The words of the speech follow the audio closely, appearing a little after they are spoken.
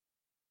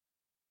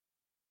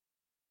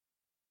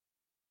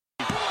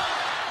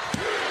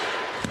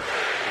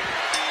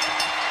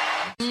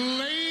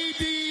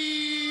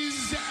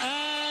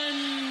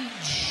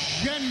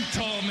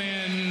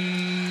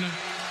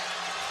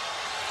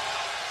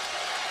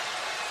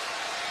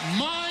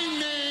My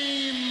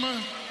name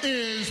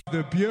is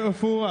the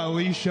beautiful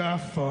Alicia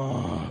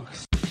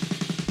Fox.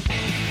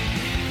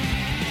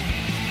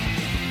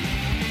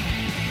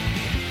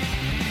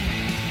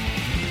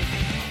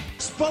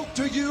 Spoke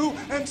to you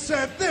and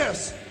said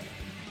this,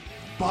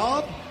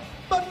 Bob,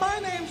 but my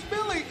name's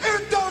Billy.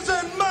 It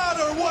doesn't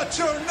matter what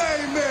your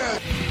name is.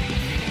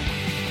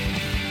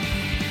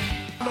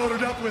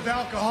 Loaded up with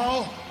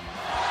alcohol,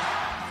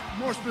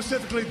 more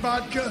specifically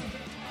vodka,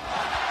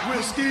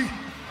 whiskey,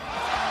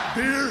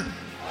 beer,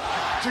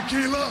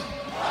 tequila,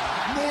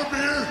 more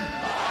beer,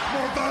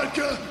 more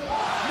vodka,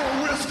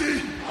 more whiskey,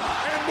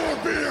 and more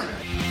beer.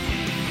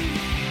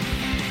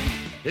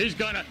 He's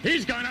gonna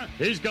puke!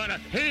 He's gonna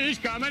puke!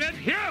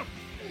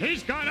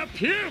 He's gonna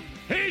puke!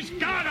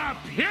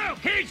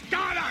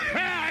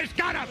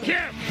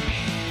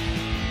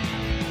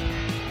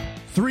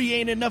 3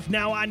 ain't enough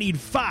now, I need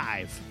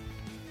 5.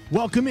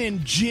 Welcome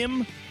in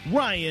Jim,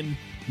 Ryan,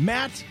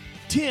 Matt,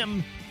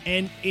 Tim,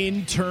 and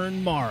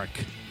intern Mark.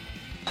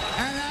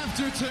 And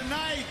after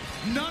tonight,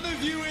 none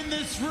of you in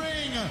this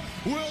ring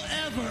will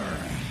ever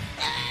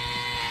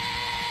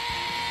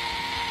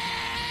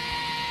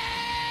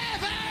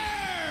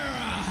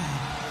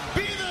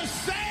be the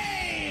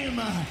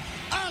same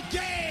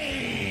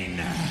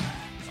again.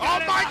 Oh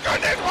my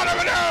goodness, what do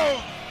we do?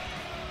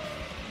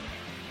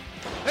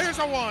 There's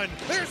a 1,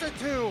 there's a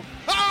 2.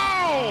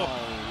 Oh!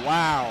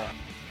 Wow.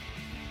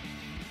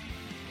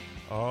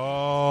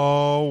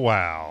 Oh,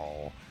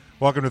 wow.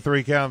 Welcome to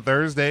 3 Count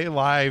Thursday,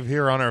 live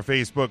here on our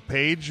Facebook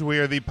page. We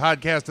are the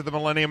podcast of the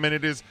Millennium, and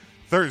it is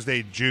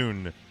Thursday,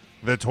 June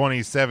the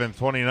 27th,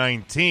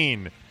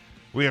 2019.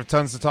 We have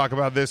tons to talk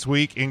about this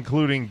week,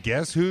 including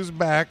Guess Who's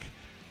Back,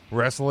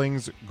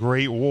 Wrestling's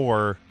Great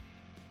War,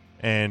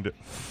 and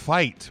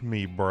Fight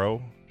Me,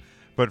 Bro.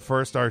 But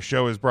first, our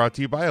show is brought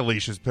to you by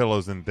Alicia's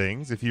Pillows and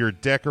Things. If you're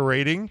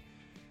decorating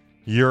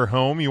your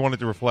home, you want it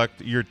to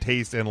reflect your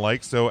taste and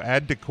likes, so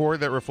add decor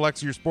that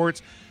reflects your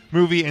sports,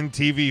 movie, and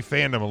TV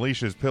fandom.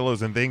 Alicia's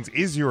Pillows and Things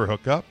is your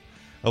hookup.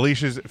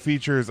 Alicia's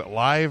features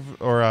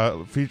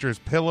features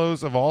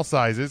pillows of all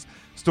sizes,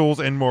 stools,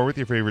 and more with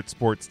your favorite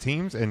sports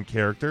teams and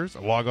characters.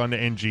 Log on to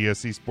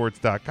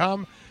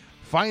ngscsports.com.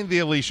 Find the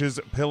Alicia's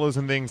Pillows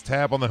and Things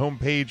tab on the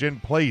homepage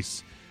and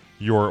place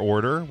your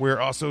order. We're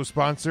also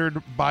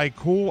sponsored by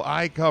Cool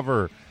Eye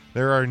Cover.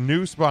 They're our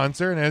new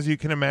sponsor, and as you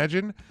can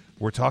imagine,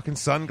 we're talking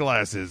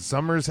sunglasses.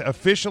 Summer's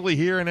officially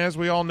here, and as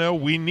we all know,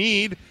 we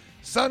need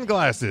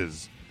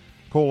sunglasses.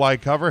 Cool Eye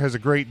Cover has a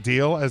great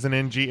deal as an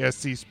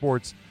NGSC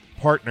Sports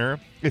partner.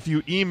 If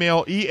you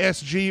email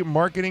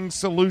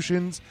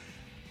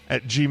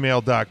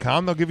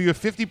esgmarketingsolutions@gmail.com, they'll give you a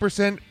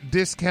 50%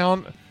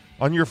 discount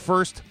on your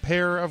first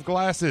pair of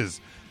glasses.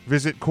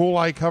 Visit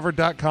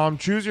cooleyecover.com.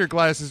 Choose your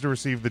glasses to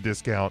receive the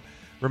discount.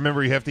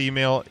 Remember, you have to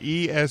email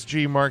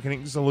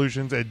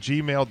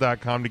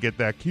esgmarketingsolutions@gmail.com to get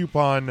that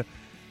coupon.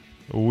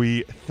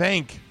 We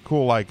thank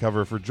Cool Eye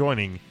Cover for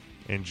joining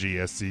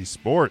NGSC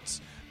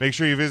Sports. Make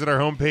sure you visit our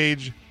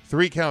homepage,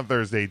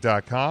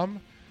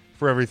 3countthursday.com,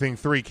 for everything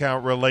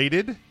 3-count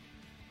related.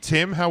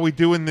 Tim, how we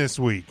doing this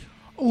week?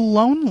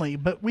 Lonely,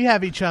 but we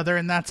have each other,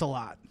 and that's a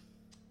lot.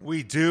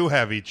 We do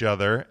have each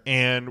other,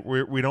 and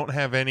we don't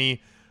have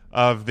any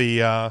of the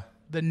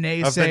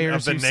naysayers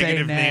of the who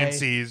negative say nay.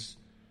 Nancys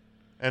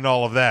and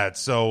all of that.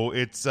 So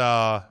it's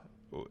gonna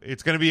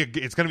be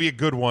a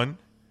good one.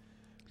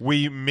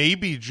 We may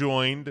be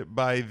joined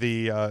by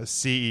the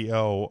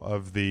CEO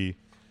of the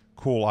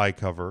Cool Eye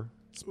Cover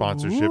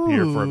sponsorship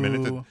here for a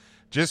minute,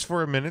 just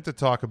for a minute to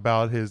talk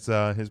about his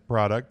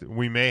product.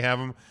 We may have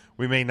him,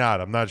 we may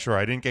not. I'm not sure.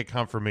 I didn't get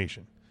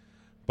confirmation,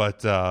 but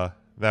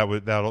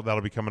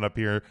that'll be coming up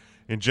here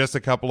in just a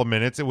couple of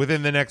minutes,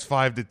 within the next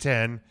 5 to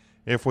 10.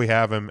 If we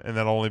have him, and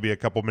that'll only be a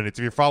couple minutes.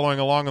 If you're following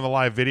along on the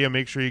live video,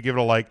 make sure you give it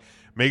a like.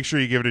 Make sure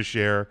you give it a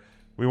share.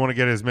 We want to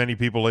get as many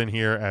people in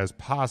here as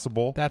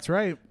possible. That's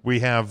right.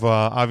 We have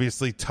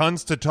obviously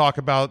tons to talk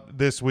about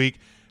this week.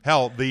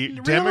 Hell, the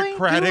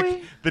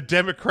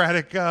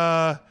Democratic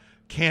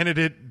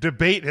candidate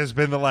debate has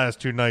been the last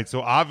 2 nights,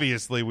 so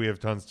obviously we have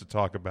tons to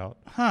talk about.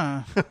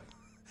 Huh.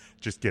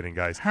 Just kidding,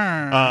 guys.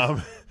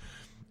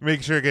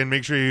 Make sure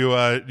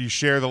you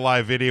share the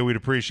live video. We'd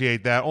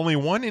appreciate that. Only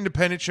one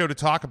independent show to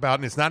talk about,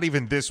 and it's not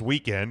even this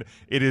weekend.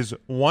 It is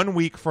 1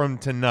 week from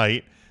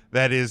tonight.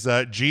 That is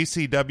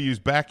GCW's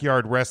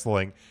Backyard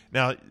Wrestling.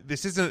 Now,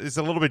 it's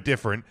a little bit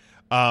different.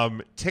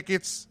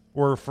 Tickets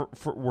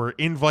were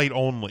invite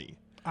only.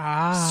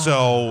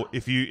 So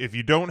if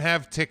you don't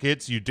have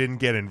tickets, you didn't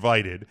get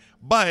invited.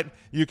 But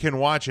you can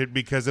watch it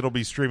because it'll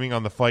be streaming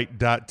on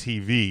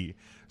thefight.tv.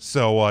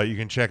 So you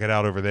can check it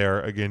out over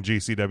there. Again,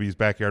 GCW's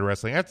Backyard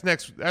Wrestling. That's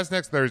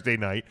next Thursday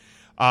night.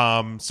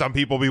 Some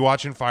people will be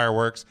watching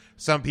fireworks.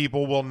 Some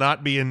people will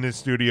not be in this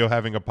studio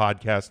having a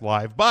podcast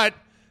live. But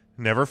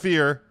never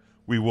fear,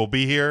 we will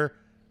be here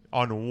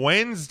on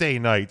Wednesday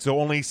night. So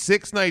only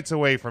 6 nights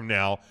away from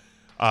now,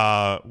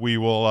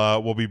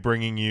 we'll be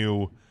bringing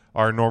you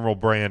our normal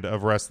brand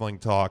of wrestling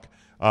talk.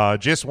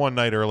 Just one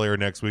night earlier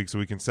next week, so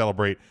we can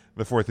celebrate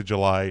the 4th of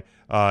July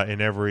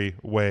in every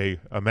way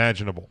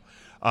imaginable.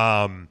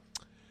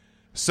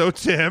 So,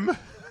 Tim,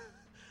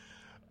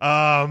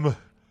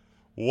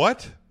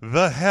 what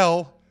the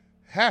hell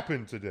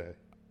happened today?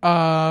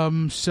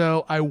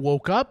 So I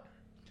woke up,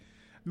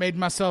 made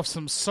myself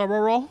some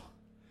sorrel,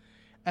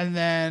 and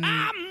then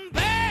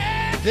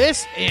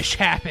this ish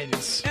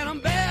happens. And I'm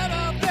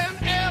better than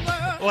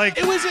ever. Like,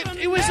 It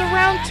was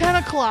around 10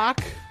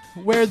 o'clock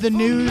where the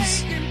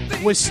news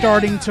was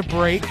starting to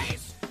break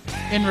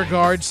in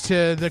regards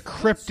to the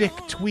cryptic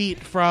tweet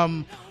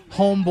from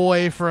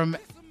Homeboy from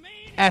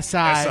SI.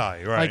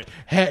 right. Like,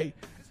 hey,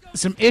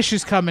 some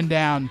issues coming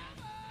down.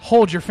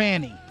 Hold your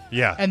fanny.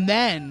 yeah. And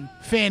then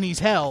fanny's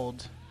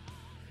held.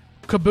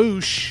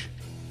 Kaboosh.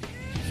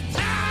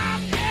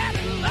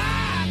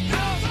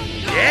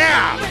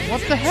 Yeah!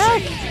 What the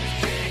heck?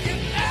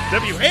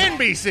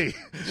 WNBC.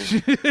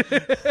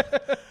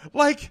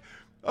 Like,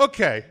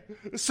 okay,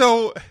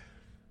 so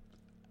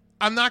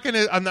I'm not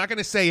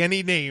gonna say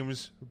any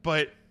names,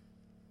 but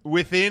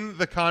within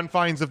the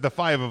confines of the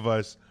five of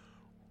us,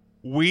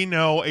 we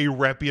know a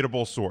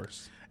reputable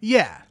source.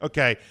 Yeah.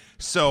 Okay,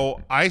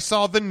 so I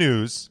saw the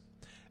news,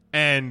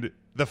 and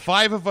the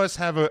five of us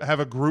have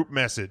a group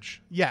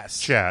message Yes.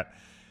 chat,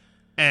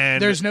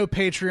 and There's no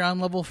Patreon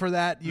level for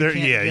that. You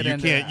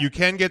you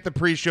can get the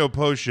pre-show,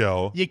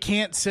 post-show. You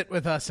can't sit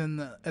with us in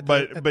the.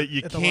 But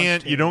you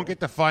can't. You don't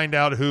get to find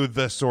out who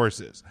the source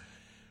is.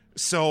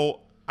 So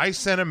I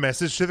sent a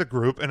message to the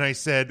group, and I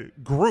said,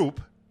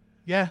 "Group,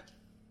 Yeah.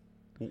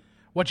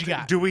 What you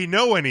got? do we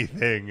know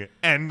anything?"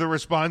 And the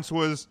response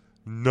was,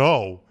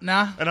 "No."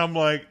 Nah. And I'm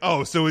like,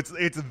 "Oh, so it's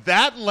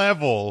that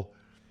level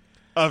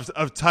of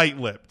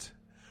tight-lipped,"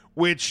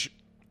 which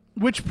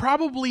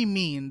probably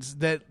means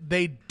that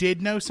they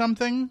did know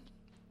something,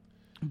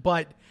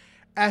 but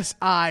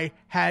SI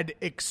had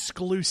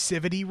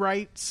exclusivity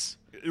rights.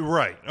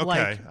 right? Okay,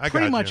 Like, I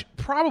pretty got much, you.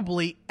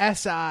 probably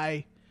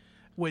SI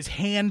was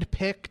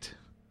handpicked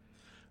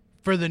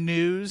for the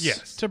news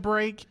Yes. to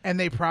break, and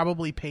they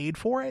probably paid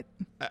for it.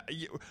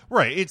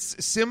 Right. It's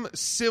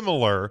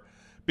similar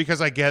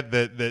because I get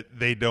that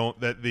they don't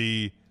that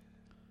the.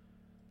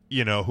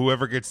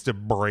 Whoever gets to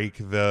break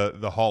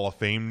the Hall of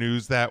Fame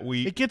news that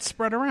week. It gets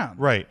spread around.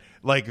 Right.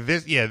 Like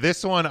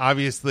this one,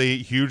 obviously,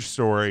 huge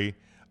story.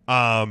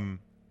 I'm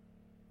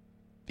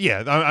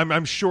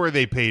sure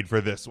they paid for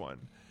this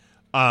one.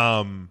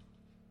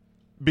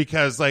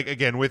 Because, like,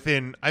 again,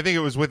 I think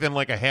it was within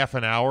like a half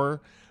an hour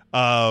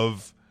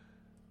of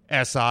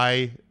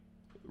SI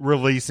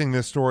releasing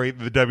this story,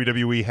 the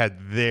WWE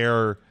had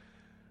their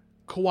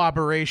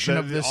Corroboration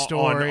of this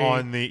story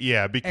on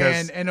the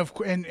because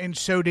and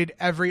so did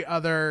every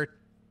other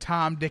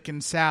Tom, Dick,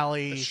 and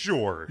Sally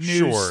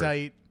news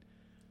site.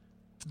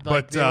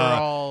 Like,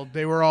 but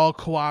they were all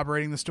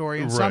corroborating the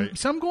story, and right.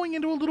 some going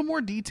into a little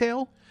more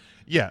detail.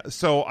 Yeah,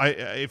 so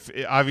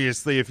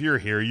if you're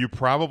here, you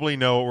probably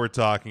know what we're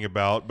talking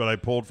about, but I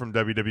pulled from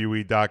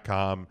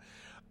WWE.com.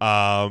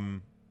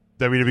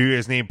 WWE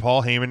has named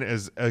Paul Heyman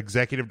as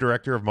executive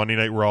director of Monday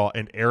Night Raw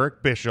and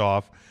Eric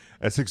Bischoff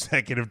as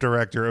executive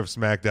director of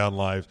SmackDown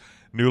Live,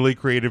 newly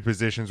created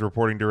positions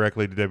reporting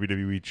directly to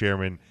WWE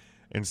chairman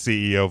and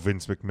CEO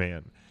Vince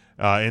McMahon.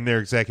 In their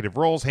executive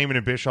roles, Heyman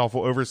and Bischoff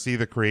will oversee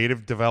the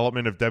creative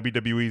development of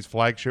WWE's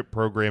flagship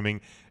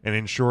programming and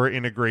ensure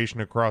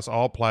integration across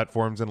all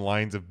platforms and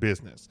lines of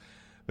business.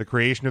 The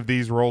creation of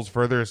these roles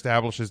further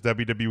establishes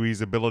WWE's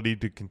ability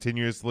to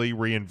continuously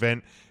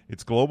reinvent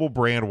its global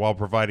brand while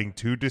providing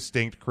two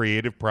distinct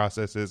creative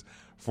processes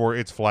for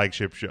its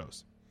flagship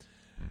shows.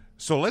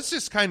 So let's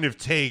just kind of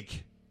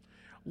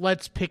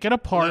let's pick it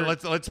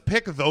apart. Let's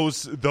pick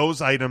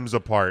those items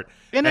apart.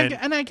 And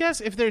I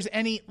guess if there's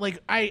any,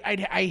 like,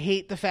 I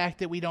hate the fact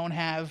that we don't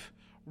have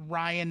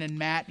Ryan and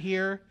Matt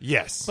here.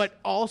 Yes. But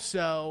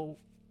also,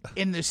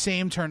 in the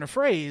same turn of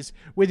phrase,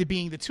 with it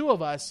being the two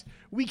of us,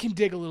 we can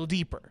dig a little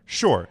deeper.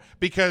 Sure.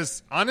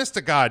 Because, honest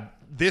to God,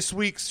 this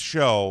week's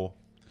show,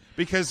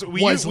 because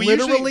we literally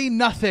usually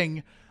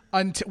nothing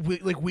until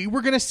we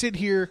were going to sit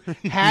here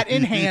hat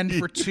in hand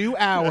for 2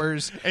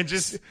 hours and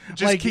just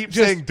like, keep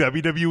saying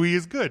WWE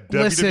is good.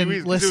 Listen, WWE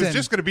is, it was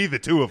just going to be the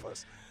two of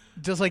us.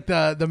 Just like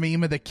the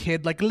meme of the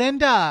kid, like,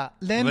 Linda,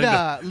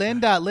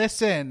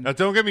 listen. Now,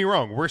 don't get me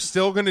wrong. We're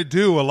still going to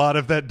do a lot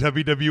of that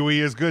WWE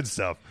is good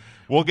stuff.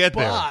 We'll get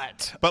there.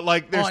 But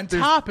like,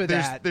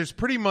 there's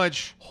pretty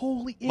much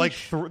holy like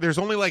there's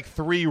only like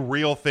 3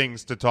 real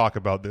things to talk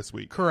about this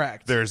week.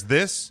 Correct. There's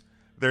this.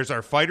 There's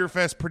our Fyter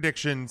Fest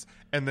predictions,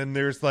 and then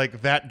there's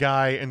like that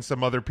guy and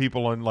some other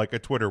people on like a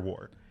Twitter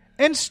war.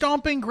 And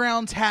Stomping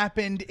Grounds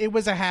happened. It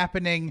was a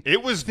happening.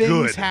 It was Things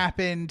good.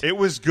 happened. It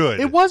was good.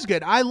 It was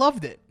good. I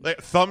loved it.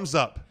 Like, thumbs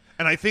up.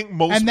 And I think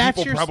most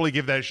people probably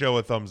give that show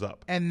a thumbs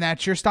up. And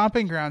that's your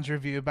Stomping Grounds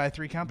review by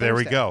 3 Count Thursday. There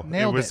we go.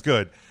 Nailed it was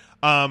good.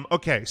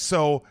 Okay,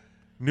 so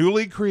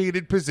newly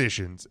created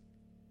positions,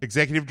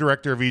 executive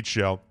director of each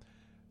show,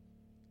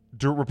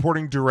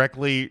 reporting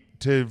directly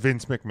to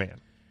Vince McMahon.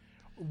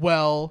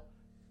 Well,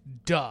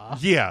 duh.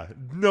 Yeah,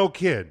 no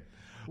kid.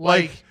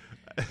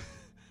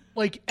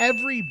 Like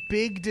every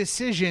big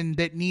decision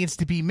that needs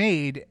to be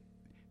made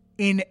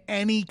in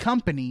any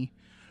company,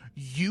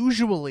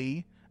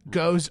 usually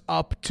goes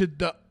up to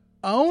the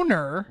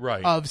owner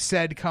Right. of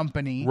said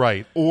company.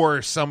 Right.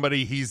 Or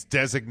somebody he's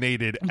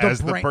designated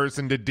as the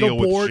person to deal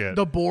with shit.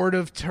 The board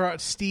of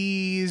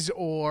trustees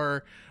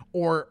or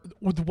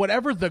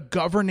whatever the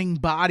governing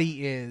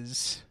body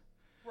is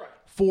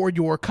for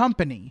your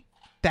company.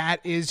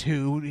 That is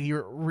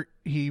who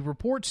he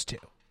reports to.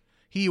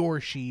 He or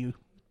she,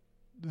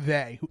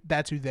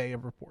 that's who they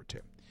report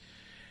to.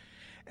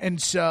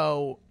 And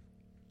so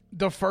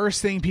the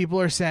first thing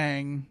people are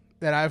saying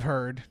that I've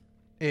heard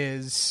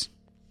is,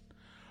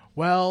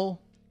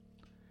 well,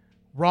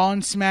 Raw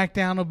and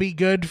SmackDown will be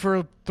good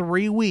for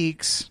 3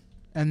 weeks,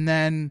 and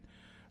then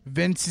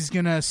Vince is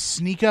going to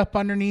sneak up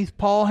underneath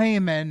Paul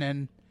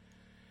Heyman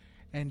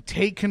and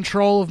take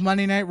control of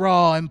Monday Night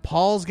Raw, and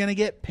Paul's going to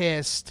get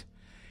pissed.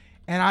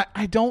 And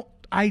I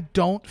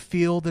don't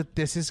feel that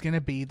this is going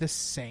to be the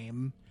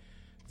same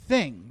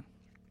thing,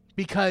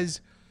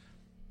 because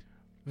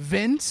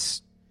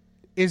Vince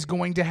is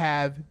going to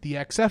have the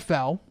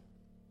XFL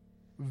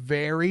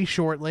very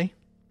shortly.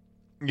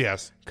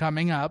 Yes.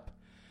 Coming up.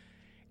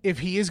 If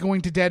he is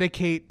going to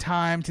dedicate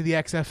time to the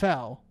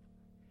XFL,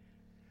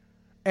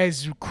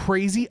 as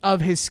crazy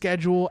of his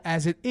schedule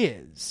as it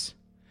is,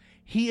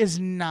 he is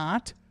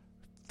not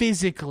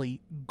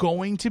physically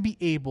going to be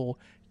able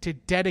to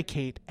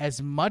dedicate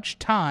as much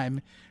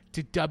time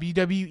to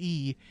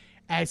WWE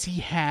as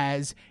he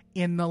has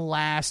in the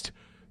last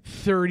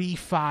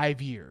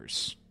 35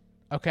 years.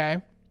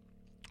 Okay?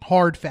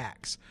 Hard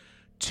facts.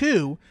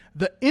 2,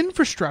 the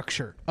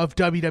infrastructure of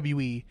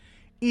WWE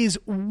is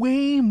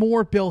way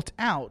more built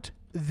out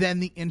than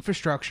the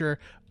infrastructure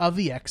of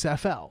the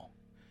XFL.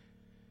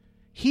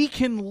 He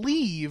can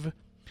leave,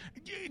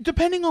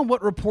 depending on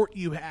what report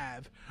you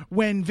have,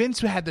 when Vince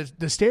had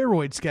the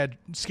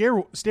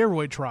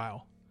steroid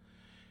trial,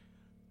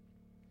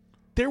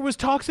 there was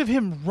talks of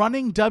him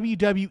running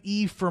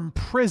WWE from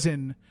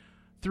prison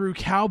through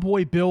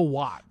Cowboy Bill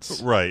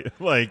Watts. Right.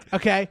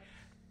 Okay.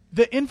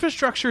 The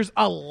infrastructure is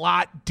a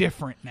lot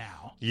different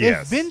now.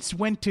 Yes. If Vince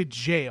went to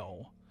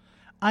jail,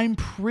 I'm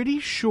pretty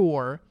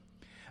sure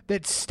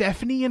that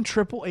Stephanie and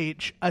Triple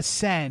H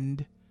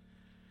ascend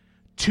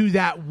to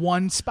that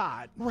one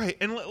spot. Right.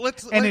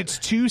 And it's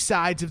two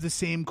sides of the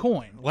same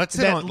coin. Let's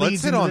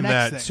hit on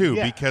that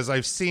too, because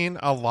I've seen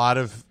a lot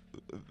of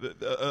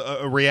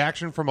a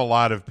reaction from a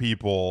lot of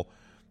people,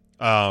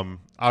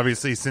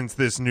 obviously since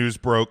this news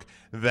broke,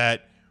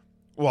 that,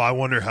 well, I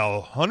wonder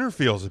how Hunter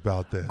feels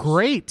about this.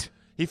 Great.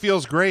 He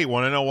feels great.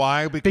 Want to know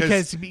why?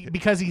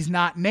 Because he's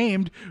not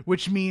named,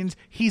 which means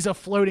he's a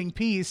floating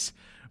piece,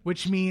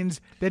 which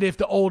means that if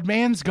the old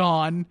man's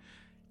gone,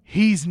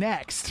 he's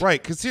next.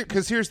 Right,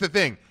 because here's the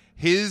thing.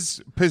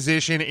 His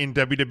position in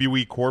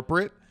WWE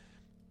corporate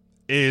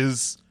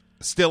is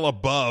still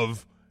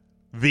above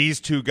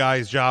these two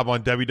guys' job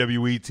on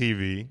WWE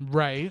TV.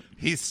 Right.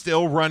 He's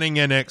still running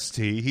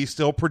NXT. He's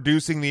still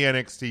producing the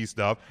NXT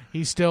stuff.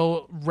 He's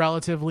still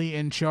relatively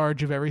in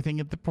charge of everything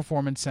at the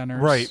performance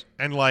centers. Right.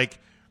 And like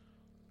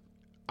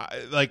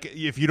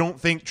if you don't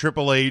think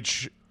Triple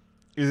H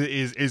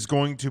is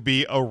going to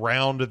be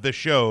around the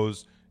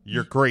shows,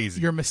 you're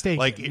crazy. You're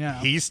mistaken.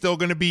 He's still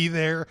going to be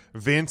there.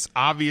 Vince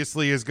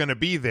obviously is going to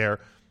be there.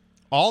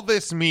 All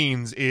this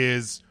means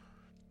is,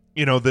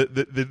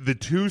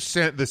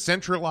 the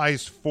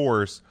centralized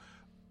force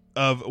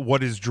of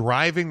what is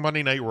driving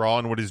Monday Night Raw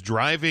and what is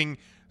driving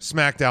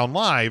SmackDown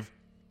Live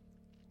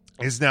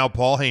is now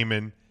Paul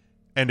Heyman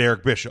and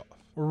Eric Bischoff.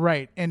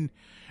 Right. And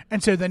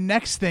so the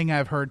next thing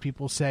I've heard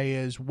people say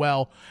is,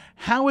 well,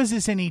 how is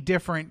this any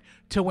different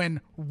to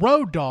when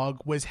Road Dogg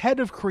was head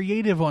of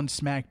creative on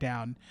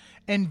SmackDown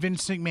and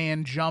Vince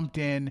McMahon jumped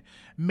in,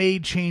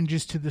 made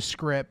changes to the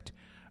script,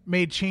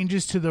 made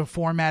changes to the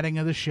formatting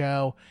of the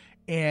show,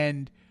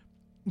 and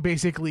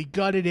basically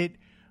gutted it,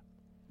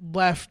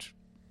 left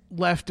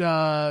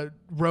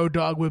Road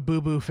Dogg with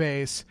boo-boo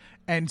face,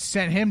 and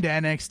sent him to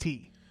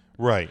NXT.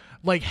 Right.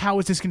 Like, how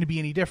is this going to be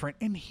any different?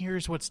 And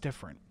here's what's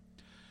different.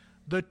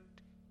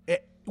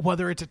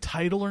 Whether it's a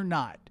title or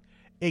not,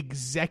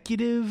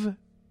 executive,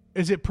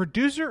 is it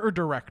producer or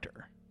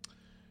director?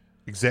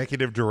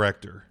 Executive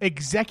director.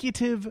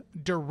 Executive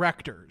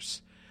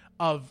directors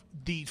of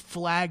the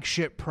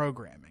flagship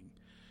programming.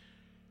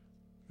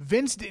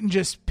 Vince didn't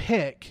just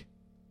pick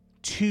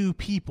 2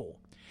 people.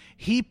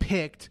 He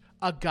picked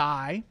a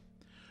guy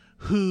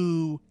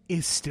who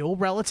is still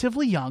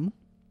relatively young,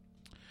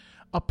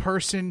 a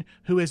person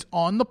who is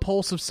on the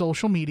pulse of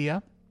social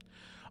media,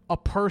 a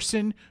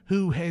person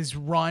who has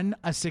run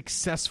a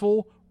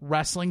successful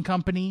wrestling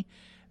company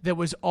that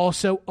was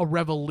also a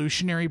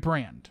revolutionary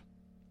brand.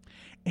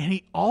 And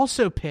he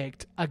also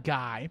picked a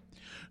guy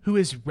who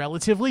is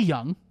relatively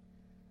young,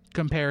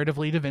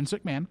 comparatively to Vince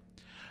McMahon,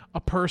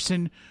 a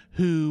person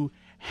who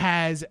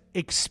has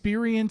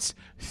experience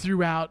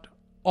throughout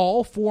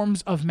all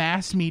forms of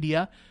mass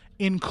media,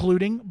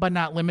 including but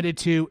not limited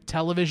to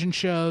television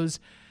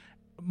shows,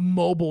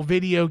 mobile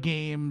video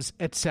games,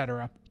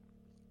 etc.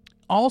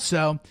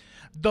 Also,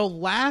 the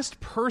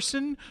last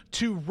person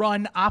to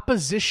run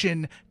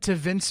opposition to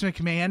Vince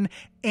McMahon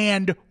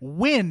and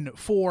win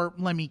for,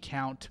 let me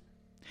count,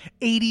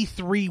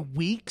 83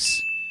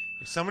 weeks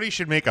Somebody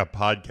should make a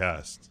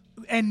podcast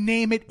and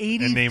name it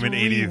 83 and name it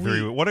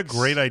 83. weeks. What a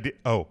great idea.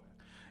 Oh,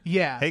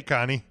 Yeah. hey,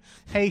 Connie.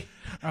 Hey.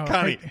 Oh,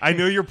 Connie, hey, I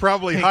know you're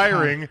probably hey,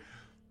 hiring.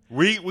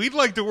 We'd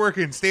like to work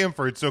in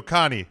Stamford. So,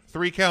 Connie,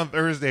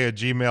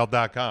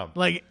 3countthursday@gmail.com.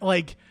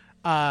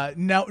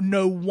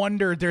 No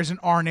wonder there's an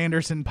Arn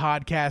Anderson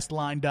podcast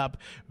lined up.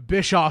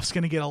 Bischoff's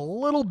going to get a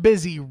little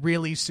busy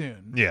really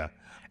soon. Yeah.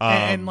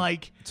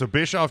 So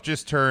Bischoff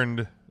just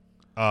turned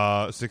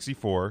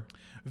 64.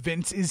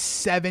 Vince is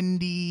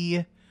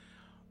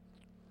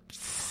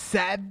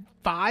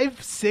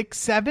 75, 6,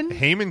 7.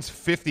 Heyman's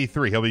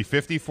 53. He'll be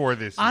 54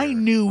 this year. I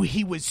knew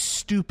he was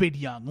stupid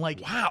young.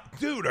 Like, wow,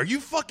 dude, are you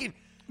fucking...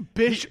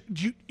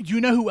 do you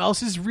know who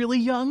else is really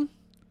young?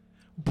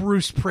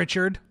 Bruce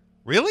Pritchard.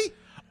 Really?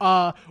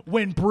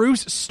 When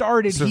Bruce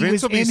started, So he Vince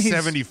was will be in his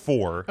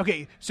 74.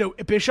 Okay, so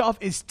Bischoff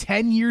is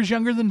 10 years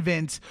younger than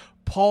Vince.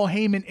 Paul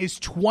Heyman is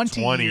 20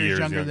 years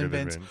younger than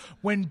Vince.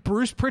 When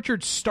Bruce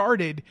Pritchard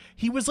started,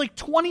 he was like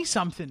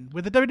 20-something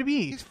with the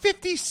WWE. He's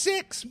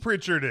 56,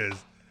 Pritchard is.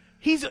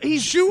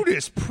 He's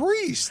Judas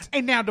Priest.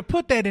 And now to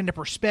put that into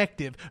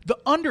perspective, The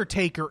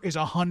Undertaker is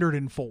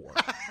 104.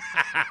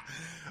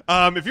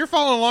 If you're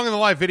following along in the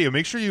live video,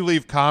 make sure you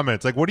leave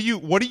comments. Like, what do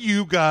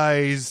you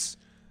guys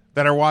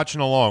that are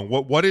watching along?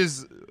 What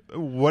is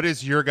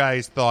your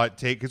guys' thought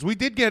take? Because we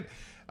did get,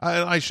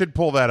 I should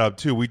pull that up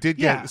too. We did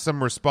get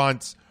some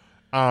response.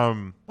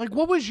 Like,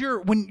 what was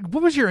your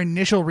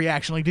initial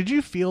reaction? Like, did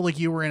you feel like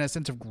you were in a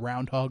sense of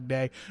Groundhog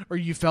Day, or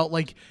you felt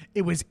like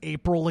it was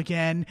April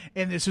again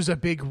and this was a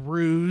big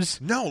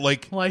ruse? No,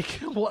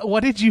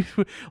 what did you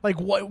like?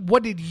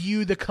 What did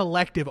you, the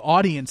collective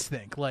audience,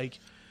 think? Like,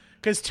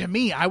 because to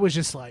me, I was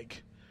just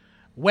like,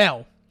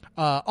 well,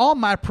 all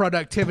my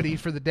productivity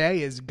for the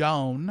day is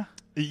gone,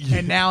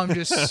 and now I'm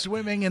just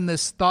swimming in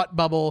this thought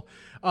bubble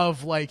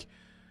of like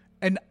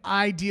an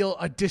ideal,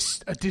 a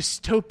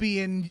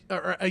dystopian,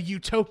 or a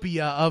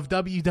utopia of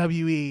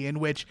WWE in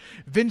which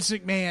Vince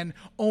McMahon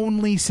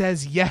only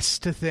says yes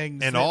to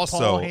things. And that also,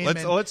 Paul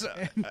Heyman, let's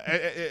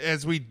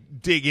as we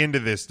dig into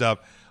this stuff,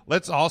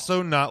 let's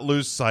also not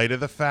lose sight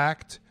of the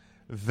fact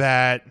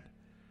that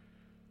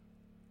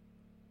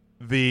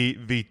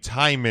the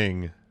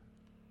timing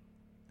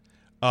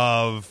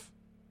of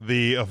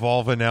the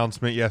Evolve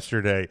announcement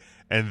yesterday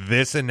and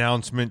this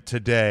announcement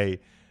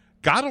today,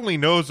 God only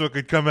knows what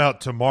could come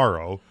out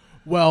tomorrow.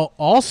 Well,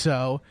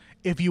 also,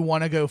 if you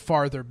want to go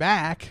farther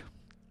back,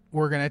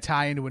 we're going to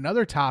tie into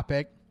another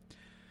topic.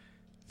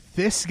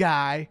 This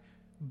guy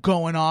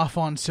going off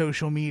on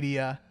social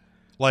media,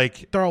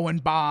 like throwing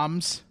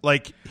bombs.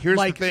 Like, here's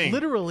the thing.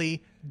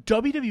 Literally,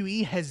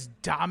 WWE has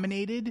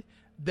dominated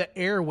the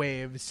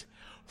airwaves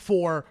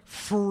for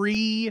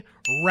free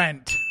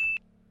rent.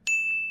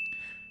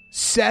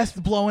 Seth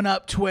blowing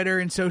up Twitter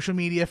and social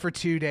media for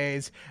 2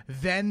 days.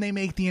 Then they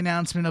make the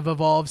announcement of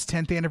Evolve's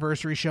 10th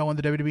anniversary show on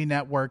the WWE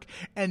Network.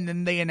 And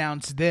then they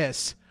announce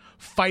this.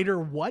 Fighter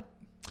what?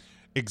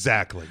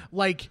 Exactly.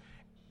 Like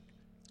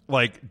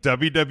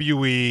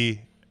WWE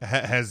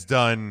has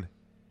done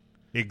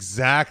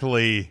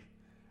exactly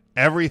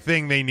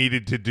everything they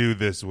needed to do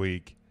this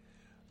week.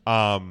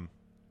 And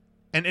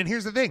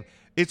here's the thing.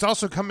 It's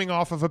also coming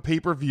off of a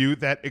pay-per-view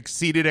that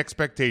exceeded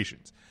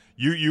expectations.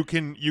 You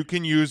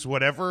can use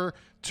whatever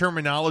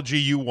terminology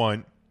you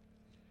want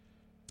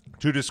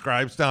to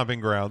describe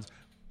Stomping Grounds,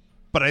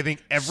 but I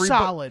think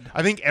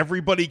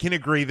everybody can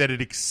agree that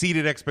it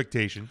exceeded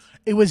expectations.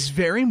 It was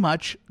very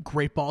much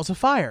Great Balls of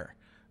Fire.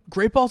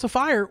 Great Balls of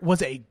Fire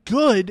was a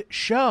good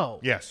show.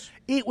 Yes.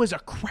 It was a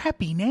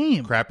crappy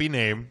name.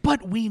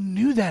 But we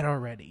knew that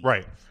already.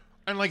 Right.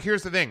 And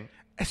here's the thing.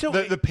 So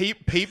the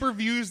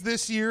pay-per-views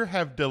this year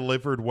have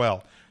delivered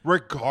well.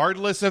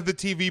 Regardless of the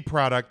TV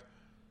product,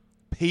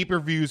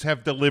 pay-per-views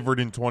have delivered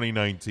in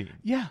 2019.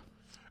 Yeah.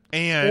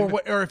 And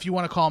or if you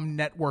want to call them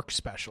network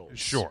specials.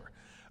 Sure.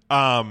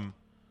 But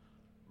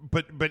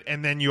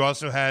and then you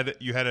also had a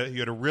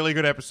really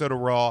good episode of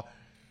Raw.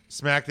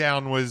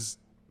 SmackDown was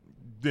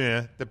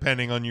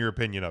depending on your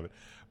opinion of it.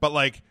 But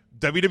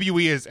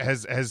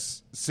WWE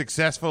has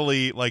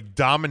successfully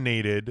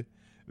dominated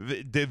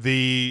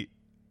the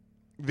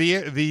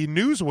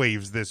news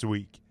waves this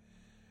week,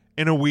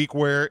 in a week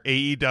where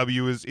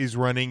AEW is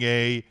running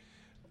a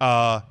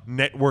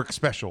network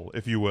special,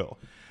 if you will.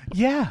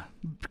 Yeah,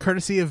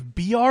 courtesy of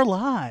BR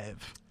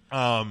Live.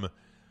 But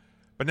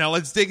now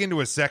let's dig into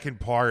a second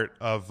part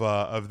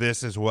of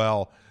this as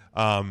well.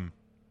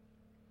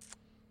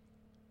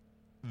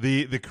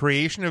 The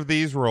creation of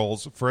these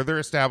roles further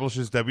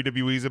establishes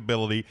WWE's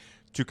ability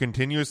to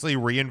continuously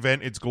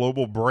reinvent its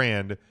global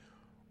brand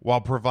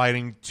while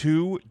providing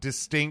two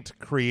distinct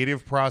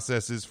creative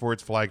processes for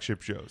its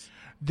flagship shows.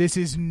 This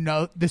is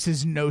no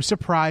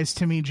surprise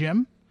to me,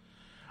 Jim.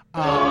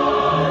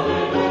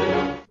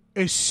 As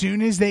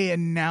soon as they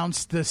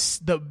announced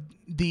this, let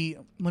me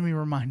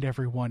remind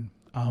everyone,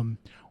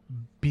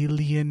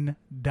 billion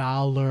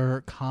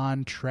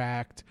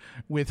contract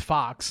with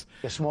Fox.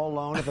 A small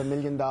loan of $1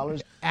 million.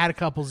 Add a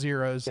couple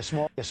zeros. A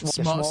small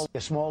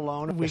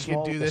loan. We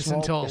could do this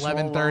until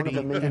 $11:30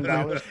 $1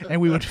 million.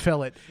 and we would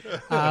fill it.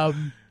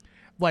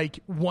 Like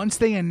once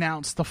they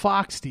announced the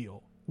Fox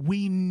deal,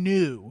 we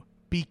knew,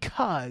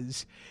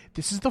 because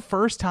this is the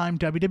first time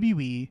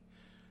WWE,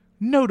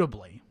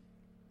 notably,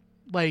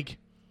 like,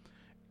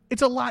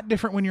 it's a lot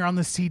different when you're on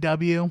the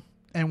CW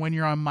and when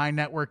you're on My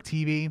Network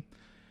TV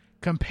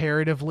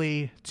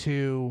comparatively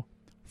to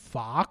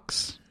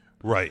Fox.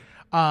 Right.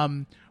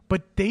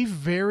 But they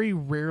very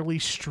rarely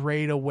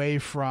strayed away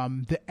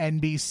from the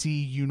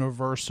NBC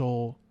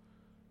Universal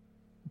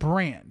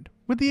brand,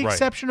 with the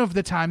exception of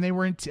the time they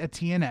were at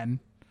TNN.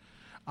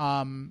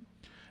 And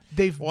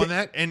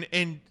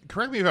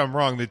correct me if I'm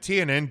wrong, the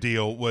TNN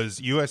deal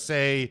was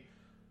USA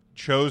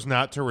chose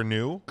not to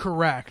renew.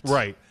 Correct.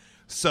 Right.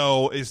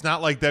 So it's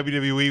not like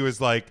WWE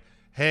was like,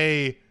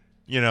 hey,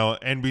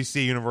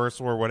 NBC,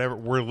 Universal, or whatever,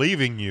 we're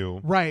leaving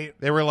you. Right.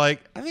 They were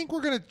like, I think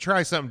we're going to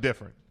try something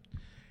different.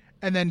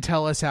 And then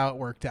tell us how it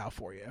worked out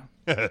for you.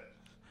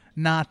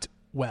 Not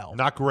well.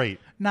 Not great.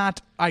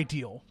 Not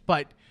ideal.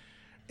 But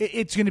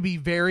it's going to be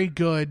very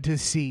good to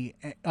see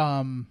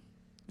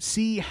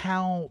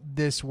how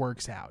this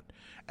works out.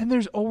 And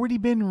there's already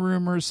been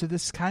rumors, so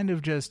this kind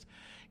of just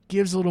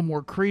gives a little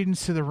more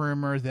credence to the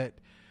rumor that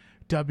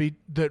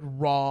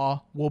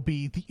Raw will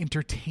be the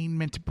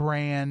entertainment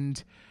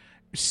brand,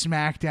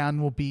 SmackDown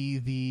will be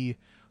the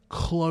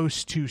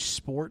close to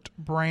sport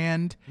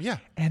brand. Yeah.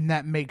 And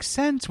that makes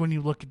sense when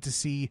you look at to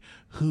see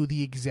who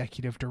the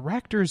executive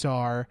directors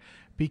are,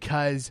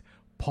 because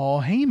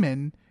Paul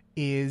Heyman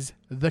is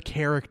the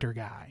character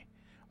guy,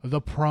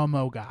 the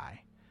promo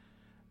guy,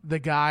 the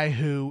guy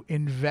who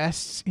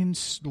invests in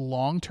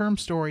long-term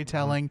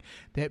storytelling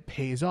that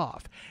pays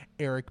off.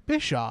 Eric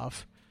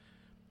Bischoff,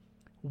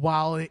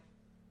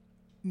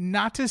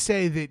 not to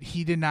say that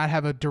he did not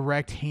have a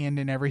direct hand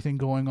in everything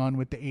going on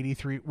with the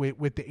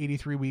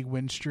 83-week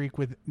win streak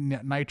with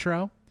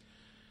Nitro,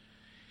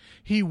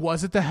 he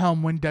was at the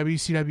helm when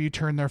WCW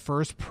turned their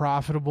first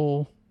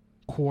profitable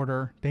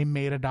quarter. They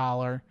made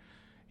 $1.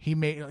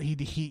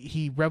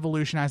 He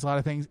revolutionized a lot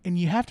of things. And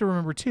you have to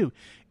remember too,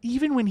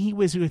 even when he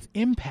was with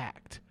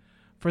Impact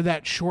for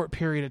that short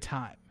period of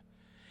time,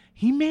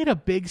 he made a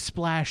big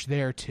splash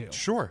there too.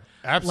 Sure,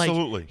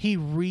 absolutely. Like, he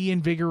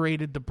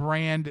reinvigorated the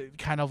brand. It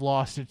kind of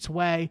lost its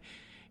way.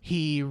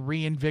 He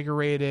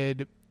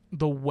reinvigorated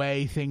the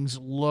way things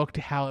looked,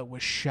 how it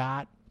was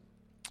shot.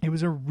 It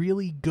was a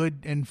really good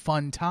and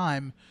fun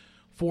time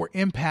for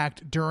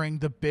Impact during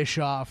the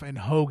Bischoff and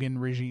Hogan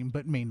regime,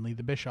 but mainly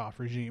the Bischoff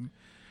regime.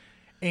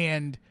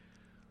 And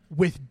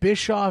with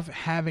Bischoff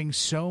having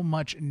so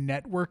much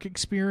network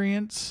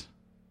experience,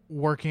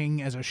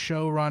 working as a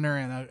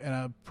showrunner and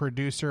a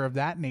producer of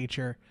that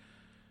nature,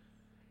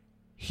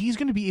 he's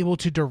going to be able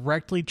to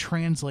directly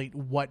translate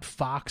what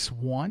Fox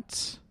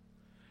wants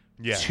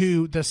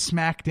to the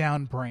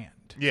SmackDown brand.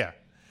 Yeah.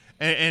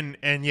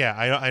 And yeah,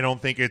 I don't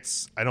think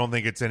it's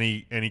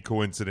any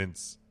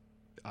coincidence.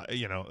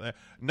 I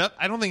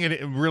don't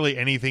think really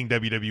anything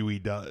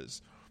WWE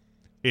does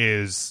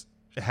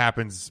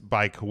happens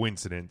by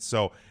coincidence.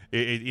 So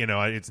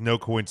it's no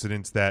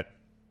coincidence that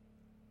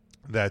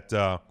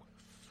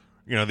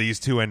these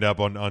two end up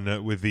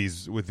on with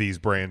these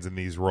brands and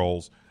these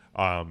roles,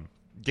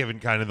 given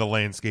kind of the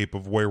landscape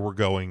of where we're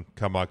going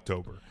come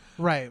October.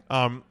 Right.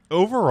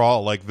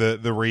 Overall, like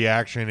the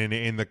reaction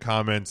in the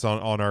comments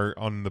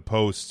on the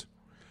post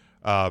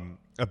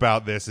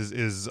about this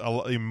is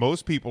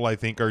most people, I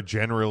think, are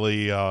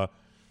generally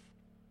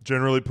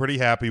pretty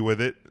happy with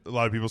it. A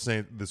lot of people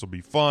saying this will be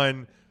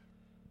fun.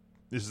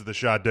 This is the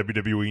shot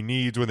WWE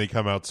needs when they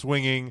come out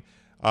swinging.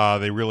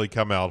 They really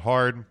come out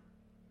hard.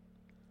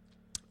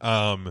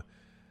 A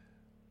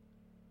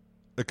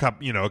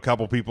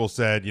couple people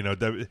said,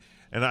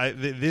 and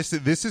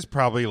this is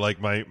probably like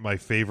my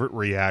favorite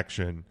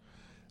reaction,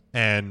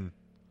 and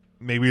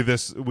maybe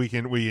we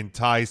can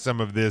tie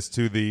some of this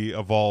to the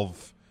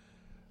Evolve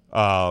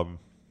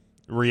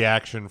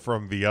reaction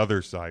from the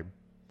other side,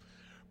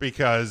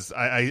 because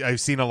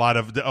I've seen a lot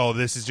of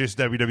this is just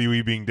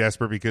WWE being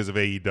desperate because of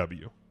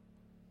AEW.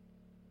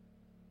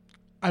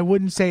 I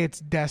wouldn't say it's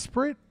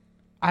desperate.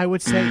 I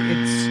would say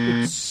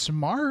it's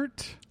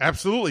smart.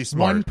 Absolutely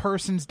smart. One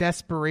person's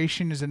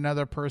desperation is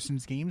another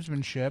person's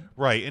gamesmanship.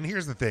 Right, and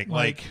here's the thing.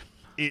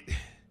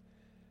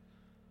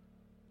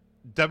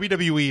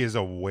 WWE is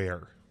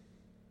aware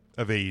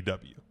of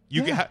AEW.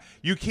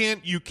 You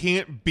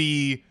can't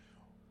be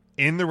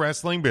in the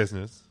wrestling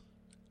business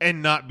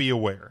and not be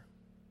aware.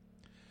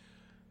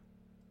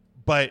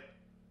 But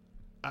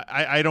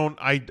I don't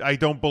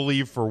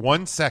believe for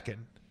 1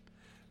 second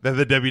that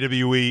the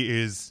WWE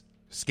is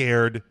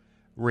scared,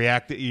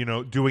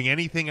 doing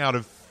anything out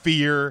of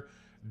fear,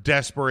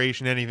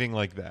 desperation, anything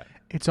like that.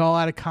 It's all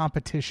out of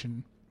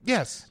competition.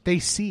 Yes. They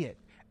see it.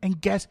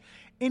 And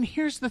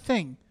here's the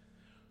thing.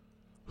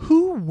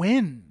 Who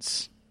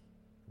wins?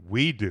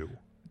 We do.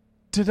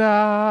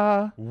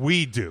 Ta-da!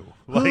 We do.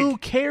 Who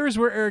cares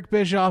where Eric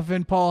Bischoff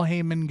and Paul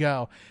Heyman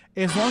go?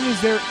 As long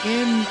as they're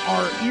in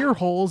our ear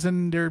holes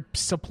and they're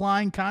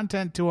supplying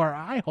content to our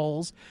eye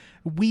holes,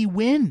 we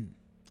win.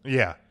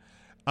 Yeah.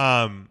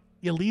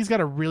 Yeah, Lee's got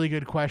a really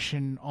good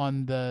question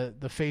on the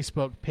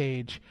Facebook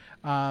page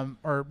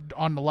or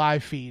on the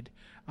live feed.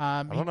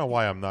 I don't know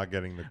why I'm not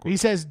getting the question. He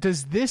says,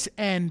 does this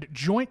end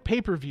joint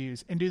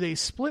pay-per-views, and do they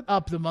split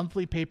up the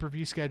monthly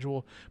pay-per-view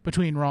schedule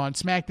between Raw and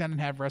SmackDown and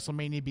have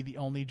WrestleMania be the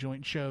only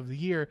joint show of the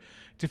year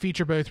to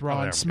feature both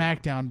Raw and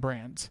SmackDown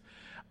brands?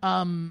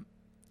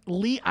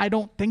 Lee, I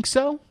don't think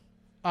so,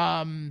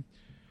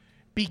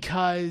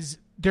 because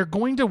they're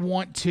going to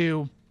want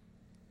to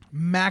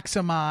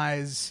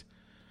maximize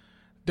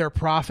their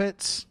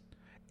profits,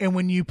 and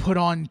when you put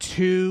on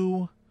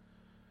two,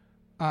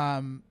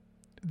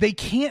 they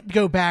can't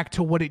go back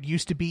to what it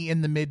used to be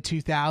in the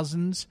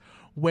mid-2000s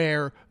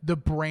where the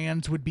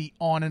brands would be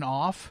on and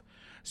off.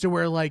 So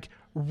where like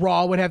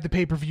Raw would have the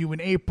pay-per-view in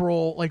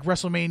April, like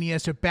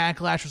WrestleMania, so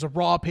Backlash was a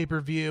Raw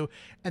pay-per-view,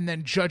 and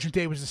then Judgment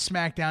Day was a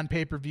SmackDown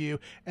pay-per-view,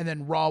 and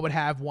then Raw would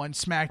have one,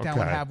 SmackDown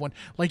would have one.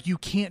 Like, you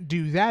can't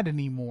do that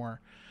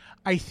anymore.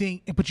 I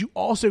think, but you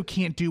also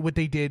can't do what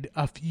they did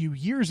a few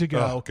years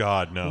ago. Oh,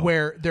 God, no.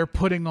 Where they're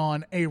putting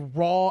on a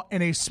Raw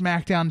and a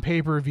SmackDown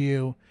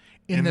pay-per-view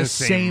in the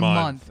same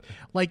month.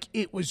 Like,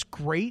 it was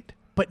great,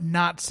 but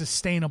not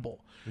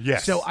sustainable.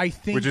 Yes. So I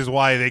think, which is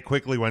why they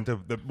quickly went to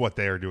what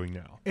they are doing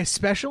now.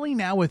 Especially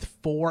now with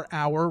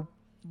 4-hour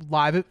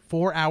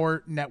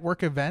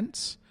network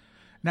events,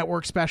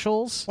 network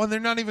specials. Well,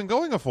 they're not even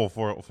going a full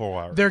 4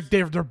 hours. They're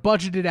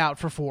budgeted out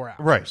for 4 hours.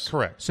 Right,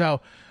 correct.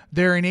 So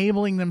they're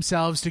enabling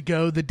themselves to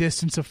go the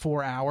distance of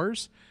 4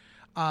 hours.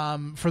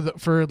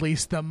 For at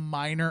least the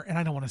minor, and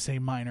I don't want to say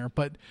minor,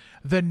 but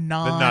the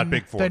not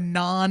big four, the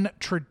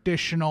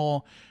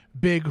non-traditional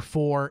big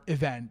four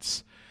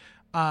events.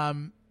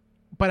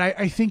 But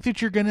I think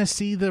that you're going to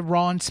see the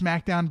Raw and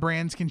SmackDown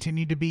brands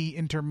continue to be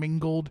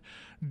intermingled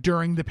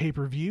during the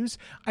pay-per-views.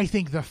 I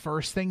think the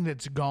first thing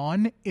that's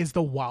gone is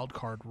the wild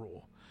card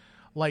rule.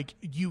 Like,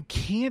 you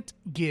can't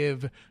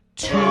give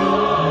two,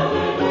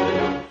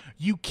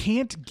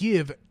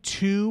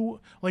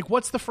 like,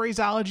 what's the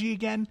phraseology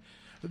again?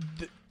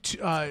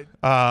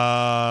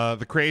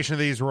 The creation of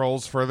these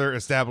roles further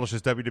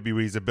establishes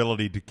WWE's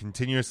ability to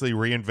continuously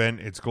reinvent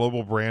its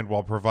global brand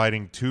while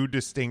providing two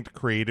distinct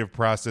creative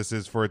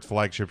processes for its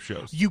flagship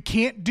shows. You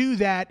can't do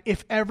that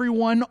if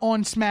everyone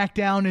on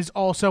SmackDown is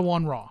also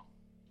on Raw.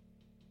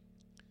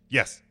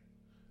 Yes,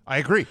 I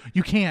agree.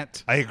 You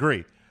can't. I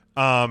agree.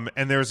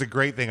 And there's a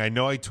great thing. I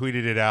know I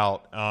tweeted it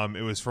out.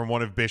 It was from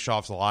one of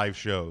Bischoff's live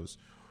shows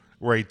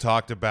where he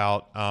talked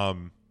about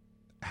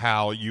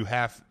how you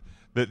have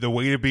the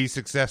way to be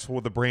successful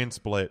with the brand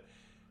split.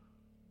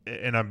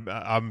 And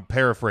I'm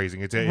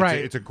paraphrasing. It's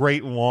a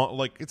great long,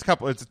 like it's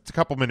a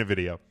couple minute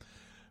video.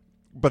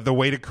 But the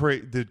way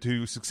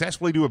to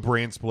successfully do a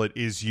brand split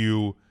is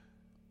you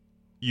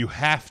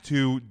have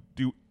to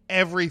do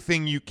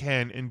everything you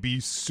can and be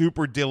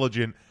super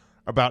diligent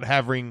about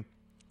having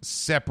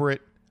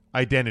separate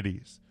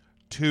identities,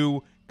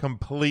 two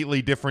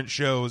completely different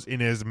shows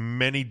in as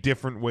many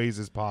different ways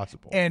as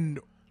possible. And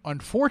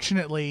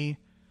unfortunately,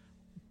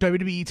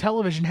 WWE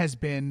television has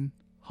been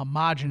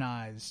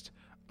homogenized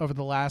over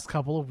the last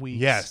couple of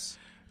weeks. Yes,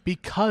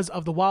 because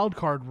of the wild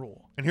card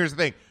rule. And here's the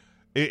thing: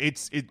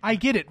 I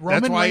get it.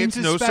 Roman Reigns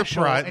is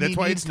special. That's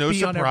why it's no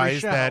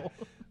surprise that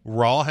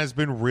Raw has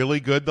been really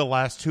good the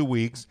last 2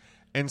 weeks,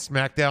 and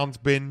SmackDown's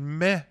been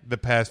meh the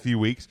past few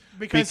weeks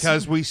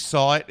because we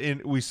saw it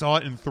in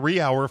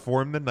 3-hour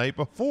form the night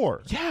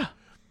before. Yeah.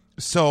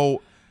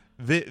 So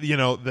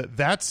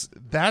that's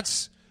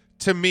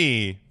to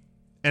me.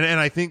 And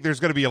I think there's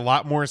going to be a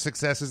lot more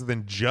successes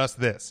than just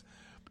this.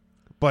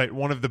 But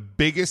one of the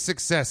biggest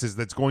successes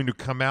that's going to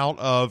come out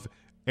of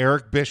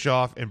Eric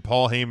Bischoff and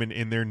Paul Heyman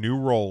in their new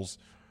roles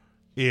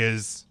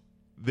is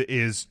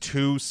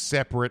two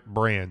separate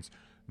brands.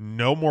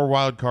 No more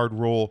wild card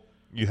rule.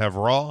 You have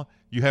Raw,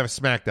 you have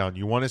SmackDown.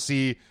 You want to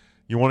see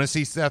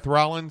Seth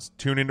Rollins?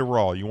 Tune into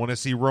Raw. You want to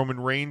see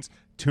Roman Reigns?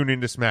 Tune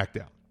into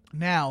SmackDown.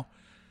 Now,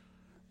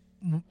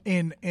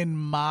 in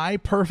my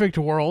perfect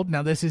world,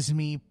 now this is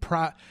me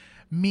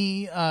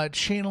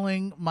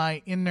channeling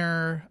my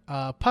inner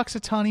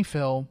Puxatani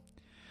Phil,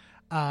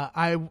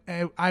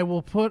 I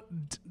will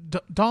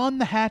don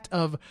the hat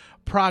of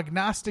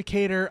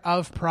prognosticator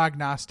of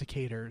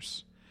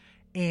prognosticators,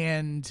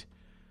 and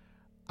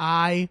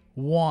I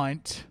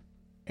want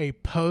a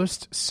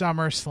post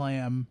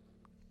SummerSlam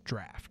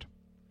draft.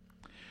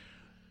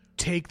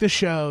 Take the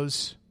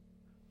shows,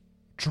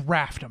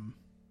 draft them,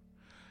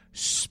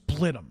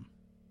 split them.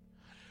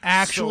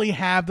 Actually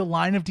have the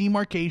line of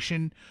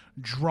demarcation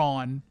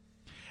drawn.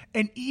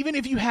 And even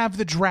if you have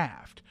the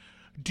draft,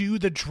 do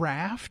the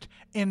draft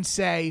and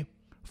say,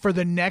 for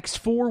the next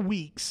 4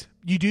 weeks,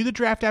 you do the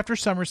draft after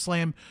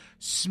SummerSlam,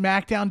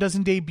 SmackDown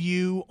doesn't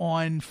debut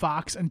on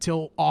Fox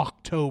until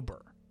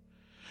October.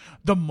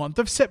 The month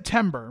of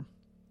September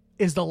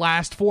is the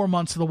last 4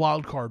 months of the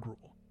wild card rule.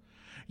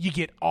 You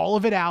get all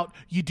of it out.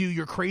 You do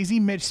your crazy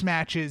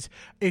mismatches.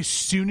 As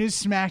soon as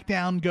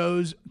SmackDown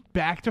goes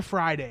back to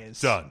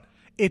Fridays, done.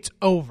 It's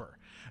over.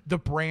 The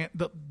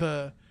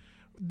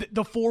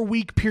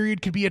 4-week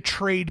period could be a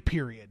trade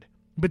period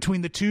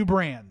between the two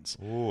brands.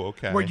 Ooh,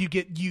 okay. Where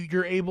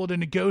you're able to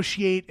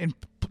negotiate, and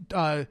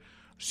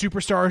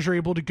superstars are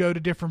able to go to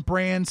different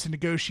brands to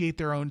negotiate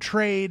their own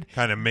trade.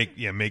 Kind of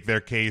make their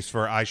case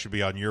for I should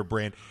be on your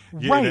brand.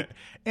 Right.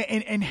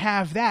 And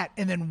have that.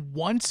 And then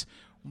once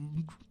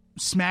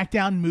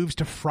SmackDown moves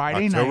to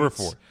Friday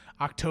nights,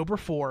 October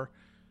 4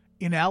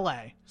 in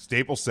LA.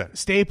 Staples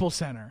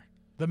Center.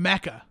 The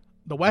Mecca.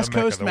 The West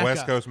Coast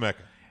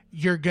Mecca.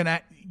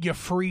 You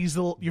freeze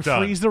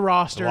the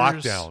rosters.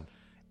 Lockdown.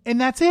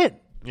 And that's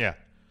it. Yeah.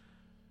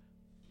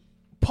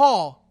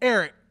 Paul,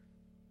 Eric,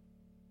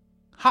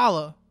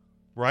 holla.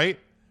 Right?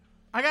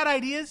 I got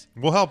ideas.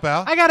 We'll help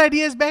out. I got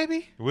ideas,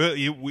 baby.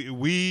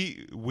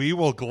 We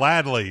will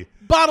gladly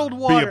bottled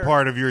water be a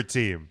part of your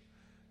team.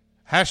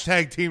 #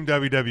 Team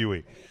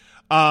WWE.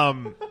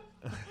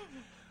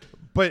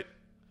 But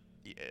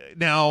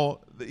now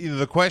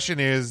the question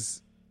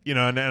is,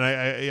 and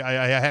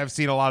I have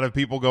seen a lot of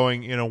people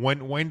going,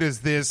 when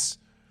does this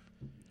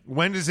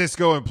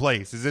go in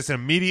place? Is this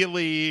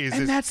immediately?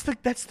 That's the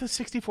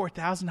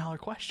 $64,000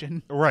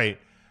 question, right?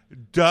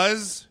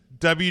 Does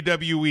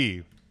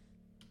WWE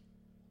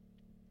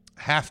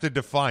have to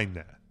define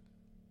that?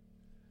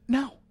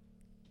 No.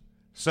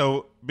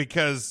 So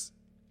because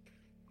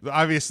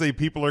obviously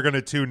people are going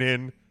to tune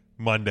in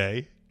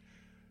Monday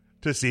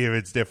to see if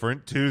it's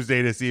different,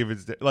 Tuesday to see if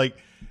it's like,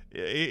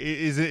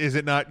 is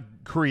it not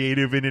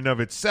creative in and of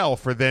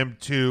itself for them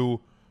to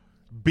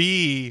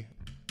be,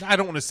 I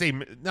don't want to say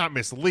not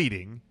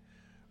misleading,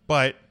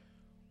 but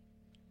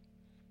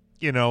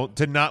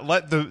to not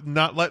let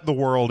the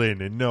world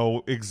in and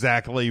know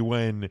exactly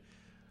when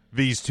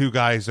these two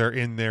guys are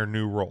in their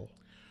new role?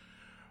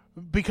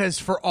 Because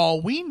for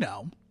all we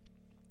know,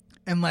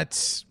 and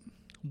let's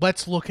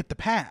look at the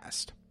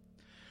past,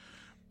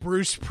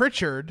 Bruce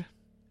Pritchard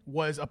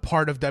was a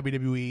part of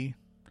WWE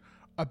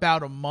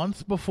about a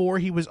month before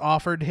he was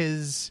offered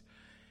his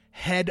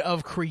head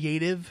of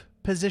creative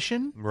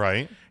position.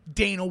 Right.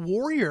 Dana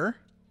Warrior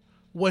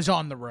was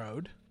on the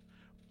road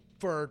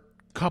for a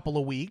couple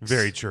of weeks.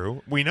 Very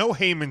true. We know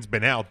Heyman's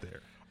been out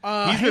there.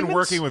 He's been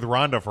working with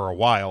Ronda for a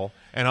while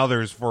and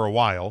others for a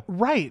while.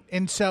 Right.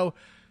 And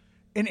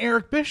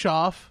Eric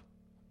Bischoff,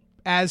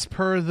 as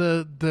per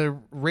the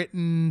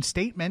written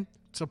statement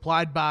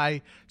supplied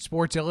by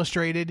Sports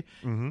Illustrated,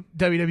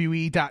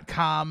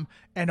 WWE.com,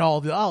 and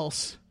all the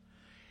else,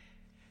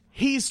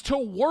 he's to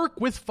work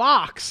with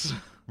Fox.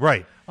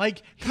 Right.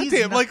 Like,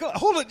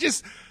 hold on,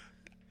 just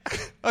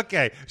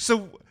okay.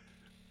 So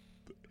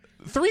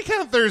 3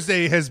 Count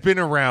Thursday has been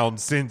around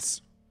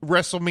since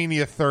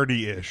WrestleMania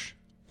 30-ish.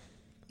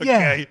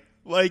 Okay. Yeah.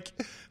 Like,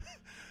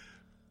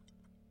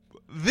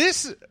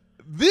 this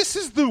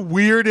is the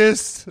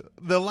weirdest,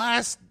 the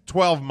last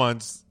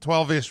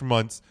 12-ish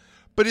months,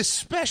 but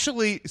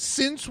especially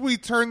since we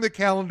turned the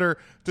calendar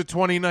to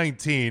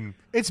 2019.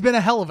 It's been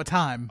a hell of a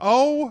time.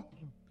 Oh,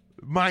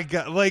 my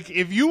God. Like,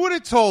 if you would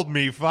have told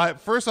me,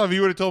 first off,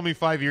 you would have told me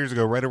 5 years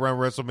ago, right around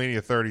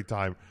WrestleMania 30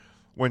 time,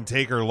 when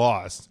Taker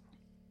lost,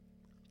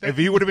 if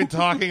he would have been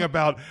talking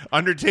about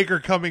Undertaker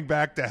coming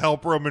back to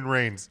help Roman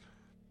Reigns,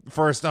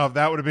 first off,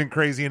 that would have been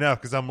crazy enough,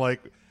 because I'm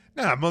like,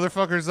 nah,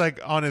 motherfucker's like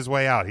on his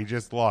way out. He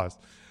just lost.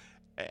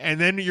 And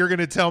then you're going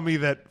to tell me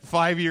that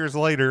 5 years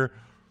later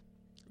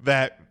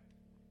that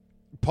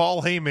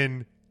Paul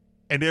Heyman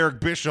and Eric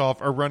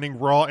Bischoff are running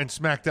Raw and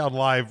SmackDown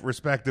Live,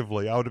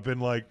 respectively. I would have been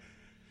like,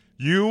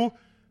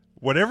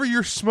 whatever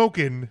you're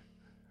smoking,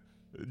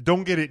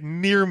 don't get it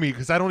near me,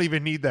 because I don't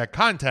even need that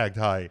contact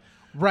high.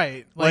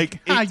 Right.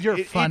 You're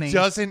funny.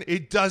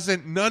 It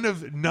doesn't, none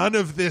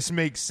of this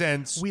makes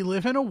sense. We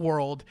live in a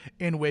world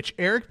in which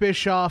Eric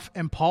Bischoff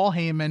and Paul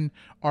Heyman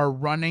are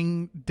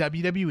running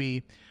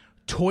WWE.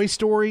 Toy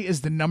Story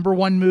is the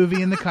 #1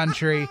 movie in the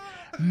country.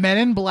 Men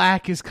in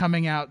Black is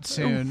coming out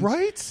soon.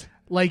 Right?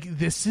 Like,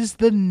 this is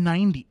the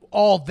 90s.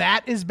 All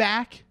that is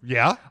back.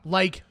 Yeah.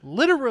 Like,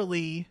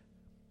 literally.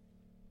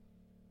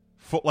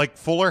 Like,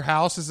 Fuller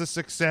House is a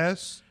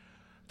success.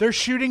 They're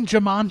shooting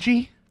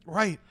Jumanji.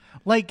 Right.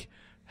 Like,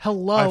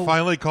 hello. I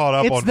finally caught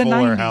up on the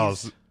Fuller 90s.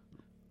 House,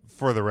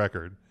 for the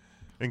record,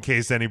 in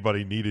case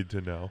anybody needed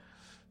to know.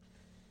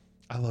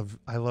 I love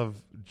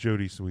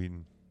Jodie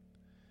Sweetin.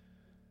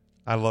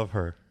 I love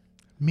her.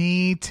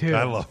 Me too.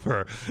 I love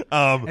her.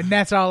 And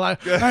that's all I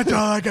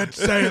got to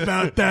say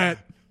about that.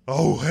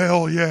 Oh,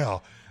 hell yeah.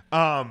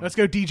 Let's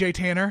go DJ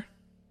Tanner.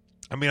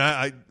 I mean,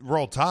 we're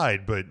all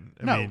tied, but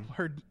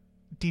her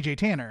DJ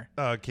Tanner.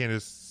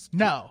 Candace.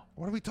 No.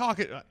 What are we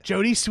talking?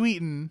 Jodie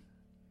Sweetin.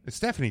 It's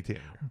Stephanie Tanner.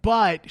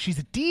 But she's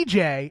a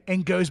DJ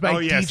and goes by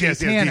DJ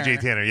Tanner. Yes, DJ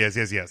Tanner.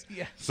 Yes.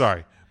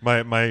 Sorry.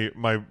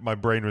 My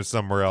brain was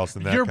somewhere else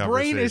in that Your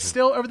conversation. brain is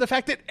still over the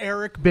fact that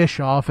Eric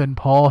Bischoff and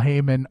Paul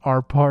Heyman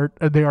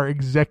they are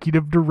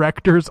executive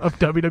directors of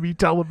WWE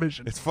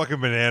television. It's fucking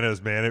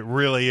bananas, man. It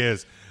really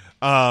is.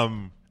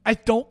 And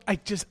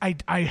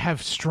I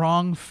have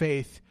strong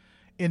faith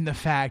in the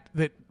fact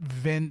that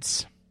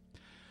Vince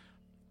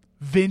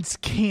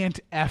can't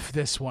F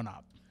this one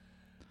up.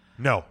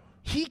 No.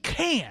 He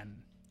can.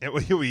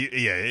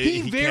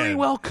 He very can.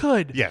 well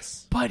could.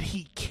 Yes. But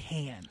he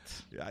can't.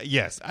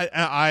 Yes.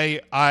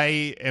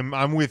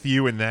 I'm with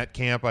you in that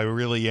camp. I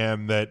really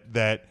am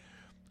that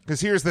because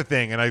here's the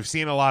thing, and I've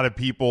seen a lot of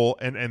people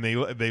and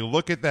they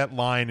look at that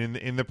line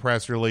in the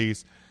press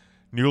release,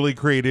 newly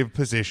creative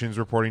positions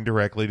reporting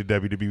directly to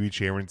WWE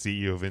Chairman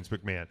CEO Vince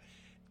McMahon.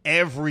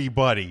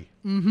 Everybody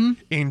in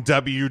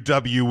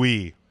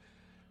WWE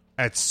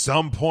at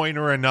some point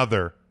or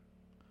another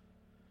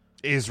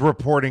is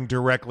reporting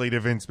directly to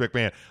Vince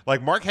McMahon.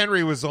 Like Mark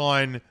Henry was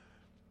on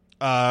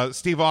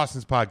Steve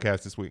Austin's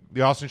podcast this week.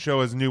 The Austin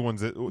Show has new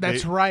ones.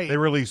 That's right. They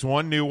release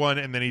one new one,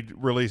 and then he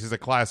releases a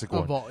classic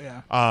one.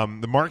 Yeah.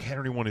 The Mark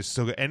Henry one is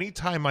so good.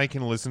 Anytime I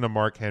can listen to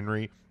Mark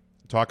Henry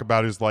talk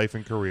about his life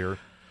and career,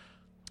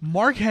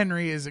 Mark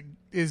Henry is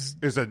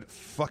a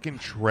fucking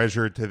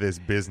treasure to this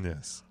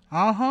business.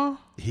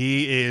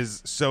 He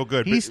is so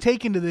good. He's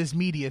taken to this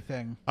media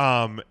thing.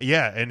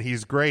 Yeah, and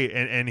he's great.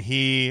 And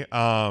he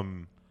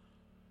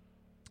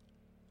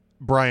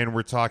Brian,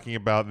 we're talking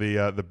about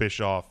the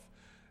Bischoff,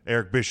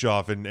 Eric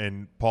Bischoff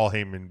and Paul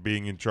Heyman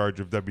being in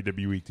charge of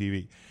WWE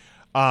TV.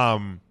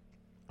 I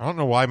don't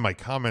know why my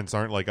comments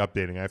aren't like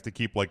updating. I have to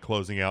keep like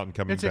closing out and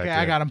coming it's back okay. in.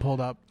 I got them pulled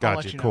up.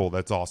 Gotcha. Cool.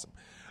 That's awesome.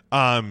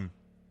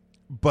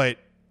 But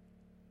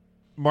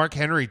Mark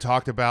Henry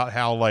talked about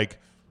how like,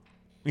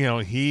 you know,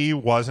 he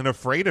wasn't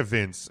afraid of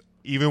Vince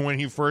even when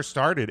he first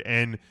started,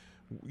 and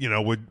you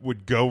know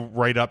would go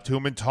right up to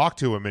him and talk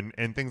to him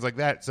and things like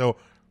that. So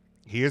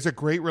he has a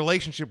great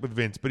relationship with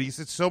Vince. But he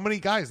said so many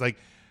guys, like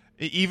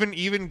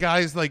even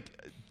guys like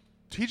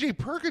TJ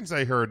Perkins,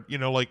 I heard, you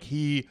know, like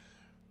he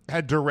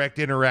had direct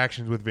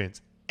interactions with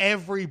Vince.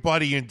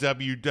 Everybody in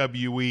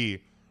WWE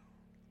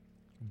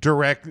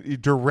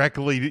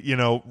directly, you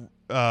know,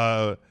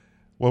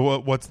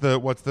 what's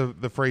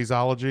the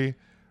phraseology?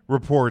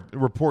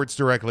 Reports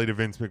directly to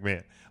Vince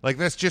McMahon. Like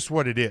that's just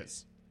what it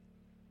is.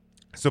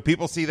 So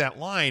people see that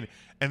line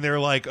and they're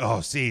like,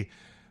 "Oh, see,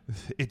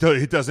 it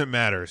doesn't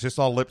matter. It's just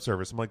all lip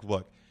service." I'm like,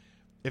 "Look,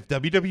 if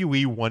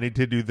WWE wanted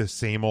to do the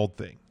same old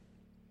thing,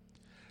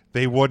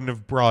 they wouldn't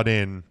have brought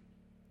in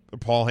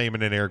Paul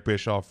Heyman and Eric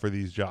Bischoff for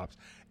these jobs."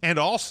 And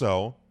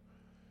also,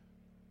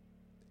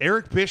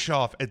 Eric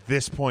Bischoff at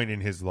this point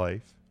in his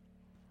life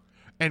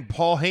and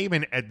Paul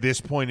Heyman at this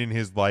point in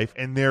his life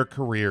and their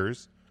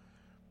careers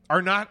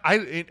are not,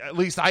 at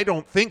least I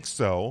don't think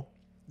so,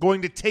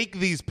 going to take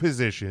these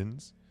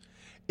positions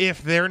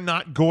if they're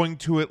not going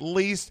to at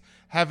least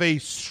have a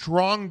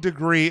strong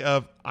degree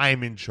of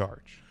I'm in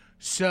charge.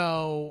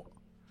 So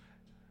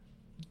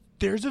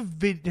there's a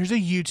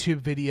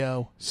YouTube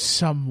video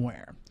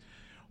somewhere.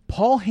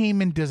 Paul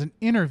Heyman does an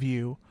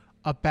interview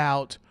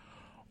about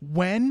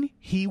when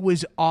he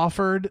was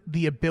offered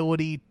the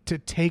ability to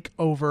take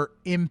over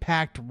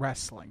Impact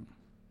Wrestling.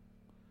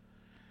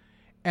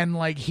 And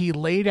like he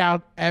laid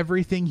out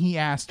everything he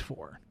asked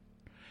for.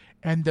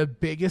 And the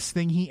biggest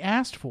thing he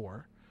asked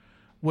for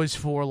was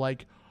for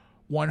like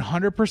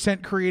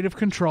 100% creative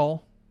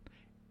control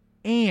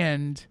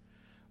and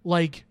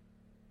like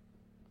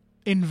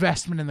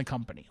investment in the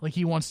company. Like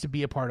he wants to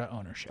be a part of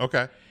ownership.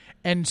 Okay.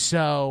 And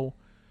so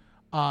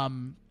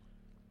long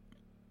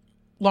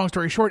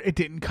story short,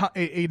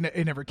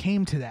 it never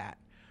came to that.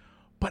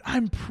 But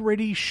I'm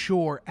pretty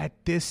sure at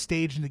this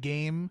stage in the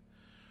game,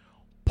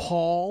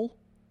 Paul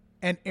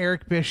and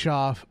Eric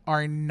Bischoff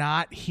are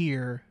not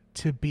here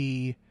to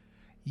be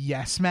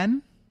yes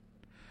men.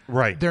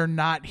 Right. They're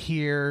not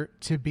here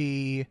to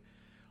be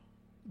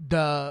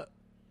the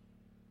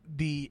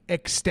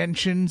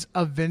extensions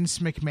of Vince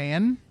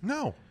McMahon.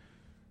 No.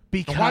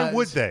 Because why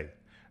would they?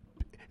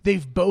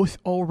 They've both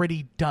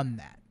already done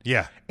that.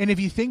 Yeah. And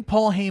if you think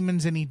Paul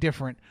Heyman's any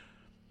different,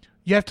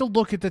 you have to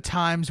look at the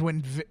times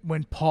when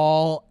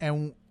Paul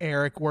and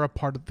Eric were a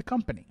part of the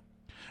company.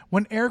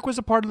 When Eric was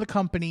a part of the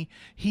company,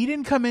 he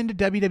didn't come into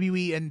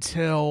WWE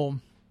until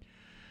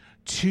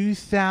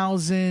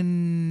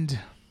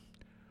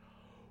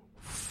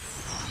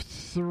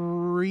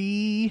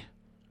 2003.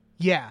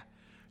 Yeah.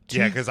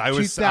 Yeah, because I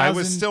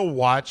was still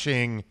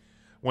watching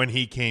when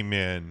he came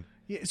in.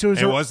 Yeah, so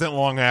it wasn't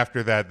long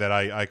after that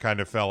I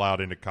kind of fell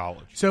out into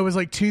college. So it was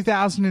like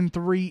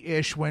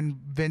 2003-ish when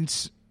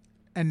Vince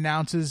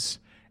announces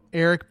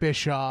Eric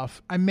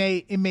Bischoff. It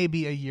may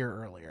be a year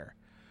earlier.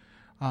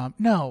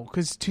 No,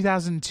 because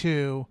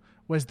 2002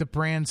 was the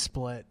brand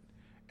split,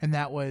 and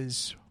that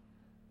was,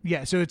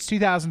 so it's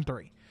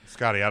 2003.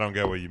 Scotty, I don't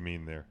get what you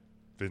mean there.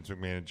 Vince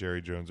McMahon and Jerry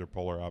Jones are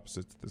polar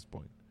opposites at this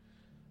point.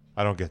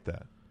 I don't get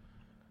that.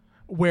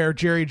 Where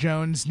Jerry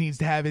Jones needs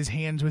to have his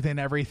hands within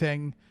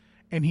everything,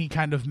 and he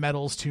kind of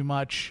meddles too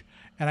much.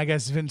 And I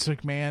guess Vince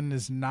McMahon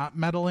is not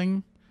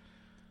meddling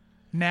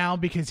now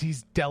because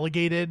he's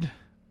delegated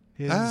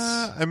his...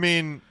 I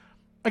mean,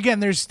 again,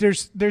 there's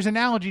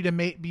analogy to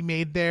be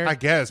made there. I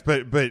guess,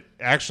 but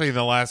actually, in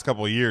the last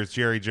couple of years,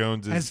 Jerry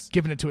Jones has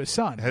given it to his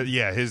son.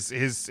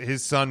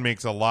 His son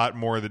makes a lot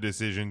more of the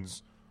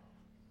decisions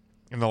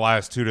in the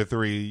last 2 to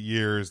 3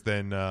 years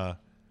than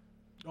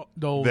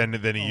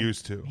he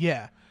used to.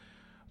 Yeah,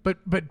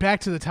 but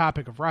back to the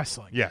topic of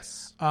wrestling.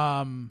 Yes.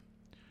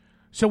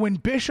 So when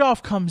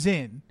Bischoff comes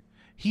in,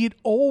 he had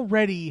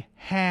already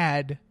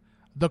had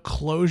the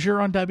closure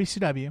on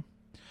WCW,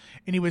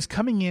 and he was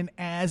coming in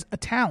as a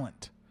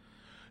talent.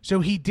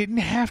 So he didn't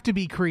have to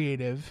be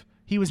creative.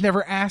 He was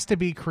never asked to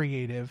be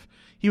creative.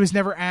 He was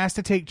never asked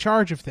to take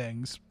charge of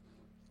things.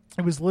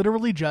 It was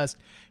literally just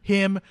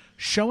him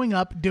showing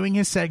up, doing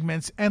his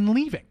segments, and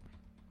leaving.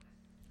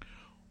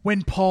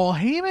 When Paul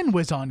Heyman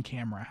was on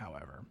camera,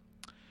 however,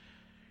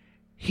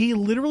 he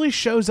literally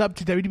shows up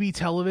to WWE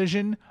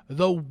television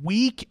the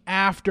week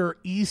after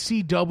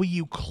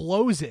ECW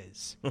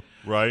closes,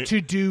 right? To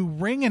do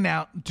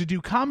to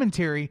do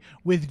commentary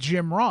with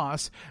Jim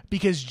Ross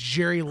because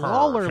Jerry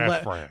Lawler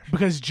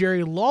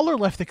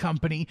left the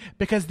company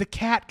because the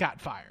cat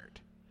got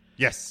fired.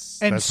 Yes,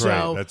 and that's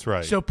right. That's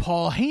right. So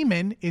Paul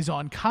Heyman is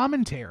on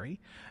commentary,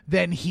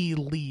 then he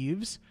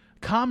leaves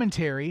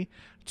commentary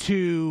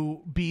to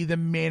be the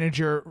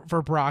manager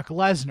for Brock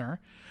Lesnar.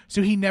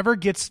 So he never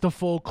gets the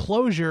full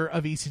closure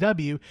of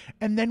ECW.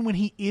 And then when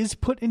he is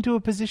put into a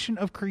position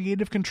of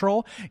creative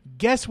control,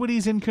 guess what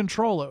he's in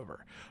control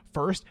over?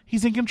 First,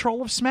 he's in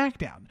control of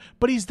SmackDown,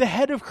 but he's the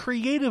head of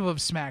creative of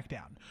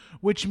SmackDown,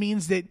 which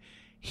means that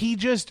he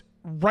just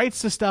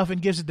writes the stuff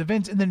and gives it to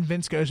Vince, and then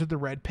Vince goes with the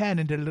red pen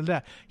and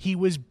da-da-da-da. He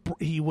was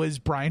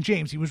Brian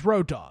James. He was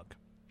Road Dogg.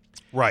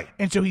 Right.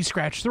 And so he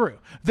scratched through.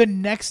 The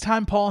next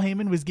time Paul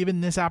Heyman was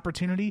given this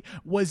opportunity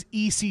was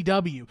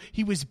ECW.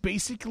 He was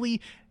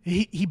basically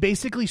he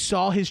basically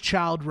saw his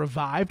child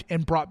revived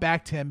and brought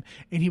back to him,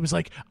 and he was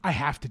like, I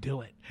have to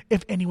do it.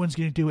 If anyone's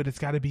going to do it, it's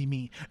got to be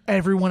me.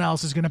 Everyone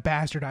else is going to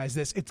bastardize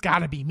this. It's got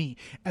to be me.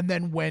 And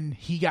then when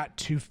he got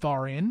too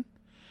far in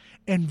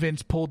and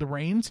Vince pulled the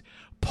reins,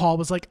 Paul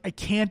was like, I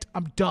can't.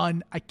 I'm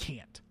done. I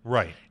can't.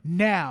 Right.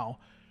 Now,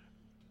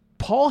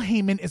 Paul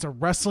Heyman is a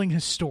wrestling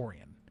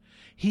historian.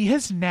 He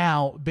has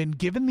now been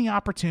given the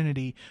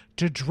opportunity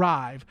to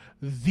drive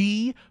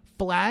the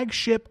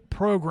flagship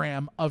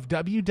program of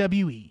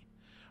WWE,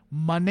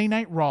 Monday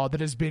Night Raw, that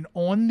has been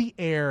on the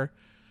air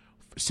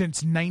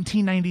since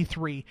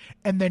 1993.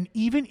 And then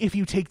even if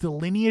you take the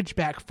lineage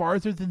back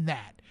farther than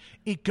that,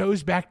 it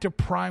goes back to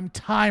prime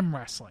time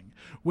wrestling,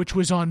 which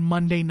was on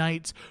Monday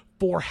nights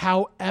for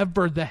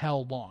however the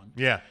hell long.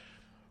 Yeah.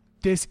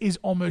 This is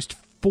almost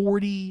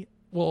 40.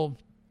 Well,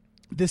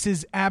 this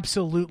is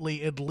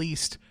absolutely at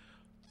least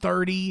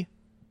 30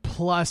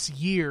 plus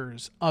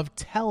years of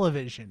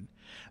television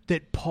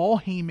that Paul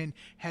Heyman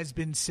has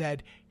been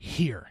said,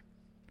 here,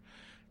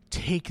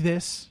 take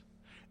this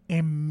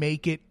and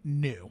make it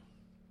new.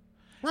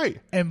 Right.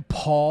 And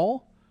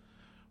Paul,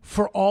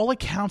 for all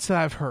accounts that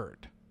I've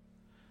heard,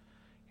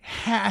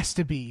 has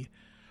to be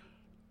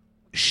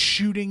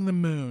shooting the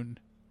moon,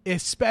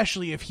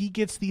 especially if he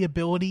gets the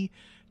ability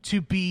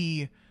to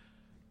be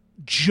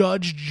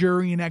judge,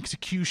 jury, and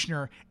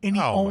executioner, and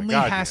he only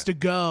has to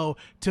go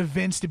to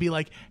Vince to be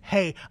like,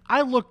 hey,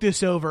 I looked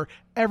this over,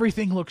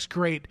 everything looks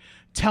great,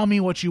 tell me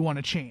what you want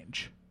to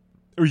change.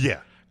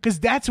 Yeah.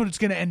 Because that's what it's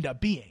going to end up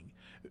being.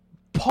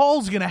 Paul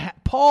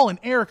and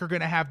Eric are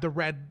going to have the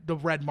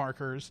red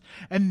markers,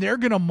 and they're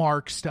going to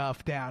mark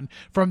stuff down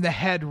from the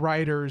head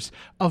writers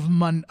of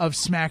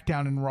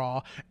SmackDown and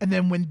Raw, and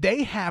then when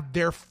they have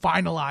their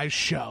finalized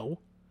show,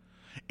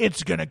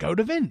 it's going to go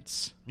to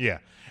Vince. Yeah.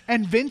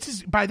 And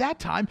by that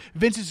time,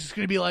 Vince is just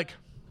going to be like,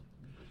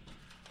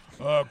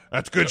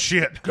 that's good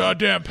shit.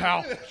 Goddamn,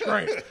 pal. It's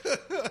great.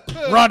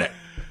 Run it.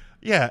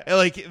 Yeah,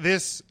 like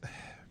this.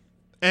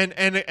 And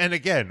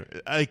again,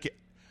 like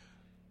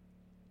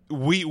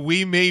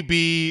we may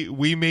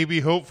be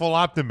hopeful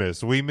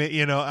optimists. We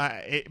may,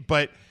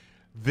 but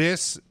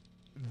this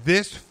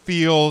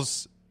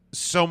feels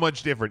so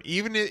much different.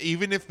 Even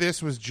if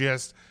this was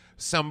just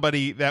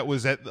somebody that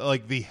was at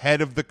like the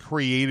head of the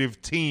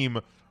creative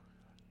team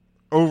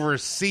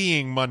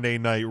overseeing Monday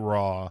Night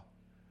Raw.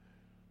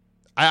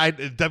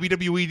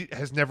 WWE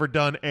has never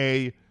done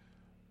a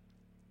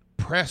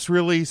press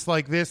release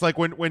like this. Like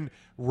when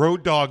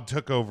Road Dogg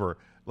took over,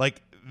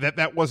 like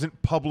that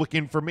wasn't public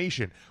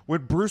information.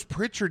 When Bruce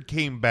Pritchard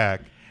came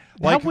back,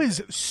 that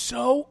was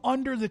so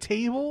under the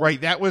table.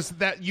 Right. That was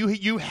that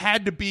you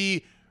had to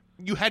be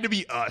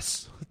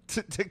us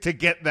to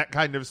get that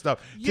kind of stuff.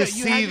 Yeah, to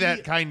see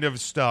that kind of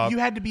stuff. You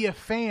had to be a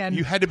fan.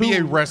 You had to be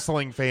a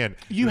wrestling fan.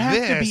 You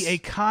had to be a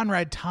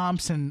Conrad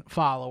Thompson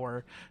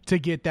follower to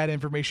get that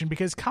information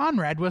because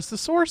Conrad was the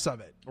source of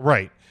it.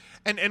 Right.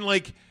 And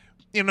like,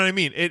 you know what I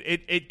mean?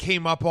 It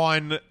came up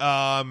on,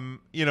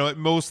 it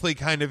mostly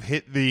kind of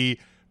hit the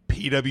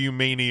PW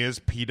Manias,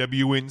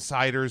 PW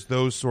Insiders,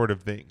 those sort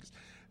of things.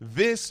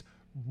 This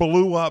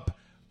blew up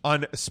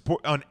on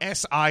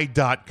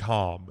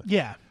SI.com.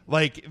 Yeah.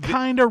 Like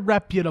kind of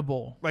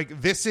reputable.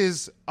 Like this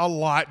is a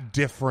lot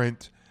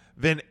different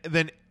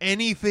than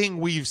anything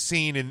we've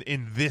seen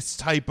in this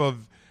type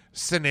of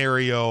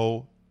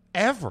scenario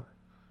ever.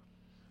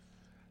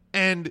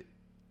 And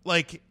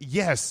like,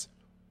 yes,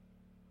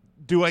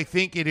 do I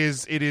think it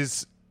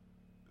is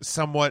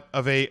somewhat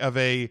of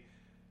a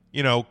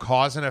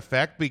cause and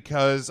effect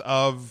because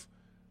of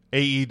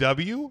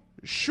AEW?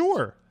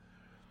 Sure.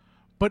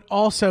 But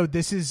also,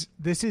 this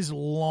is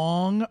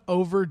long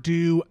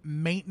overdue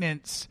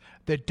maintenance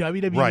that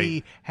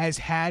WWE has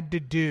had to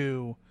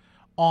do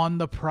on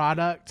the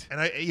product. And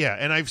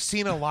I've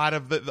seen a lot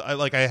of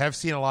I have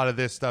seen a lot of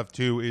this stuff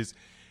too.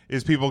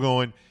 Is people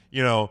going,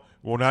 well,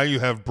 now you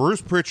have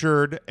Bruce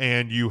Pritchard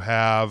and you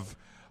have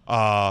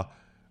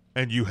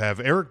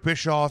Eric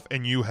Bischoff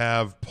and you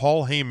have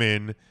Paul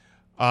Heyman,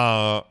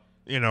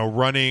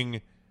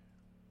 running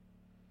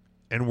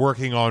and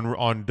working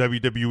on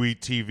WWE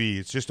TV.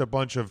 It's just a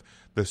bunch of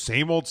the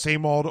same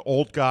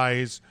old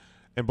guys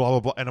and blah, blah,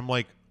 blah. And I'm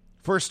like,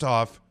 first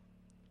off,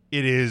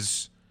 it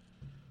is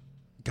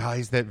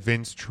guys that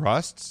Vince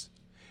trusts.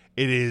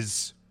 It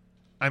is,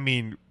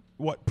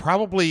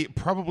 probably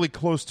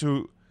close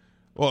to,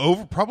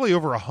 probably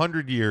over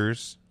 100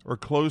 years or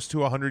close to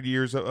 100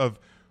 years of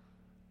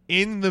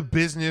in the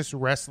business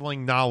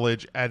wrestling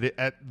knowledge at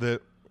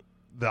the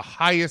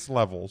highest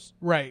levels.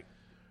 Right.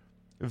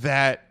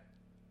 That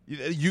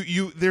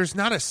you there's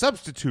not a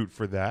substitute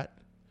for that.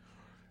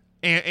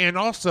 And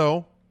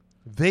also,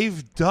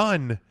 they've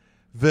done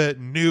the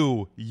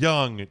new,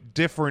 young,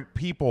 different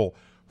people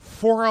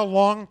for a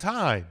long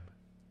time.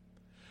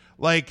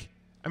 Like,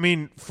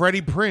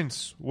 Freddie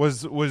Prinze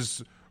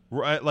was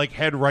like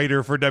head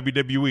writer for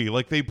WWE.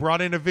 Like, they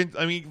brought in Vince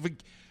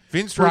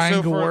Brian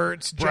Russo,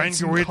 Gewirtz,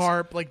 Jensen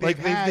Karp.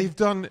 They've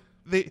done.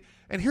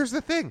 And here's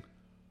the thing: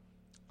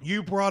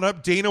 you brought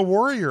up Dana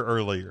Warrior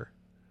earlier.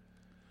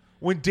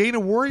 When Dana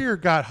Warrior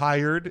got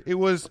hired, it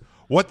was,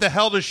 what the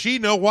hell does she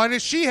know? Why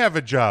does she have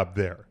a job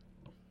there?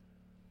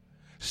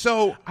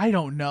 So I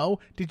don't know.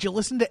 Did you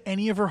listen to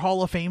any of her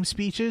Hall of Fame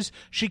speeches?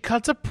 She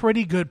cuts a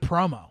pretty good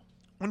promo.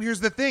 And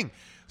here's the thing.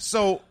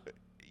 So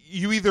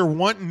you either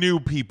want new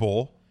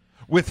people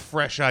with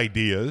fresh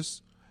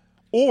ideas,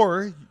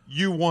 or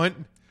you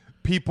want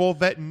people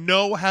that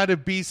know how to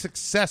be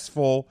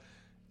successful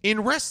in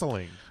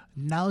wrestling.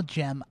 No,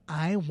 Jim,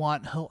 I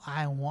want who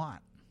I want.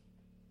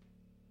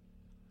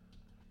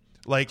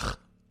 Like,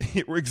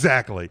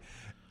 exactly.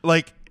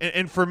 Like,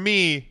 and for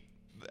me,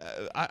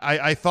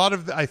 I thought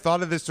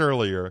of this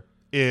earlier,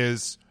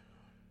 is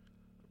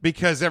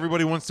because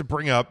everybody wants to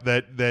bring up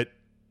that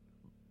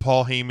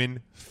Paul Heyman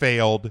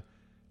failed,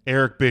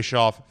 Eric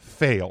Bischoff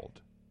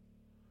failed.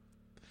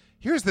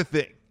 Here's the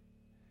thing: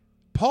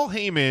 Paul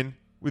Heyman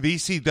with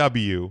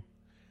ECW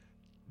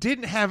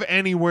didn't have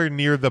anywhere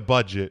near the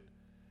budget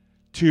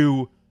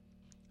to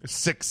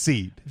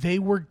succeed. They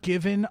were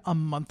given a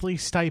monthly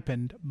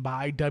stipend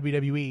by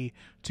WWE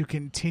to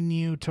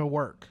continue to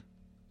work.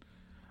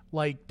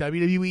 Like,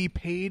 WWE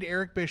paid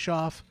Eric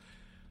Bischoff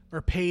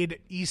or paid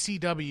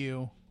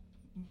ECW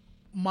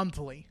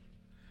monthly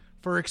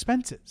for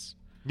expenses.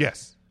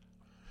 Yes.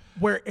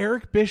 Where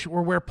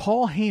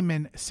Paul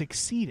Heyman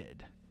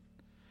succeeded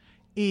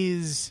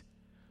is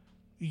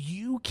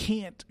you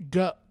can't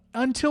go,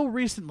 until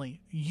recently,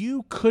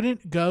 you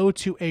couldn't go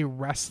to a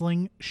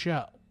wrestling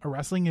show, a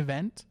wrestling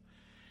event,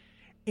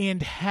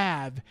 and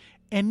have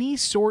any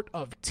sort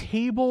of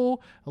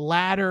table,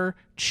 ladder,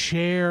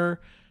 chair,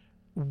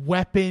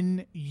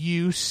 weapon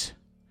use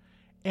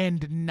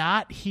and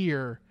not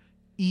hear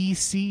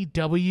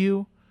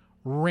ECW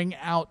ring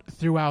out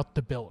throughout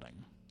the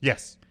building.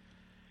 Yes.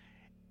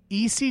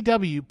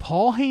 ECW,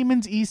 Paul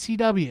Heyman's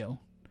ECW,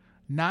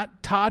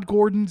 not Todd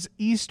Gordon's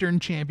Eastern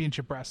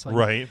Championship Wrestling.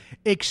 Right.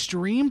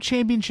 Extreme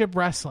Championship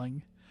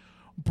Wrestling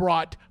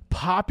brought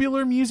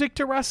popular music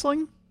to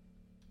wrestling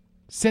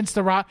since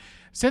the rock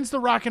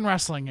and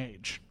wrestling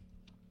age.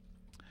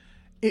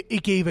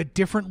 It gave a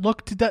different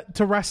look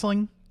to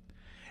wrestling.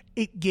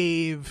 It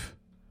gave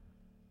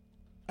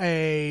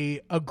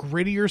a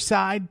grittier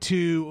side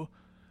to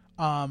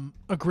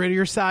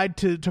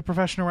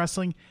professional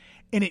wrestling,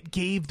 and it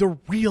gave the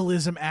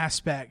realism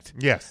aspect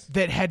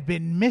that had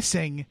been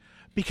missing,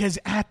 because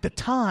at the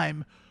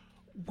time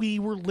we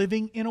were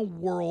living in a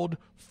world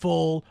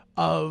full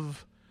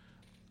of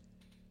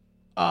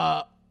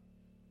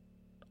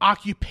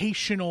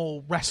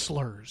occupational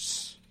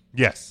wrestlers.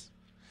 Yes.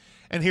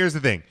 And here's the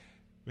thing: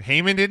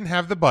 Heyman didn't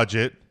have the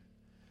budget.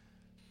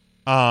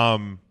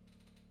 And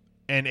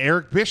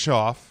Eric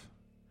Bischoff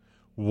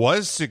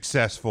was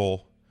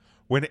successful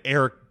when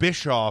Eric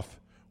Bischoff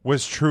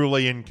was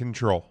truly in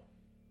control.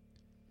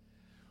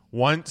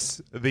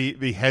 Once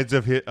the heads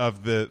of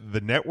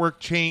the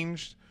network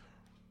changed,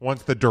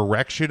 once the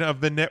direction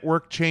of the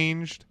network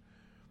changed,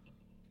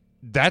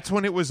 that's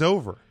when it was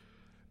over.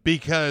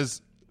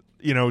 Because,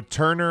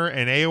 Turner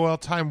and AOL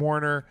Time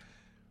Warner,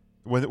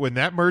 when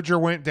that merger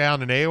went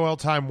down and AOL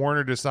Time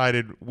Warner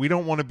decided we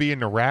don't want to be in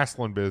the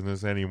wrestling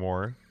business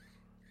anymore,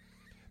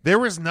 there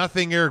was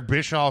nothing Eric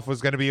Bischoff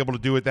was going to be able to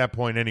do at that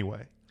point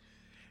anyway.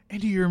 And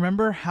do you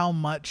remember how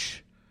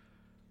much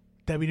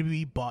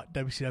WWE bought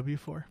WCW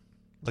for?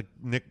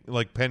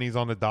 like pennies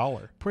on a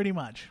dollar. Pretty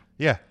much.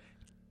 Yeah.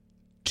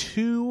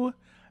 $2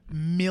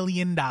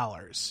 million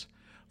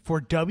for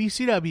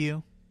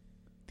WCW,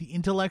 the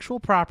intellectual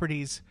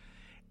properties,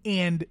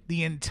 and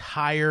the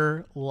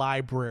entire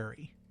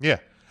library. Yeah.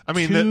 I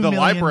mean, $2 the million.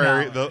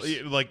 library,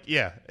 and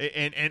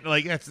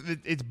like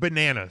it's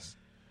bananas.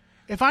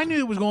 If I knew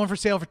it was going for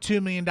sale for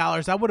 $2 million,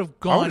 I would have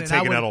gone would've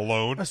taken out a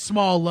loan. A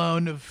small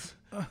loan of...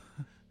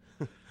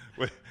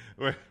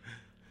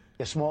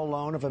 A small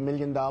loan of $1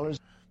 million.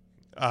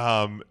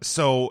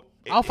 So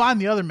I'll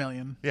find the other $1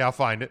 million. Yeah, I'll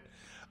find it.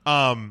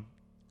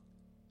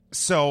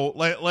 So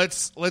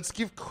let's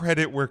give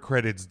credit where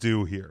credit's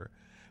due here.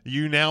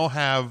 You now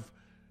have,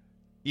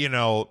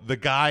 the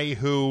guy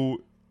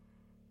who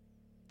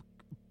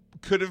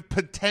could have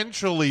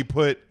potentially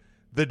put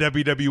the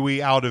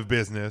WWE out of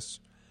business,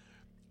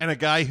 and a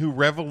guy who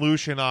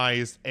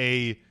revolutionized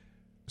a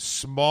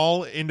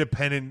small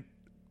independent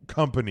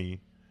company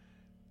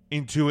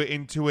into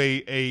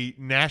a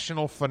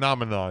national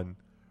phenomenon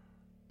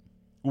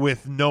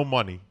with no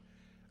money.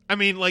 I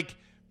mean, like,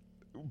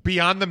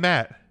 Beyond the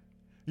Mat.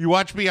 You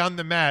watch Beyond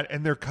the Mat,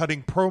 and they're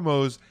cutting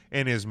promos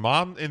in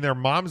their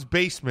mom's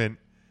basement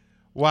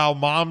while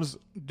mom's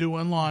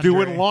doing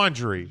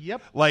laundry.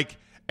 Yep. Like,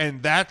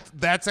 and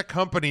that's a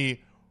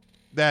company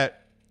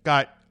that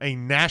got a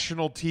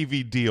national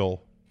TV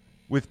deal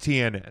with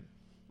TNN.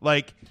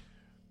 Like,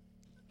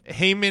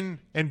 Heyman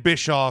and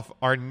Bischoff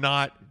are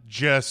not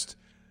just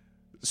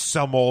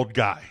some old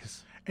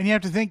guys. And you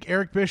have to think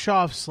Eric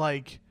Bischoff's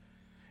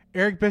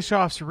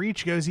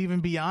reach goes even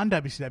beyond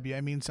WCW.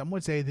 I mean, some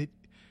would say that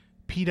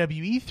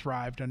PWE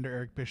thrived under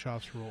Eric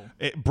Bischoff's rule.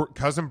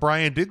 Cousin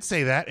Brian did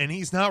say that, and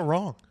he's not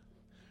wrong.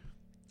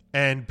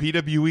 And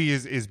PWE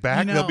is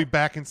back. They'll be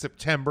back in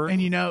September.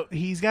 And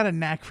he's got a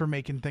knack for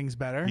making things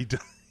better.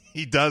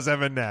 He does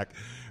have a knack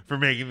for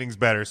making things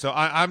better. So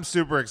I'm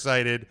super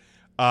excited.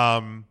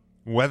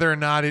 Whether or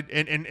not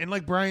and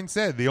like Brian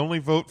said, the only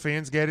vote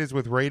fans get is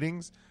with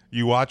ratings.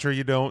 You watch or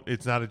you don't.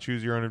 It's not a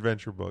choose your own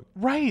adventure book.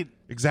 Right.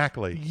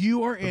 Exactly.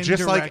 You are in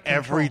just like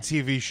control. Every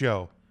TV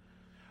show.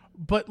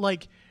 But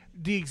like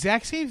the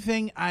exact same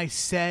thing I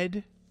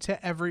said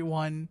to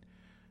everyone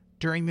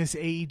during this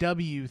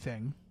AEW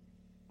thing,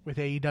 with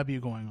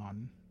AEW going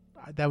on.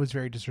 That was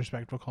very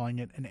disrespectful calling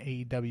it an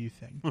AEW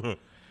thing.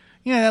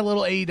 That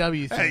little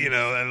AEW thing. Hey,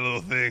 that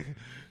little thing.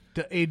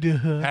 The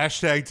AEW.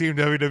 Hashtag Team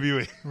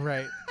WWE.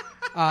 Right.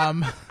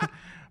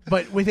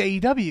 But with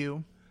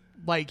AEW,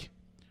 like,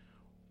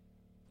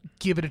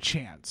 give it a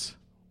chance.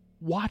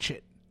 Watch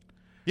it.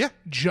 Yeah.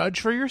 Judge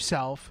for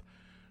yourself.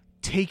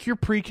 Take your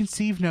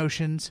preconceived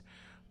notions,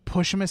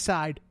 push them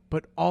aside,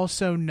 but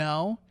also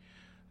know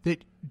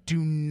that do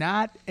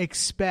not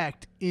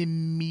expect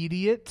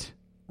immediate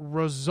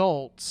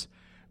results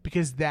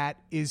because that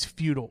is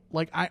futile.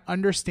 Like, I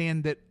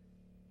understand that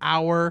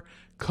our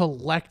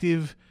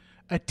collective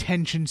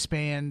attention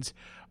spans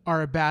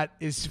are about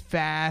as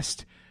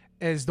fast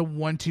as the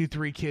 1, 2,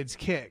 3 kids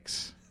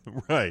kicks.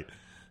 Right.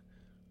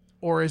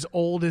 Or as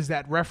old as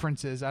that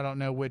reference is. I don't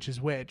know which is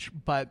which,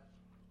 but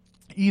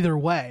either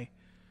way,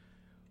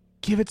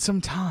 give it some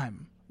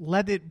time.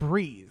 Let it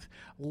breathe.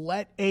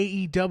 Let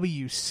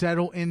AEW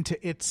settle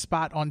into its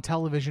spot on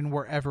television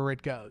wherever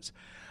it goes.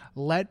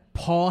 Let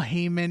Paul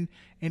Heyman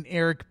and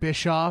Eric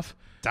Bischoff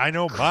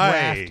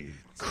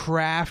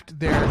craft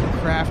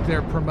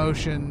their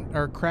promotion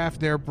or craft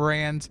their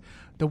brands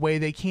the way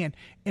they can.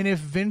 And if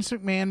Vince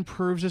McMahon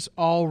proves us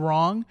all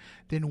wrong,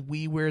 then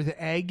we wear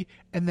the egg.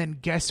 And then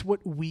guess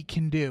what we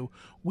can do?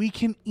 We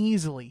can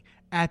easily,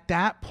 at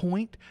that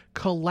point,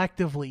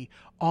 collectively,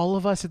 all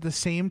of us at the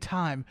same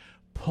time,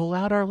 pull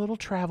out our little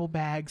travel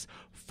bags,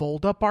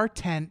 fold up our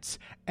tents,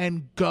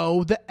 and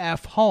go the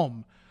F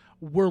home.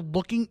 We're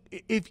looking,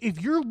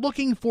 if you're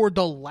looking for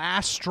the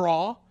last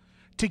straw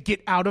to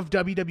get out of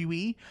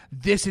WWE,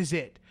 this is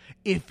it.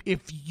 If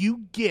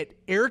you get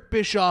Eric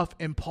Bischoff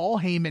and Paul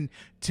Heyman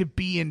to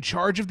be in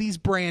charge of these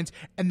brands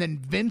and then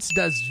Vince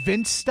does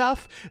Vince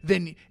stuff,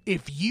 then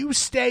if you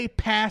stay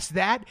past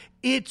that,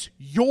 it's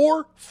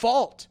your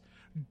fault.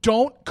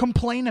 Don't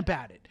complain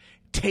about it.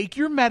 Take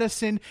your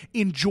medicine,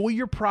 enjoy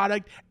your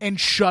product, and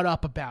shut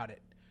up about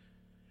it.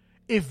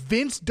 If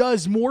Vince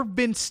does more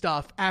Vince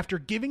stuff after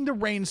giving the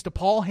reins to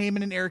Paul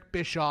Heyman and Eric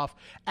Bischoff,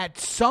 at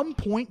some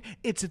point,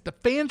 it's at the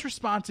fans'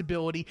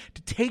 responsibility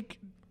to take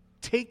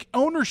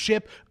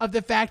ownership of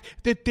the fact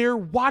that they're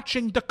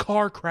watching the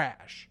car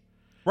crash.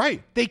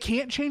 Right. They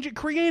can't change it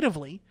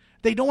creatively.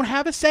 They don't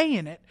have a say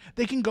in it.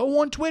 They can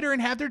go on Twitter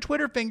and have their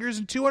Twitter fingers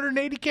in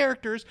 280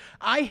 characters.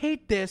 I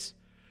hate this.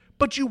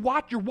 But you're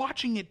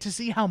watching it to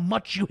see how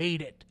much you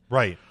hate it.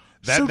 Right.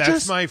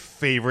 That's my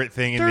favorite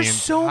thing in the entire world.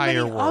 There's so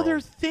many other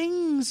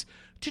things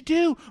to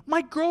do.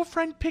 My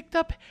girlfriend picked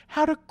up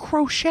how to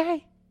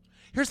crochet.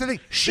 Here's the thing.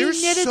 She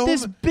knitted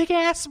this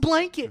big-ass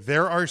blanket.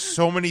 There are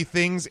so many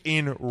things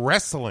in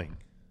wrestling.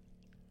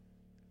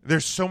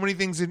 There's so many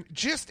things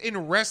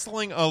in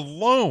wrestling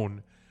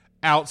alone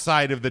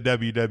outside of the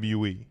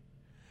WWE.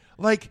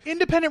 Like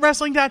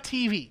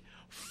IndependentWrestling.tv.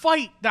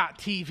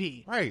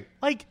 Fight.tv. Right.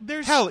 Like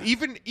there's hell,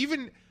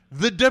 even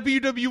The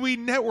WWE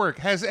Network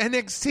has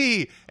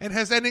NXT and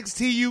has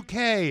NXT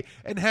UK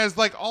and has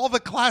like all the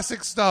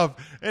classic stuff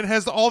and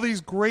has all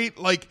these great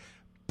like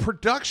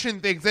production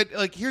things that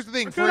like here's the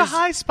thing Go to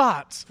high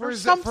spots or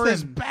something. For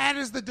as bad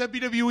as the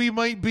WWE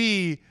might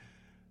be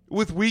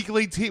with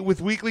weekly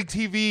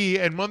TV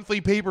and monthly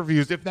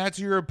pay-per-views, if that's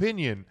your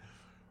opinion,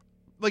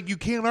 like you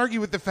can't argue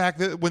with the fact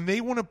that when they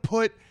want to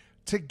put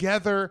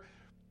together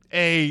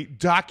a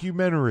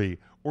documentary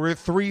or a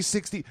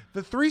 360,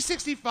 the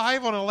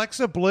 365 on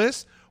Alexa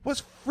Bliss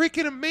was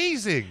freaking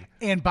amazing.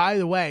 And by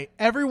the way,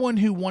 everyone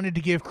who wanted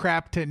to give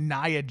crap to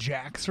Nia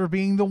Jax for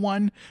being the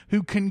one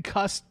who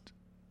concussed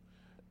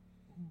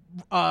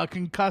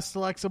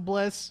Alexa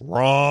Bliss.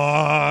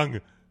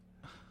 Wrong.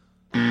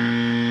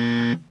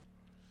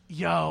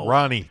 Yo.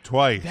 Ronnie,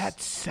 twice.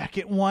 That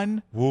second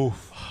one.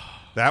 Woof.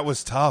 That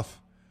was tough.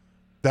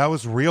 That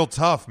was real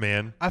tough,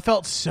 man. I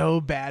felt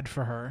so bad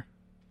for her.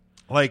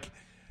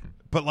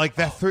 But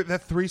that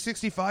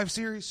 365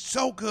 series,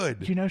 so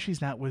good. You know she's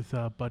not with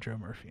Budrow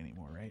Murphy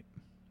anymore, right?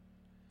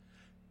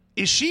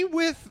 Is she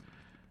with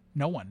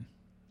no one?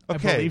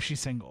 Okay. I believe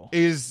she's single.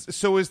 Is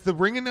the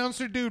ring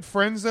announcer dude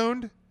friend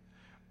zoned?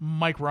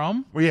 Mike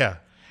Rome? Well, yeah.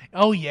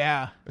 Oh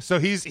yeah. So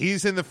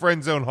he's in the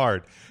friend zone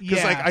hard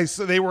because Yeah.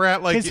 so they were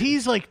at like because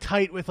he's like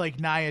tight with like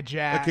Nia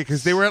Jax. Okay,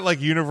 because they were at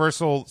like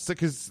Universal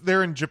because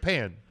they're in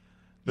Japan,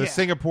 the Yeah.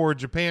 Singapore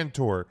Japan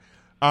tour.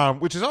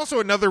 Which is also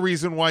another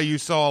reason why you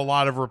saw a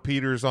lot of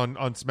repeaters on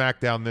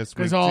SmackDown this week.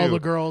 Because all the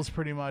girls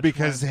pretty much.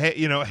 Because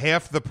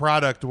half the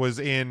product was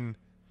in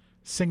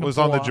Singapore. was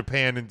on the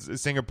Japan and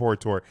Singapore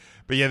tour.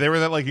 But yeah, they were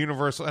at like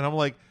Universal, and I'm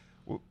like,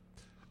 I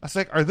was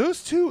like, are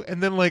those two?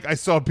 And then like I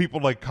saw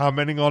people like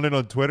commenting on it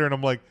on Twitter, and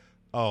I'm like,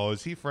 oh,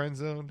 is he friend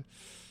zoned?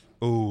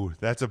 Ooh,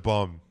 that's a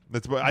bum.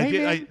 That's what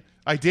I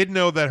did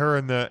know that her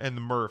and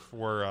the Murph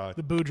were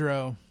the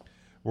Boudreaux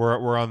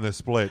were on the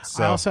split.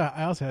 So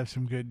I also have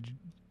some good.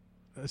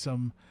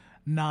 Some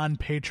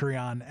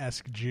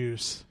non-Patreon-esque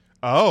juice.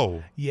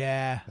 Oh.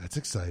 Yeah. That's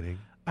exciting.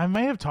 I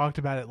may have talked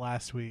about it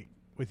last week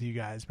with you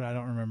guys, but I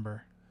don't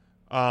remember.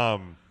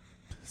 But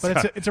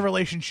it's a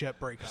relationship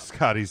breakup.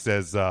 Scotty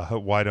says,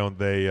 why don't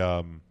they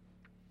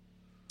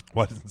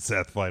why doesn't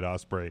Seth fight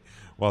Ospreay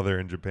while they're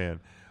in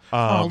Japan?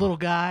 Little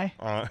guy.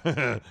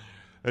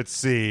 Let's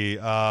see.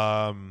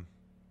 Oh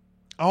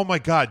my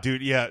God,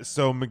 dude. Yeah.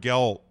 So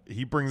Miguel,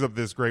 he brings up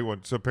this great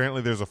one. So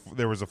apparently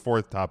there was a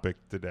fourth topic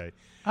today.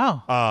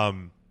 Oh.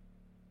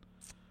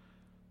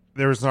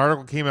 There was an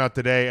article came out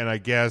today, and I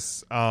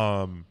guess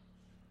JR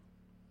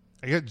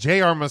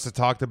must have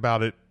talked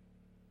about it.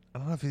 I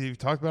don't know if he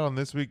talked about it on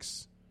this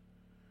week's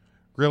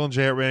Grill and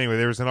JR. But anyway,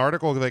 there was an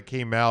article that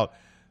came out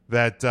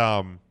that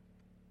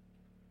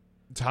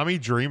Tommy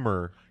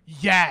Dreamer.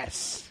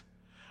 Yes.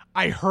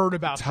 I heard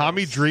about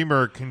Tommy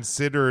Dreamer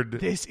considered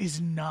this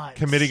is nuts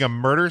committing a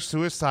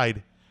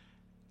murder-suicide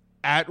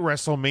at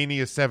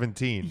WrestleMania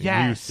 17 in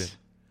Houston.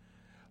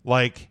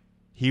 Like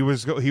he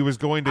was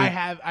going to.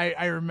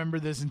 I remember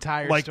this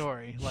entire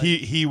story. Like,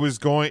 he was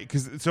going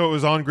so it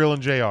was on Grill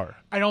and JR.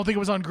 I don't think it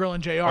was on Grill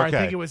and JR. Okay. I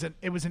think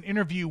it was an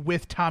interview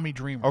with Tommy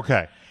Dreamer.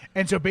 Okay.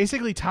 And so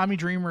basically Tommy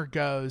Dreamer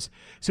goes.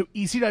 So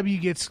ECW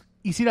gets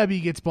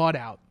bought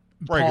out.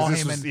 Right. Paul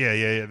This Heyman. was, yeah.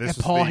 And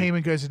Paul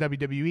Heyman goes to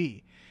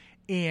WWE,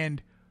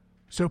 and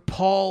so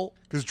Paul.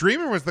 Because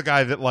Dreamer was the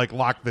guy that like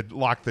locked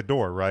the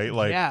door, right?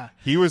 Like, yeah,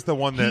 he was the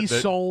one that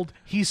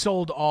he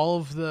sold all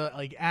of the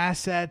like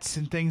assets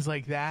and things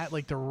like that,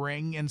 like the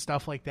ring and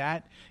stuff like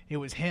that. It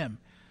was him,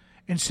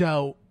 and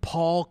so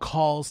Paul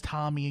calls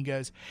Tommy and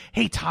goes,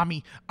 "Hey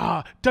Tommy,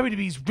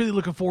 WWE's really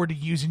looking forward to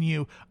using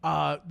you.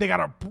 They got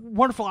a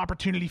wonderful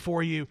opportunity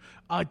for you.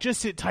 Just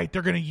sit tight.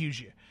 They're going to use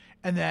you."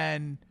 And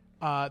then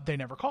they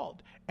never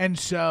called, and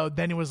so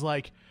then it was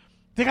like.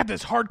 They got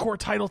this hardcore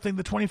title thing,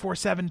 the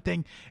 24/7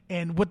 thing,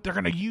 and what they're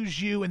going to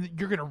use you, and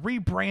you're going to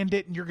rebrand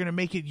it, and you're going to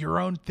make it your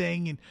own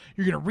thing, and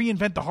you're going to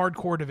reinvent the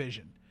hardcore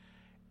division.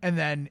 And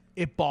then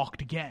it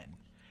balked again.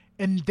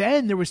 And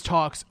then there was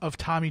talks of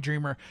Tommy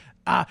Dreamer.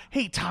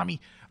 Hey, Tommy,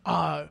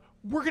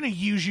 we're going to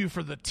use you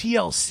for the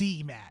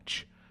TLC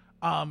match.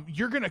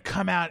 You're going to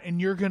come out, and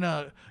you're going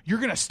to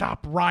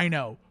stop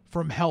Rhino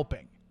from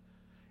helping.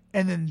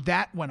 And then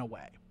that went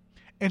away.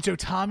 And so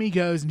Tommy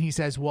goes and he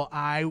says, well,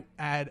 I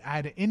had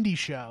an indie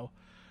show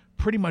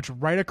pretty much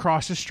right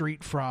across the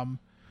street from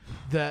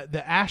the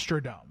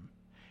Astrodome.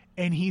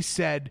 And he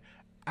said,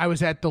 I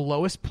was at the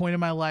lowest point in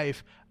my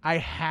life. I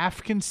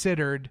half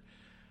considered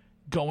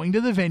going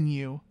to the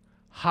venue,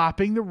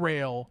 hopping the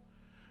rail,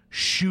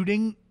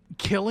 killing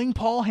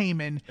Paul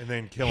Heyman. And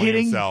then killing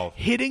himself.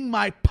 Hitting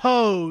my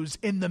pose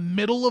in the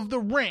middle of the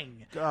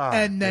ring. God,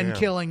 and then damn.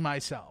 killing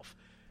myself.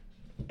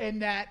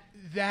 And that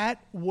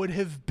would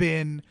have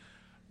been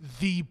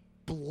the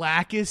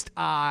blackest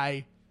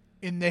eye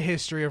in the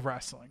history of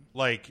wrestling.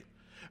 Like,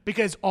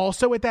 because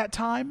also at that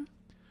time,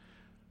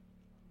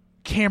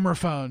 camera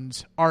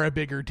phones are a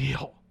bigger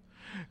deal.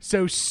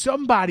 So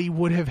somebody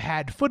would have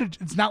had footage.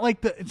 It's not like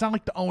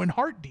the Owen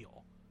Hart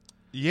deal.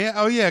 Yeah.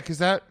 Oh yeah.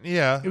 Because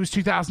it was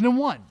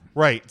 2001.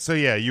 Right. So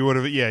yeah, you would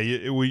have. Yeah,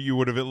 you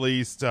would have at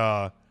least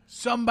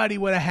Somebody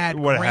would have had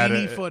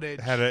grainy footage.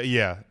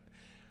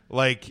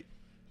 Like,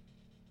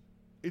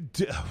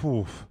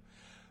 oof.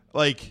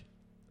 Like,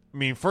 I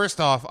mean, first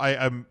off,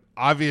 I'm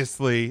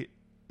obviously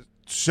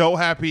so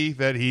happy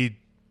that he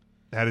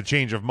had a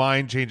change of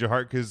mind, change of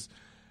heart, because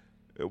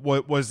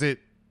what was it?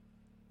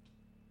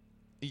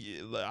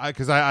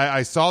 Because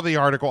I saw the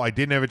article, I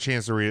didn't have a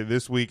chance to read it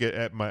this week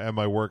at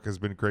my work has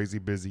been crazy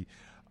busy,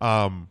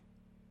 but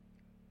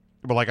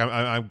like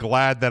I'm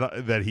glad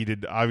that he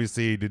did.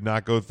 Obviously, he did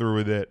not go through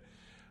with it,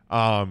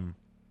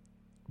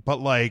 but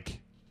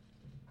like,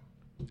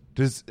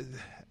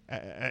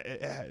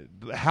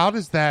 how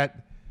does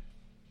that?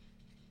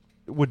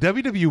 Would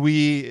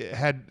WWE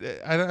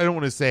I don't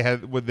want to say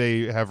would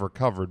they have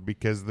recovered,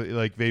 because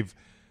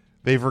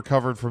they've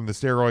recovered from the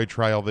steroid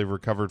trial, they've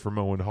recovered from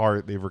Owen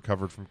Hart, they've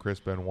recovered from Chris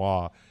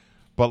Benoit,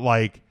 but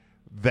like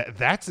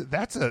that's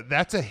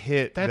a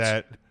hit.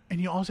 And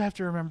you also have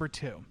to remember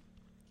too.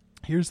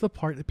 Here's the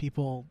part that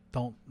people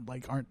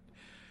aren't,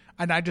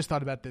 and I just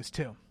thought about this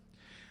too.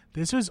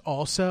 This was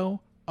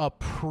also a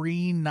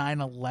pre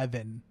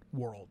 9/11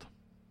 world.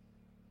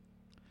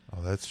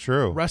 Oh, that's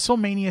true.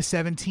 WrestleMania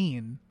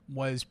 17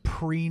 was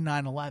pre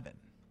 9/11.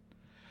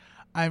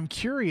 I'm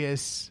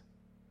curious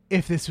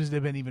if this would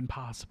have been even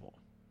possible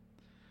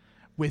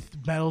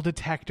with metal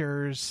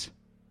detectors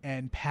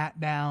and pat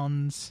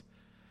downs.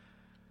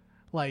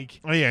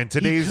 Like, oh yeah, and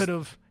today's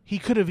he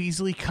could have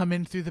easily come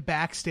in through the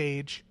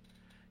backstage.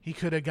 He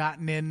could have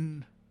gotten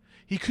in.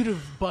 He could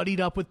have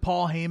buddied up with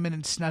Paul Heyman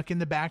and snuck in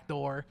the back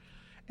door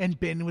and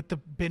been with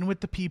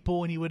the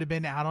people, and he would have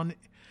been out on.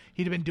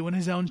 He'd have been doing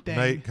his own thing.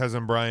 Night,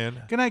 Cousin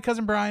Brian. Good night,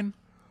 Cousin Brian.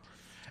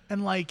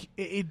 And like,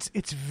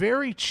 it's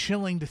very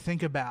chilling to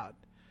think about,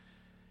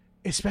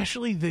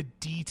 especially the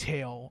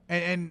detail.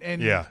 And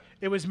yeah,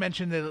 it was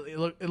mentioned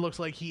that it looks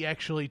like he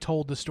actually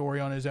told the story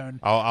on his own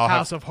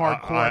House of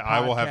Hardcore. I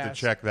will have to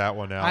check that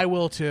one out. I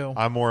will too.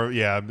 I'm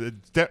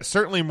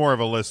certainly more of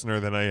a listener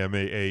than I am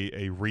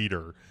a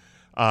reader.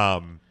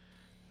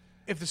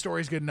 If the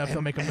story's good enough,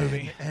 they'll make a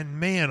movie. And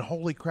man,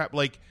 holy crap!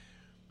 Like,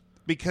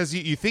 because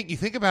you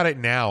think about it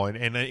now,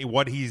 and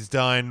what he's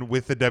done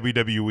with the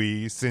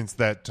WWE since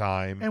that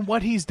time, and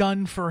what he's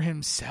done for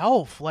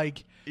himself,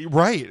 like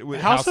right, with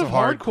House of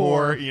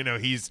Hardcore. You know,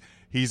 he's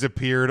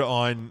appeared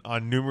on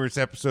numerous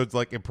episodes,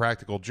 like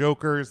Impractical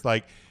Jokers,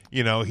 like,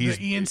 you know, he's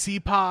the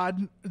ENC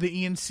pod,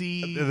 the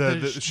ENC,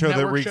 the show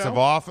that reeks of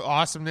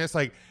awesomeness,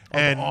 like,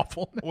 and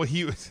awfulness. Well,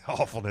 he was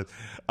awfulness.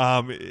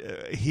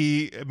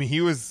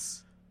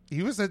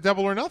 He was at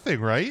Double or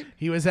Nothing, right?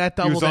 He was at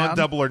Double. He was on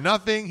Double or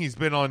Nothing. He's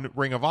been on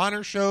Ring of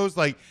Honor shows.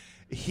 Like,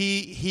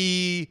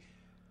 he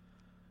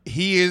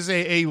is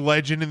a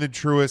legend in the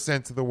truest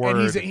sense of the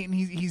word. And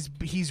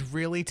he's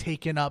really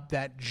taken up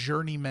that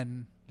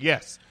journeyman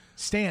yes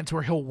stance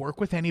where he'll work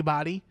with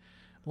anybody.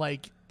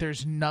 Like,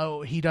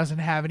 he doesn't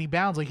have any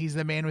bounds. Like, he's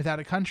the man without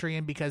a country,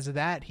 and because of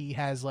that,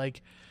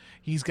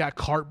 he's got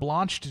carte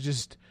blanche to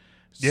just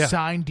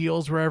sign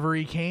deals wherever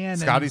he can.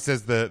 Scotty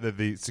says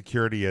the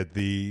security at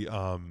the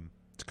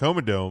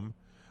Tacoma Dome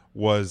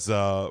was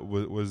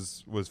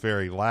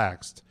very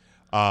laxed.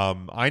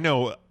 I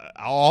know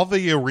all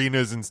the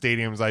arenas and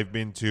stadiums I've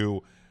been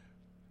to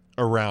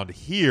around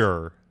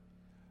here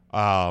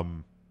are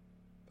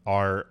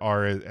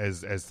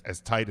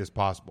as tight as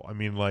possible. I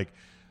mean, like,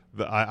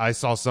 I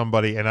saw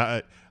somebody, and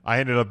I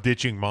ended up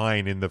ditching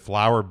mine in the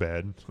flower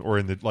bed or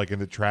in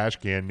the trash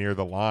can near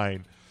the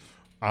line.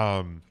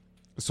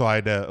 So I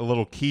had a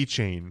little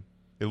keychain.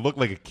 It looked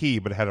like a key,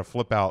 but it had a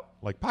flip out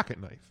like pocket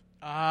knife.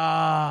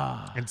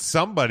 And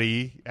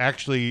somebody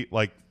actually,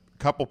 like, a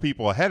couple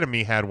people ahead of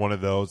me had one of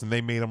those, and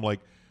they made them like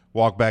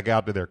walk back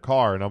out to their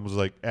car. And I was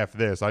like, F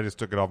this. I just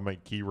took it off my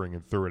key ring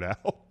and threw it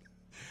out.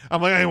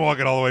 I'm like, I ain't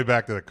walking all the way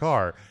back to the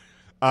car.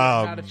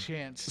 Not a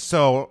chance.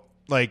 So,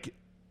 like,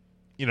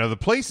 you know, the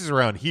places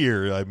around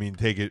here, I mean,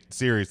 take it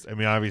serious. I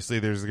mean, obviously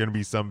there's going to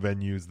be some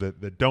venues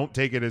that don't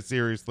take it as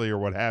seriously or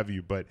what have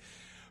you, but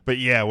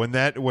yeah,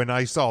 when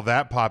I saw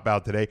that pop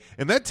out today,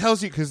 and that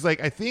tells you, because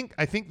like I think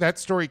that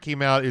story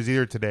came out is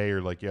either today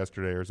or like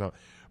yesterday or something,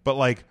 but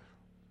like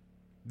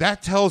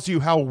that tells you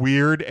how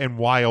weird and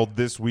wild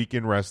this week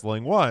in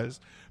wrestling was,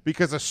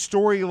 because a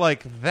story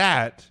like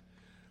that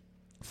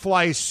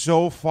flies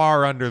so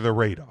far under the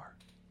radar,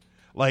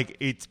 like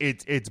it's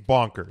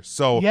bonkers.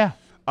 So yeah,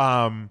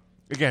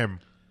 again,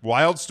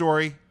 wild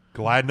story.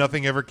 Glad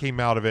nothing ever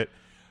came out of it.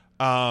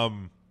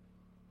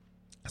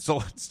 So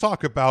let's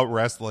talk about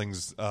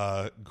wrestling's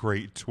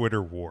great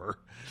Twitter war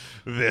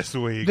this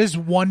week. This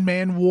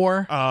one-man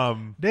war.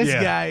 This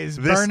guy is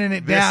burning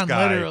it down,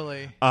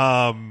 literally.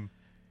 And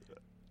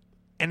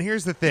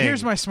here's the thing.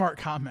 Here's my smart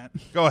comment.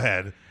 Go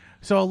ahead.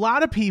 So a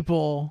lot of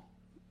people,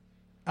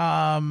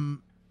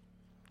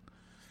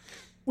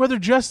 whether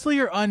justly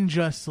or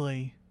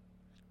unjustly,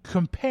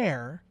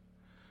 compare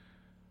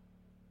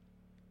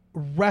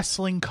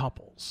wrestling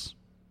couples.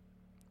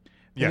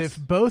 Yes. And if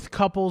both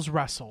couples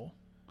wrestle...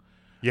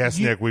 Yes,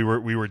 Nick, we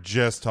were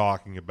just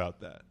talking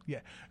about that. Yeah.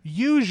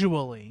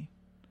 Usually,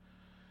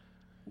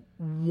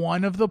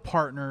 one of the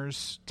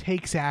partners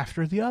takes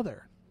after the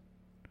other.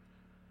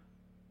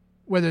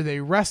 whether they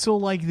wrestle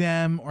like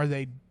them or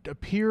they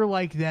appear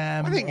like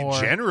them. I think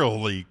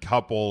generally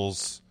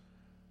couples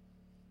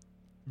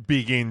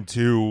begin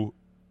to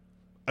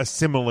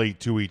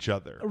assimilate to each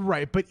other.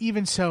 Right, but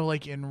even so,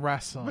 like in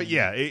wrestling. But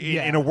yeah,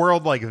 in a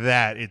world like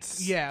that,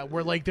 it's... Yeah,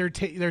 where like they're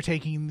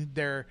taking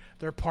their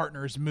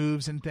partner's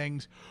moves and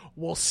things.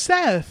 Well,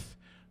 Seth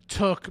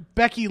took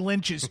Becky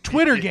Lynch's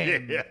Twitter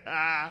game,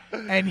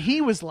 and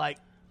he was like,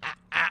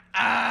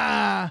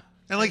 And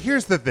like,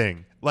 here's the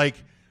thing. Like,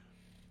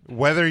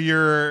 whether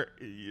you're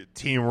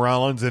Team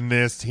Rollins in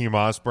this, Team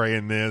Ospreay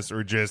in this,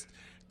 or just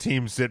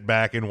Team sit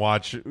back and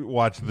watch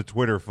the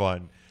Twitter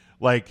fun,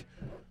 like,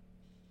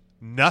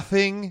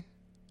 nothing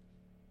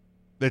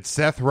that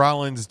Seth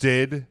Rollins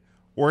did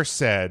or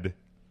said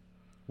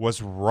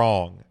was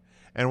wrong.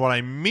 And what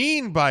I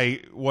mean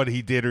by what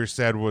he did or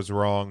said was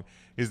wrong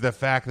is the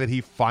fact that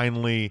he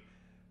finally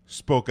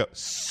spoke up.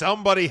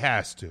 Somebody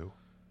has to.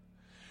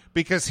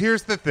 Because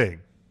here's the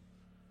thing.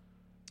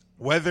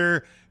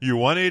 Whether you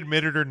want to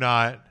admit it or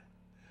not,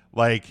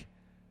 like,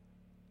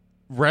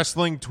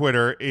 wrestling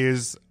Twitter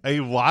is a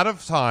lot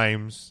of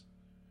times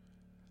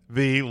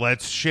the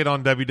let's shit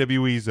on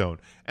WWE zone.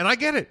 And I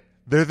get it.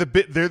 They're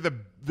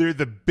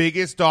the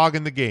biggest dog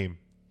in the game.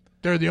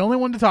 They're the only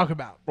one to talk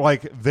about.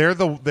 Like, they're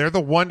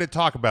the one to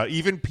talk about.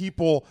 Even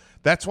people,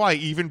 that's why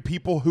even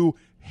people who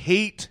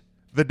hate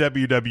the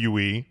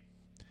WWE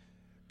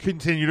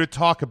continue to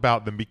talk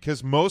about them,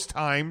 because most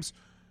times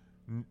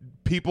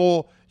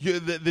people,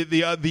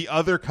 the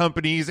other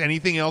companies,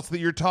 anything else that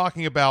you're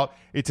talking about,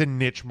 it's a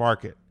niche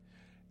market.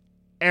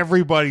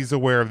 Everybody's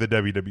aware of the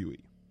WWE.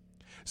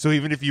 So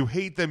even if you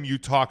hate them, you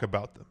talk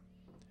about them.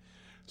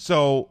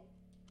 So,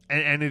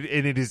 and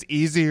it is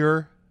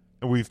easier,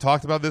 and we've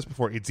talked about this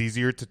before, it's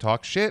easier to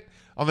talk shit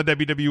on the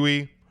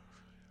WWE.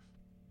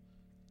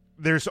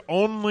 There's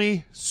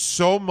only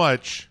so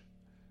much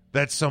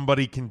that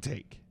somebody can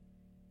take.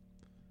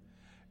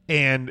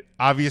 And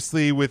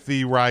obviously with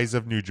the rise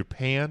of New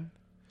Japan,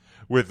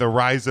 with the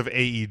rise of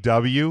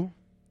AEW,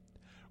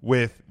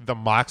 with the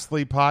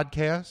Moxley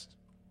podcast,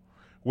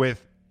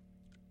 with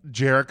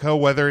Jericho,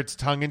 whether it's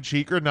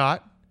tongue-in-cheek or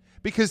not,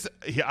 because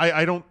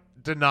I don't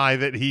deny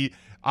that he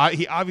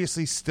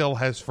obviously still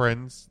has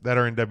friends that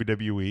are in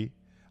WWE.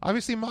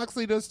 Obviously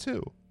Moxley does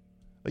too.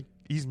 Like,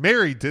 he's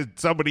married to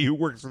somebody who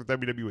works for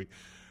WWE.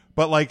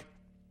 But like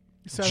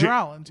Seth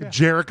Rollins, yeah.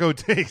 Jericho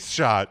takes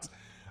shots.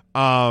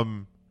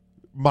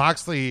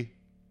 Moxley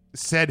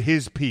said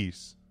his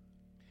piece.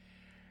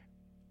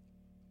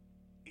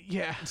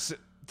 Yeah.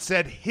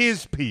 Said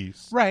his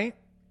piece. Right.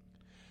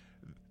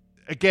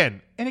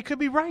 Again. And it could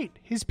be right.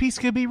 His piece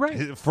could be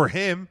right. For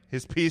him,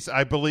 his piece,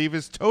 I believe,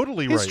 is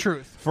totally right. His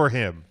truth. For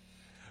him.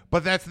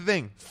 But that's the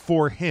thing.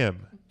 For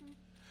him.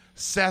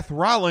 Seth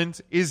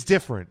Rollins is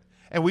different.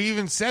 And we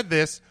even said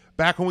this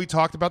back when we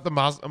talked about the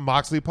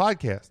Moxley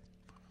podcast.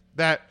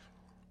 That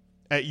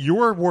at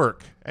your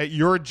work, at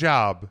your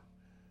job,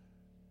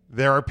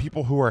 there are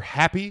people who are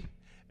happy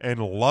and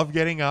love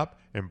getting up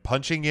and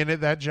punching in at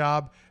that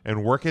job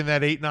and working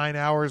that 8-9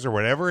 hours or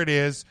whatever it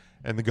is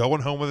and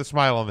going home with a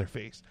smile on their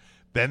face.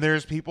 Then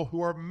there's people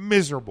who are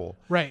miserable.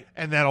 Right.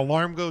 And that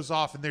alarm goes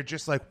off and they're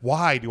just like,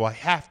 why do I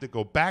have to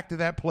go back to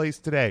that place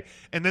today?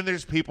 And then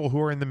there's people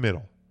who are in the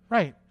middle.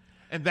 Right.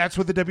 And that's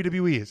what the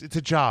WWE is. It's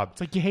a job.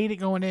 It's like you hate it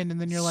going in and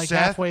then you're like Seth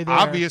halfway there.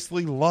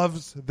 Obviously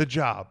loves the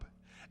job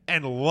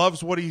and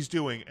loves what he's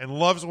doing and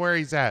loves where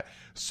he's at.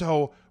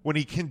 So when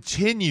he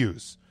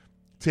continues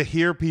to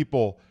hear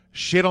people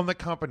shit on the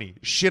company,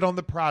 shit on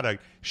the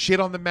product, shit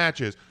on the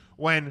matches,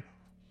 when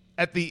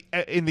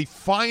in the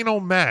final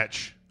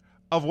match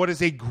of what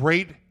is a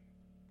great,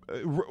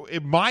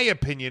 in my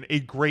opinion, a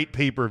great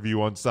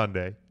pay-per-view on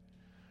Sunday,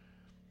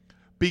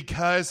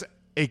 because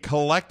a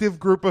collective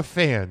group of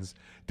fans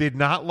did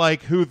not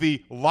like who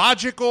the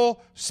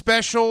logical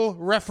special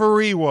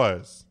referee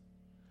was,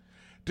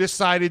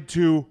 decided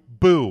to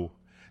boo,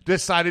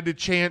 decided to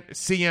chant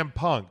CM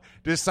Punk,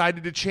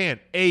 decided to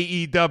chant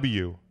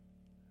AEW,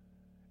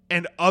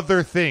 and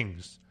other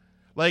things.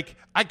 Like,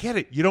 I get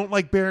it. You don't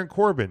like Baron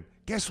Corbin.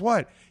 Guess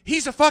what?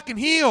 He's a fucking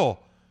heel.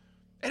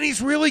 And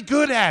he's really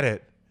good at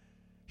it.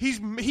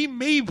 He's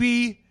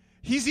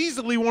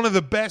easily one of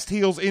the best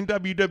heels in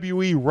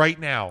WWE right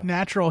now.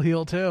 Natural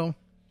heel, too.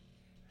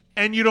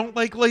 And you don't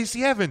like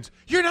Lacey Evans.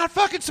 You're not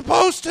fucking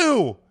supposed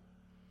to.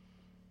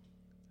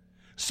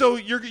 So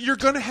you're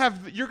gonna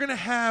have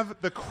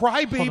the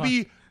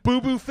crybaby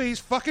boo boo face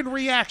fucking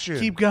reaction.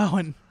 Keep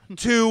going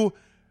to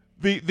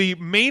the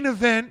main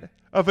event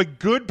of a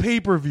good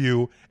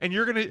pay-per-view, and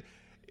you're gonna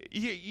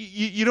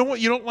you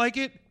don't like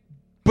it?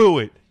 Boo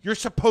it. You're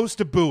supposed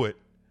to boo it.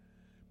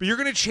 But you're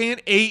gonna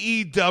chant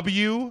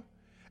AEW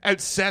at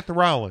Seth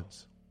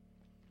Rollins,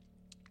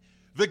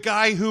 the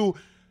guy who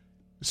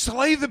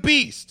Slay the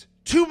Beast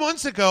 2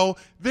 months ago.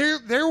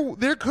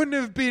 There couldn't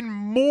have been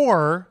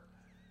more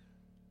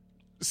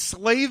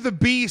Slay the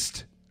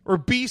Beast or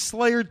Beast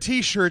Slayer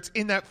t-shirts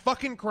in that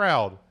fucking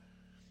crowd.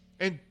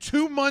 And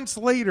 2 months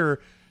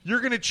later, You're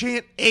going to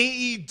chant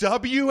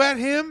AEW at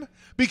him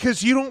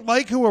because you don't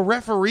like who a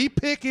referee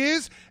pick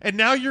is, and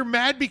now you're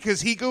mad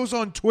because he goes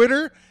on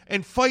Twitter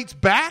and fights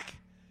back?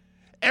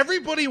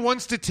 Everybody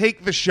wants to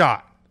take the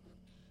shot.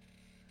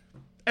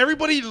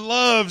 Everybody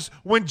loves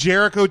when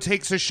Jericho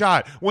takes a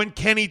shot, when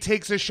Kenny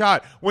takes a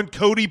shot, when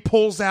Cody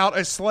pulls out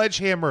a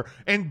sledgehammer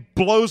and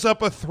blows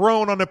up a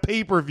throne on a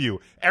pay-per-view.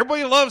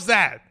 Everybody loves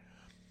that.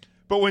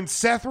 But when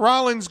Seth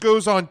Rollins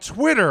goes on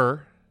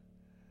Twitter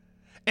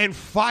and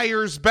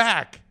fires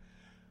back,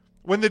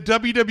 when the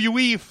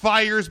WWE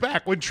fires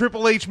back, when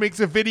Triple H makes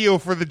a video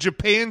for the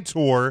Japan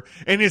tour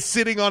and is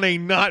sitting on a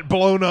not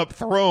blown up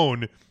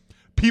throne,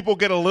 people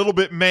get a little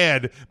bit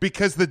mad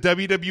because the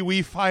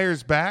WWE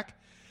fires back.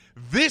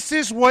 This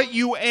is what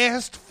you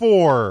asked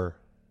for.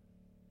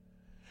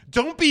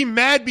 Don't be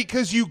mad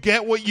because you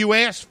get what you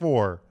asked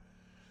for.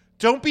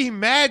 Don't be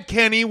mad,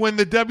 Kenny, when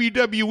the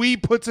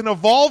WWE puts an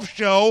Evolve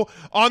show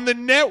on the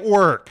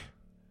network.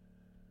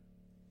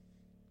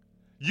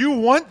 You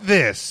want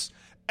this.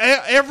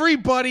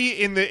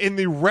 Everybody in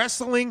the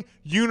wrestling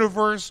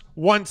universe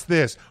wants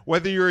this.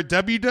 Whether you're a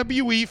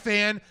WWE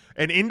fan,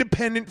 an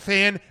independent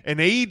fan, an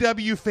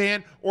AEW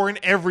fan, or an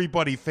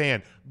everybody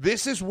fan.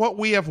 This is what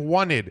we have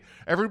wanted.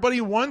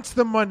 Everybody wants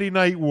the Monday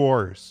Night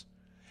Wars.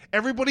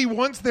 Everybody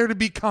wants there to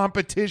be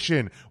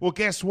competition. Well,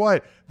 guess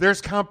what?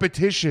 There's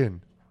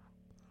competition.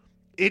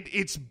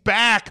 It's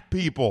back,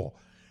 people.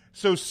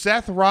 So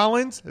Seth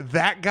Rollins,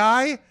 that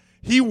guy,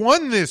 he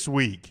won this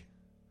week.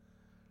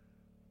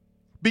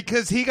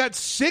 Because he got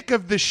sick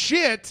of the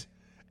shit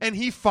and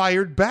he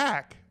fired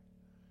back.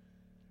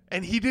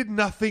 And he did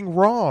nothing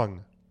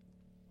wrong.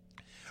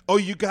 Oh,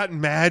 you got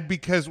mad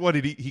because what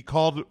did he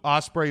called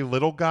Ospreay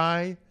little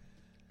guy?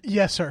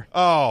 Yes, sir.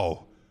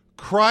 Oh,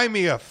 cry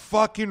me a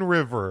fucking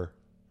river.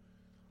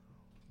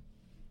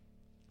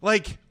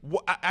 Like,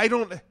 I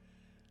don't.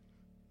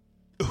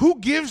 Who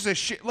gives a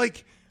shit?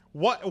 Like,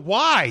 what?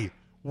 Why?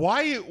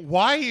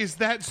 Why is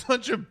that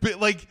such a bit?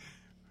 Like,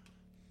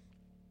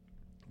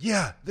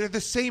 yeah, they're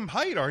the same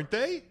height, aren't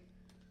they?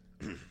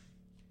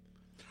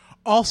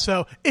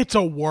 Also, it's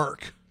a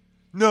work.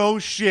 No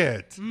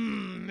shit.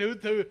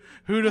 Who'd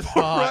have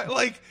thought? Right,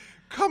 like,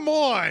 come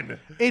on.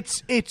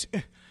 It's. Do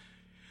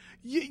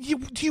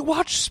you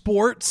watch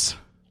sports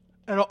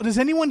at all? Does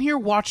anyone here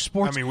watch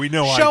sports? I mean, we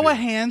know. Show of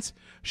hands.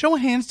 Show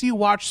of hands. Do you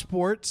watch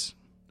sports?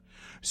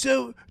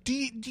 So, do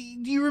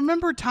you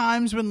remember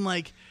times when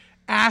like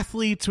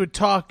athletes would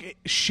talk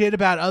shit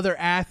about other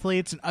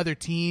athletes and other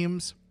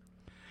teams?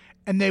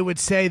 And they would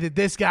say that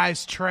this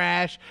guy's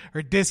trash,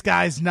 or this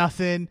guy's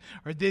nothing,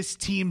 or this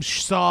team's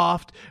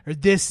soft, or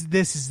this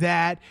is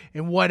that,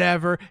 and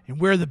whatever, and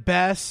we're the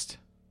best.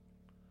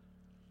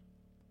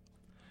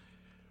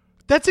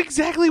 That's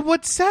exactly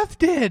what Seth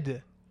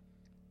did.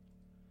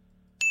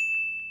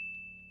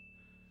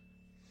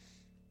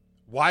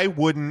 Why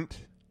wouldn't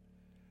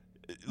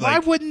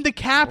the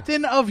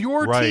captain of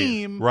your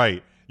team?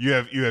 Right. You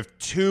have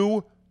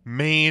two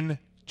main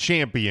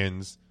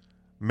champions,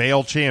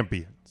 male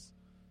champions.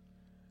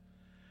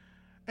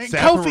 And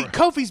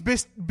Kofi's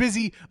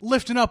busy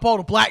lifting up all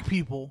the black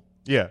people.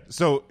 Yeah.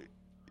 So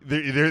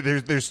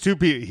there's two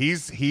people.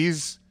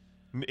 He's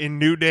in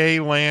New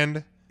Day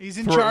land. He's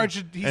in charge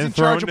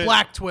of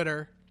Black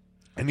Twitter.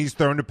 And he's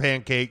thrown to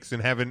pancakes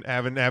and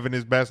having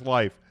his best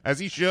life, as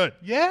he should.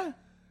 Yeah.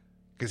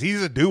 Because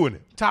he's doing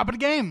it. Top of the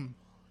game.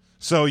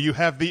 So you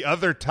have the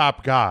other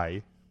top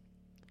guy.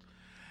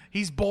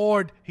 He's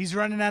bored. He's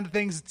running out of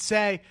things to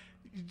say.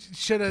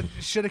 Should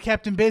have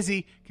kept him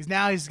busy because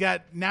now he's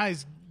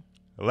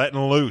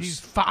letting loose. He's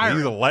firing.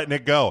 He's letting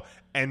it go.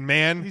 And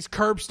man, he's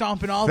curb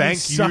stomping all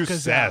these suckers you,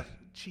 Seth. out.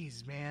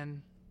 Jeez,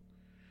 man.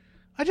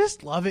 I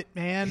just love it,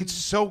 man. It's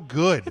so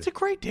good. It's a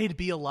great day to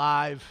be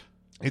alive.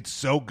 It's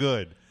so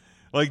good.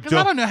 Like,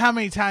 I don't know how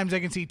many times I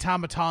can see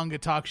Tama Tonga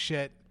talk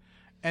shit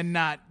and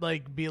not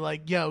like be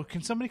like, "Yo,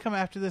 can somebody come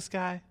after this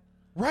guy?"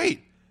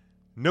 Right.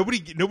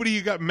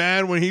 Nobody got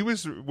mad when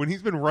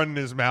he's been running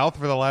his mouth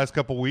for the last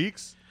couple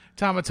weeks.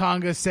 Tama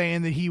Tonga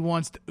saying that he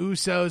wants the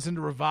Usos and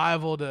the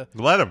Revival to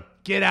let him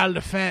get out of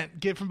the fence,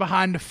 get from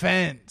behind the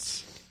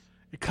fence,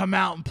 come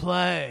out and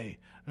play.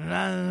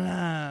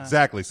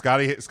 Exactly.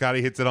 Scotty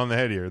hits it on the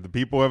head here. The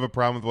people who have a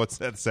problem with what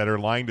Seth said are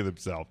lying to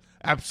themselves.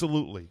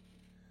 Absolutely.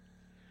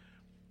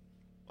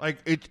 Like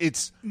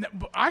it's.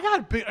 I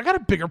got a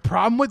bigger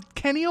problem with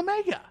Kenny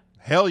Omega.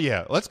 Hell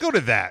yeah! Let's go to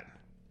that.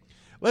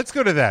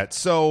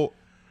 So,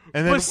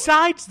 and then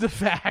besides the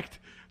fact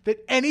that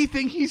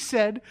anything he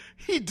said,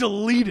 he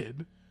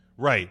deleted.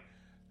 Right.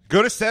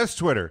 Go to Seth's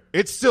Twitter.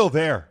 It's still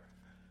there.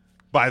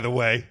 By the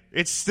way,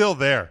 it's still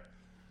there.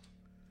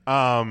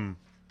 So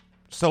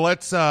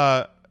let's.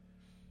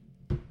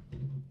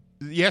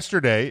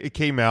 Yesterday, it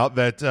came out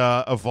that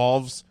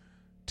Evolve's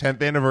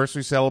 10th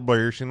anniversary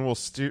celebration will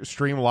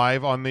stream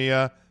live on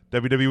the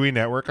WWE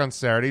Network on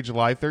Saturday,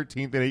 July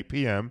 13th at 8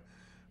 p.m.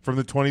 from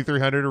the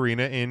 2300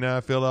 Arena in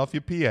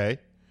Philadelphia,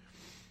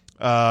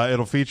 PA.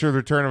 It'll feature the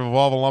return of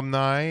Evolve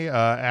alumni.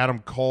 Adam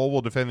Cole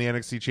will defend the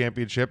NXT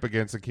Championship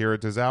against Akira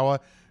Tozawa.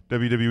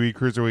 WWE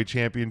Cruiserweight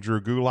Champion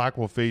Drew Gulak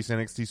will face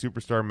NXT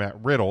superstar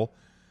Matt Riddle.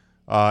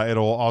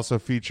 It'll also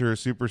feature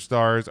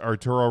superstars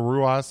Arturo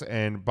Ruas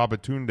and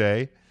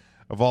Babatunde,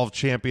 Evolve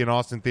Champion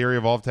Austin Theory,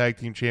 Evolve Tag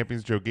Team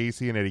Champions Joe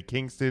Gacy and Eddie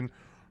Kingston,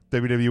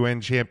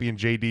 WWN Champion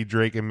JD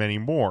Drake, and many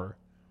more.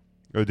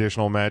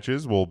 Additional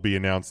matches will be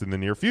announced in the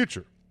near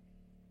future.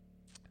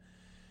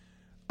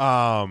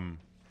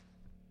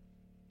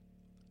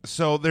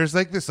 So there's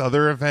like this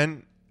other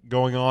event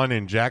going on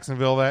in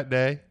Jacksonville that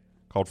day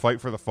called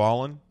Fight for the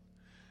Fallen.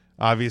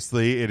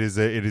 Obviously, it is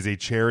a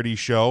charity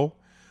show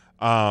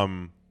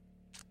that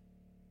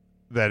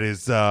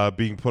is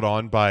being put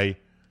on by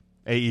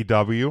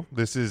AEW.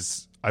 This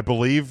is, I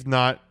believe,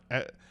 not.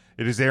 It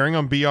is airing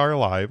on BR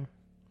Live.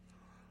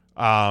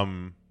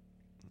 And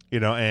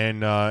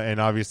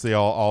obviously,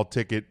 all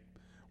ticket.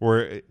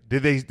 Or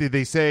did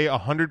they say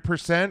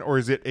 100%, or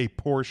is it a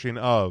portion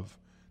of?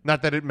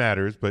 Not that it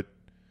matters, but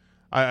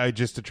I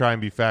just to try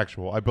and be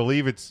factual. I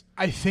believe it's.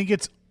 I think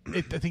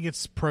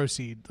it's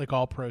proceed, like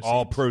all proceeds.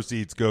 All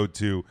proceeds go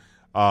to,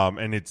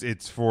 and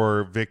it's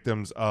for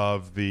victims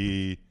of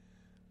the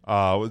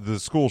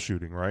school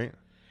shooting, right?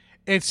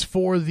 It's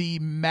for the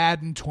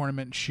Madden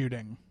tournament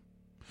shooting.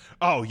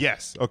 Oh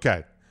yes,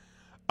 okay.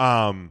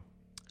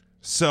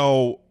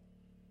 So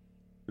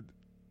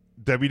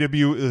the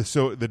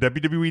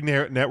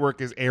WWE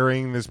Network is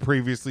airing this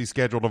previously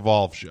scheduled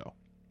Evolve show,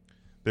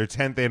 their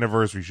 10th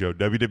anniversary show.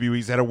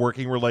 WWE's had a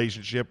working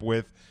relationship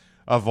with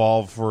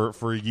Evolve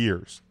for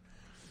years.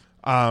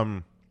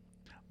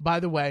 By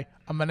the way,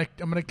 I'm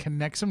gonna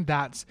connect some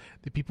dots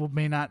that people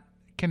may not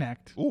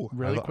connect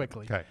really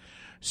quickly. Okay.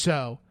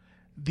 So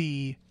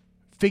the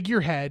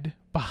figurehead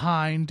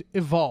behind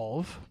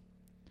Evolve,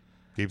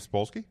 Gabe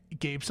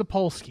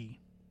Sapolsky,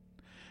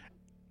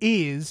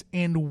 is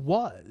and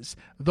was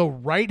the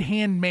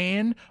right-hand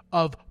man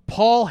of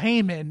Paul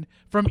Heyman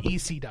from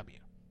ECW.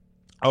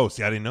 Oh,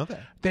 see, I didn't know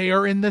that. They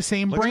are in the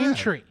same brain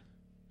tree.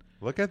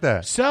 Look at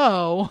that.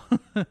 So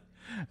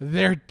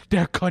they're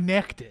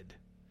connected.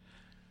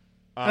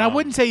 And I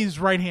wouldn't say he's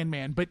right-hand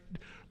man, but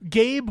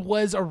Gabe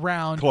was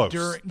around close.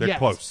 during. They're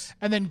close.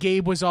 And then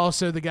Gabe was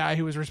also the guy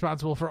who was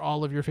responsible for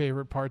all of your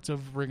favorite parts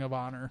of Ring of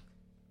Honor.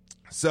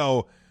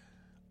 So,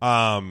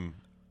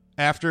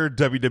 after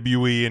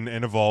WWE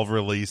and Evolve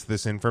released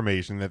this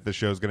information that the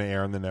show's going to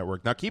air on the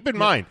network. Now, keep in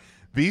mind,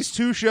 these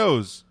two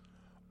shows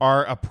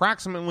are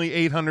approximately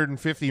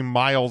 850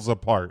 miles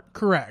apart.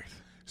 Correct.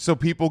 So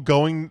people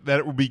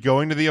that will be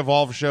going to the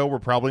Evolve show, we're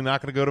probably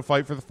not going to go to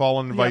Fight for the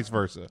Fallen and vice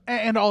versa.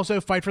 And also,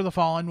 Fight for the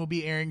Fallen will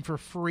be airing for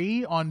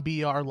free on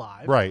BR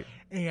Live. Right.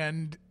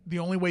 And the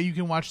only way you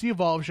can watch the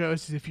Evolve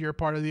shows is if you're a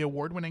part of the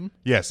award-winning.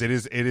 Yes, it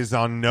is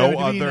on no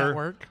WWE other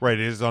network. Right,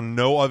 it is on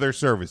no other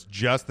service,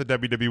 just the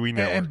WWE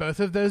network. And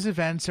both of those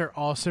events are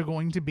also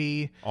going to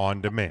be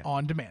on demand.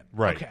 Okay.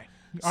 Right.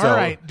 All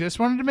right. Just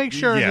wanted to make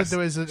sure that there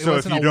was. It so if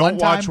wasn't you a don't one-time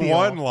watch deal.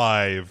 one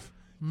live,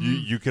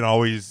 you can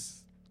always.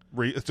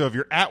 So if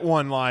you're at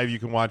one live, you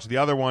can watch the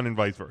other one, and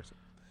vice versa.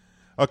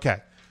 Okay.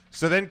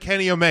 So then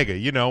Kenny Omega,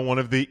 one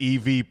of the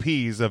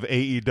EVPs of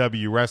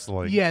AEW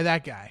wrestling. Yeah,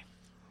 that guy.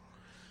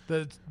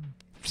 The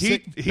he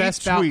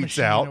best bout tweets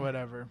machine out, or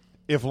whatever.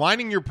 If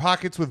lining your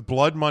pockets with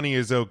blood money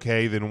is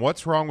okay, then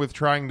what's wrong with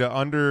trying to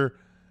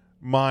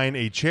undermine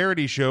a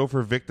charity show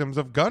for victims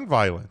of gun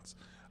violence?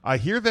 I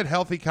hear that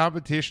healthy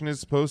competition is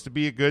supposed to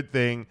be a good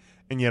thing,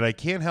 and yet I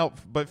can't help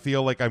but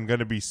feel like I'm going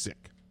to be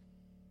sick.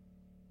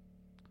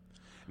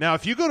 Now,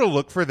 if you go to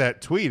look for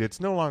that tweet, it's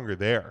no longer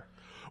there.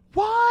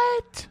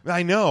 What?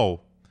 I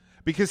know,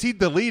 because he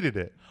deleted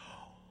it.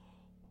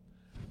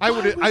 I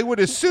would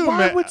assume.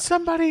 Why would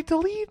somebody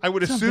delete? I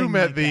would assume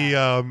at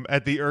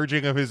the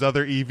urging of his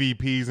other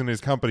EVPs and his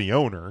company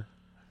owner.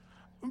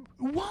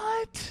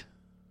 What?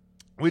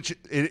 Which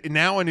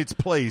now in its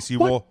place,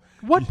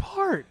 What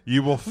part?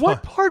 You will.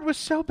 What part was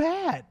so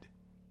bad?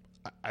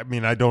 I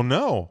mean, I don't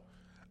know.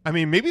 I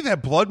mean, maybe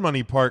that blood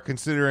money part,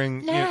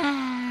 considering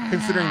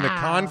considering the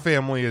Khan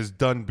family has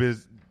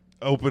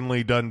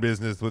openly done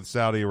business with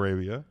Saudi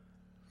Arabia.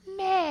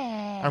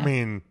 I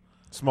mean,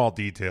 small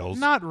details.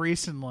 Not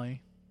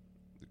recently.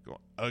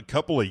 A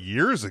couple of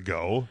years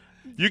ago.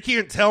 You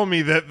can't tell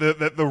me that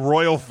the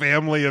royal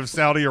family of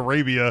Saudi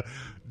Arabia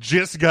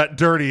just got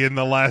dirty in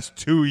the last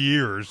 2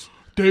 years.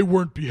 They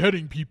weren't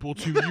beheading people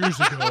 2 years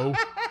ago.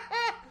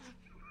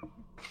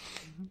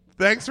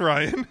 Thanks,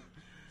 Ryan.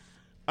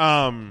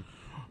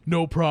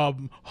 No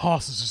problem.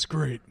 Hosses is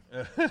great.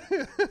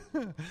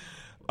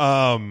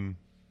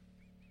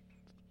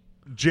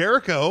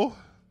 Jericho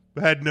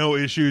had no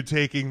issue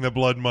taking the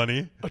blood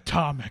money.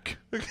 Atomic.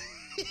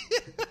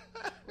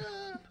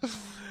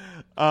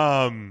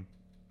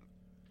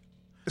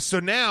 So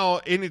now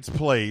in its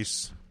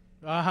place,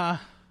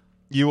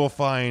 you will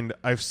find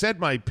I've said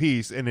my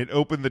piece, and it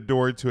opened the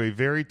door to a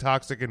very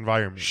toxic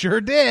environment.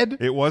 Sure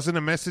did. It wasn't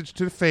a message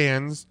to the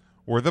fans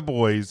or the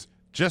boys,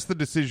 just the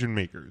decision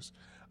makers.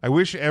 I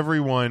wish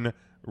everyone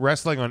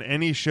wrestling on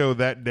any show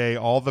that day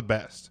all the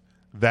best.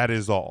 That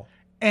is all.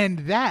 And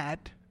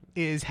that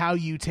is how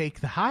you take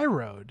the high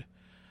road.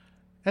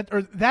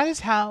 That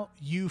is how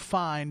you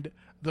find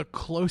the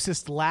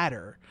closest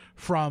ladder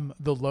from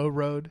the low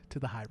road to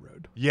the high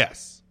road.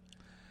 Yes.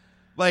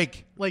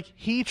 Like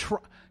he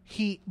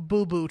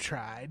boo-boo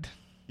tried.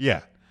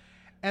 Yeah.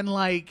 And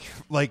like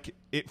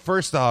it,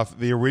 first off,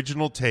 the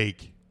original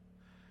take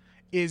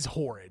is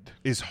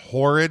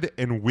horrid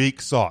and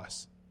weak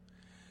sauce.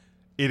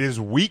 It is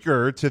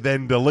weaker to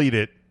then delete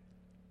it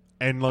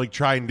and like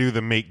try and do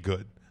the make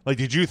good. Like,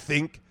 did you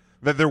think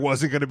that there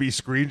wasn't going to be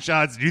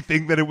screenshots? Did you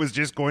think that it was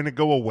just going to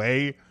go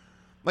away?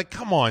 Like,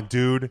 come on,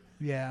 dude.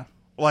 Yeah.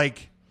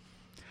 Like,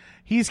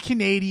 he's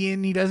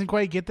Canadian. He doesn't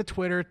quite get the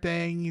Twitter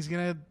thing. He's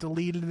going to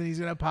delete it and he's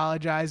going to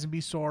apologize and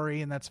be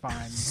sorry, and that's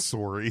fine.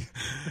 Sorry.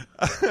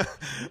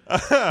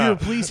 Dude,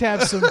 please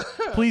have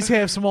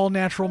some all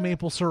natural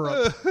maple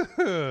syrup.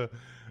 Fuck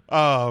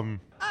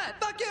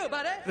you,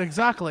 buddy.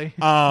 Exactly.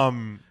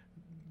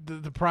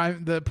 The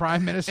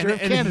prime minister of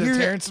Canada,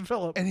 Terrence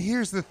Phillip. And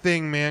here's the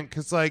thing, man,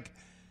 because like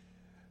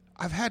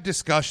I've had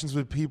discussions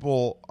with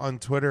people on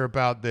Twitter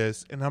about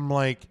this, and I'm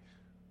like,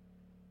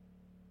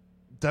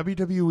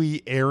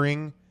 WWE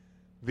airing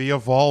the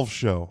Evolve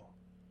show.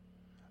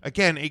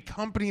 Again, a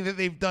company that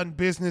they've done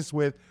business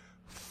with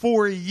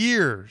for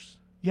years.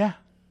 Yeah.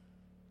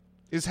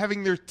 Is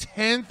having their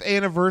 10th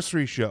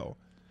anniversary show.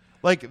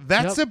 Like,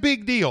 that's a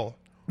big deal.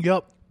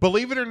 Yep.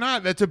 Believe it or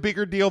not, that's a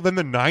bigger deal than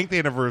the 9th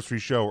anniversary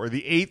show or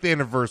the 8th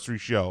anniversary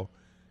show.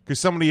 Because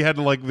somebody had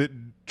to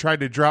try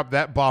to drop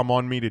that bomb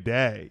on me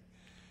today.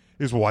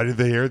 Is why did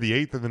they air the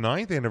 8th and the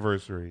 9th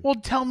anniversary? Well,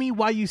 tell me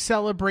why you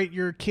celebrate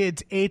your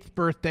kid's 8th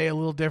birthday a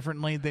little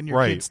differently than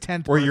your kid's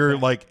 10th birthday. Or you're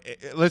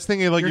like, let's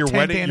think of like your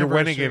wedding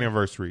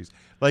anniversaries.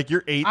 Like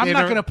your 8th I'm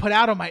not going to put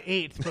out on my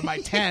 8th, but my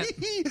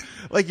 10th.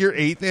 Like your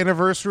 8th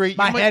anniversary.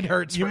 My head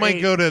hurts. You might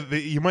go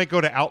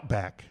to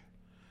Outback.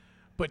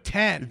 But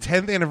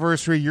 10th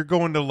anniversary, you're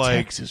going to like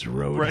Texas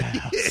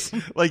Roadhouse.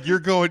 Right? Like you're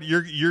going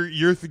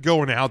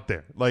out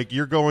there. Like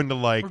you're going to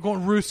like we're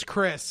going Roost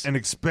Chris, an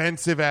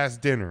expensive ass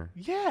dinner.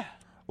 Yeah.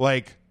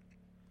 Like,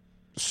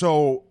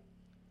 so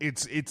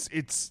it's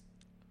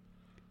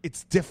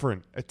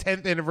different. A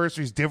 10th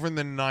anniversary is different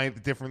than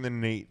 9th, different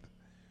than 8th.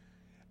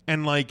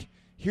 And like,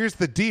 here's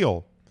the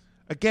deal.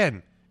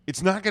 Again,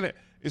 it's not gonna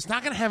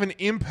have an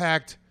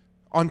impact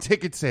on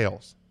ticket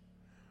sales.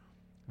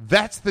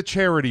 That's the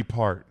charity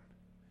part.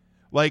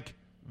 Like,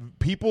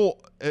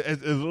 people,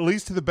 at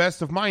least to the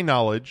best of my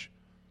knowledge,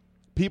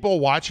 people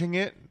watching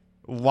it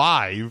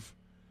live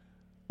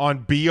on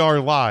BR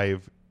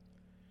Live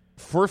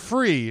for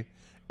free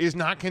is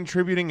not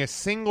contributing a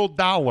single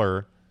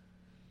dollar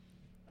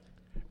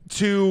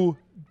to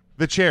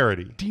the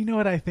charity. Do you know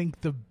what I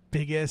think the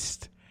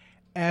biggest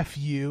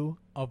FU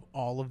of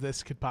all of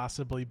this could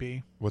possibly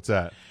be? What's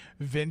that?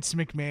 Vince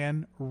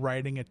McMahon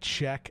writing a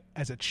check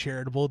as a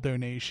charitable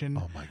donation.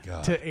 Oh my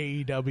god! To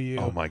AEW.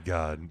 Oh my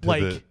god!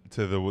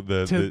 To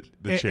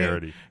the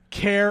charity.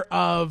 Care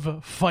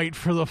of Fight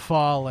for the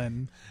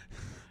Fallen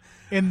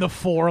in the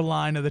 4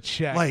 line of the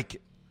check.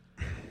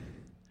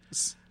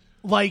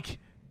 Like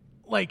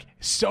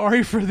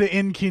sorry for the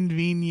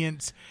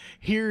inconvenience.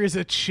 Here is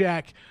a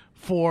check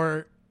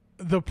for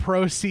the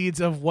proceeds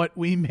of what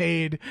we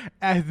made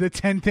at the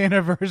 10th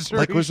anniversary.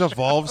 Like, was show.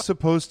 Evolve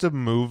supposed to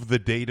move the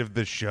date of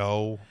the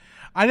show?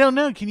 I don't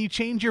know. Can you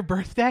change your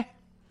birthday?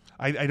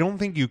 I don't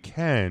think you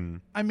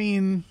can. I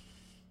mean,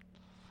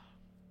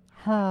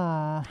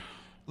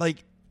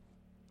 like,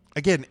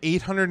 again,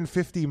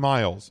 850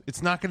 miles.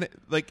 It's not going to,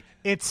 like,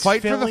 it's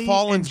Fight Philly for the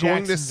Fallen's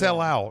going to Jacksonville.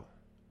 sell out.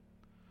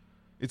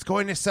 It's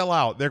going to sell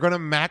out. They're going to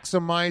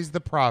maximize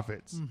the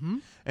profits. Mm-hmm.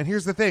 And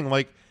here's the thing,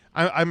 like,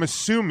 I'm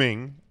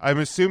assuming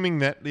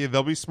that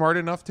they'll be smart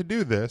enough to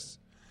do this.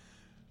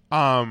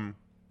 That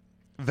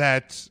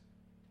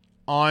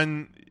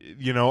on,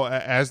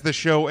 as the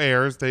show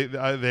airs, they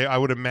I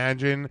would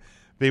imagine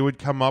they would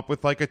come up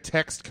with like a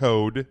text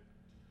code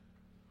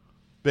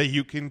that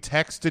you can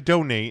text to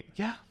donate.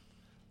 Yeah.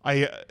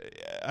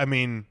 I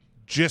mean,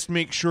 just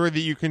make sure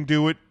that you can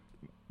do it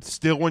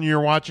still when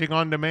you're watching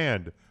on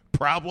demand.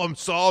 Problem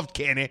solved,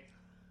 Kenny.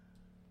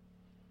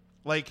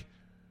 Like,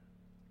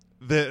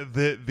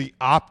 the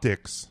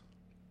optics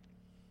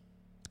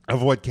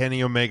of what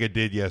Kenny Omega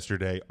did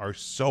yesterday are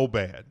so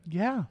bad.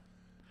 Yeah.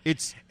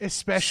 It's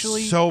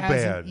especially so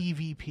as bad. An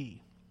EVP.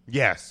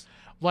 Yes.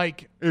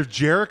 Like, if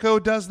Jericho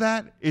does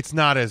that, it's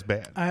not as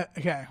bad.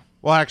 Okay.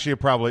 Well, actually,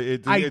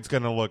 it's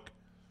going to look.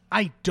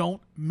 I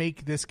don't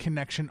make this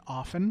connection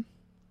often,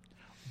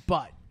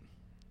 but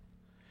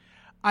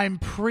I'm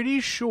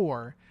pretty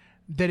sure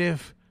that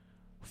if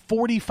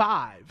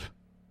 45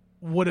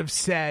 would have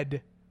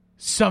said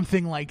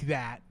something like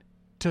that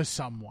to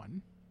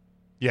someone,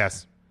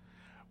 yes,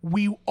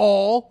 we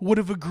all would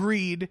have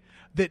agreed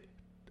that,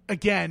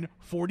 again,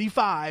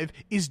 45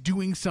 is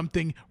doing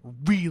something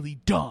really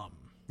dumb.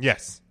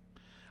 Yes.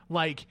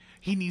 Like,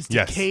 he needs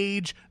to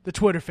cage the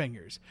Twitter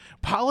fingers.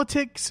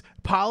 Policies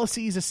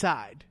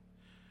aside,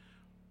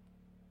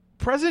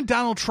 President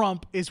Donald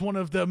Trump is one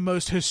of the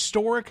most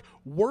historic,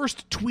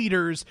 worst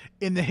tweeters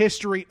in the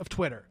history of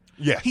Twitter.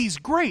 Yes. He's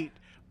great,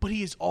 but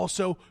he is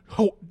also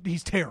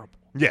he's terrible.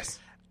 Yes.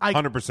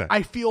 100%.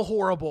 I feel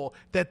horrible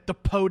that the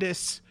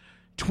POTUS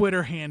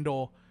Twitter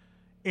handle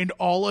and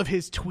all of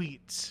his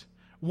tweets,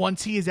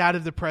 once he is out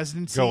of the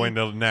presidency, Go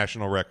into the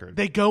national record.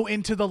 they go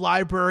into the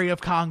Library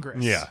of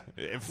Congress. Yeah.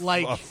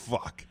 Like-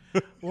 fuck.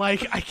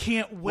 Like, I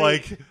can't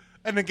wait.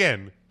 And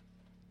again,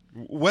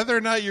 whether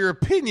or not your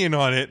opinion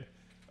on it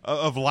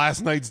of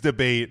last night's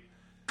debate,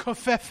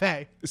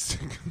 Covfefe.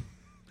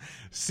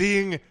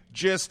 seeing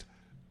just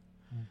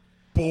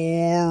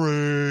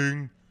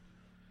boring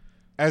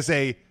as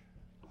a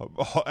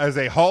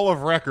hall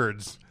of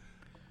records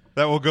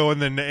that will go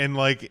in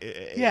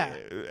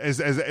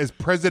as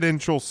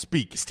presidential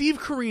speak. Steve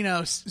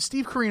Carino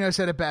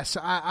said it best.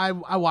 I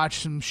watch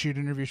some shoot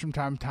interviews from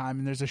time to time,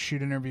 and there's a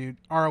shoot interview.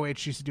 ROH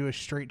used to do a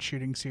straight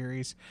shooting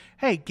series.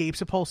 Hey, Gabe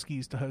Sapolsky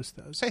used to host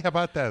those. Hey, how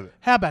about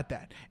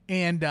that?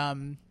 And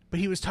but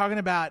he was talking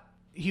about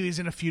he was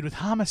in a feud with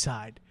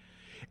Homicide,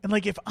 and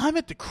like if I'm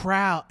at the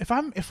crowd, if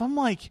I'm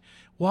like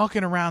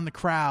walking around the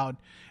crowd,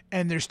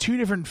 and there's two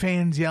different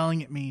fans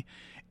yelling at me.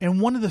 And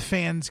one of the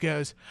fans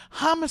goes,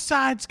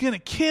 "Homicide's going to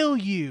kill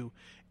you."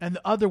 And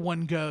the other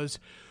one goes,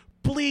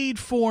 "Bleed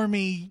for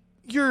me.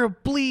 You're a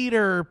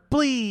bleeder.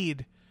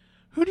 Bleed."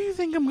 Who do you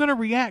think I'm going to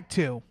react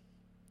to?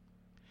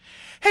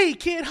 Hey,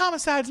 kid,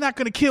 Homicide's not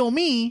going to kill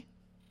me.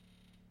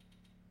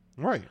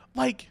 Right.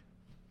 Like,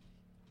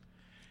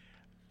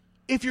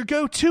 if you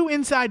go too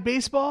inside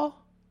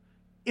baseball,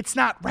 it's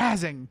not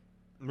razzing.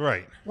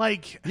 Right.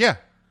 Like, Yeah,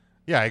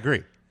 I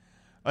agree.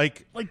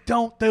 Like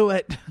don't do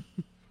it.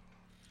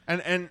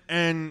 And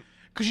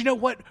because you know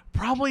what?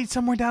 Probably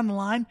somewhere down the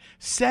line,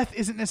 Seth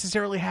isn't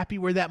necessarily happy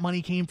where that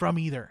money came from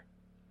either.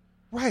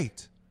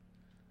 right.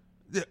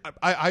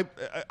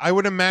 I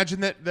would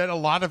imagine that a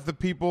lot of the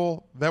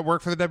people that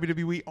work for the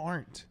WWE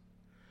aren't.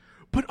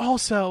 But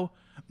also,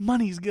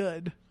 money's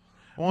good.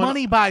 Well,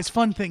 Money buys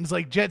fun things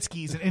like jet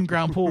skis and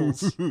in-ground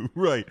pools.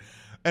 Right.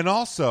 And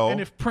also, And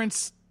if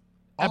Prince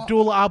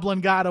Abdullah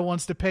Oblongata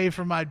wants to pay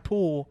for my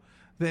pool,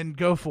 then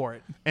go for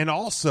it. and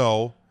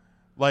also,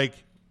 like,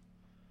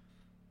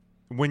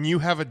 when you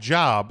have a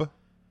job,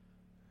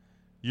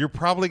 you're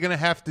probably going to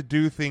have to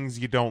do things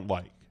you don't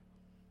like,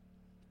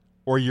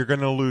 or you're going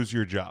to lose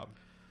your job.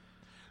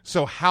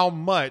 So how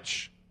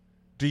much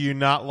do you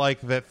not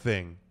like that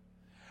thing?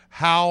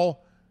 How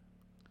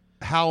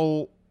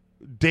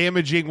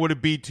damaging would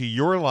it be to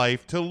your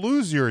life to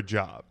lose your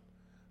job?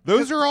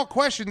 Those are all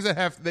questions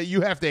that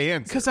you have to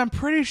answer. Because I'm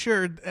pretty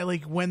sure,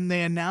 like, when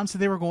they announced that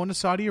they were going to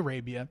Saudi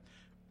Arabia,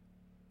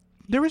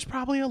 there was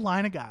probably a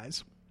line of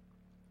guys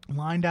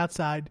lined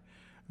outside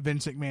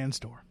Vince McMahon's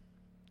door.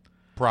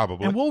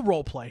 Probably. And we'll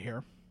role play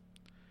here.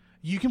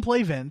 You can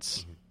play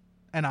Vince,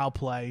 and I'll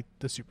play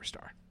the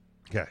superstar.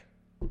 Okay.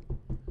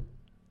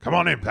 Come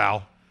on in,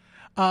 pal.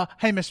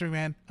 Hey, Mr.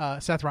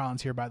 McMahon. Seth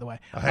Rollins here, by the way.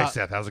 Hey,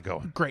 Seth, how's it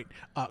going? Great.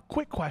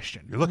 Quick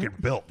question. You're looking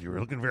built. You're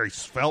looking very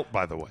svelte,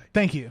 by the way.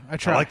 Thank you. I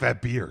try. I like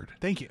that beard.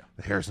 Thank you.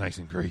 The hair's nice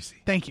and greasy.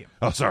 Thank you.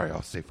 Oh, sorry.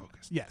 I'll stay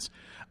focused. Yes.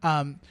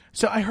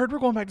 So I heard we're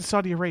going back to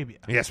Saudi Arabia.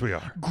 Yes, we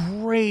are.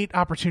 Great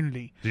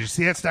opportunity. Did you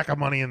see that stack of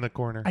money in the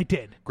corner? I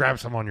did. Grab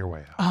some on your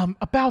way out.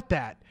 About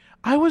that,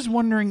 I was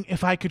wondering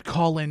if I could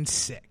call in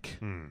sick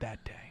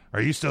that day.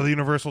 Are you still the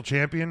Universal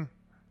Champion?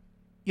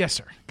 Yes,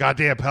 sir.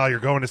 Goddamn, pal, you're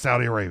going to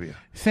Saudi Arabia.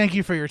 Thank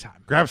you for your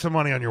time. Grab some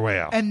money on your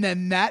way out. And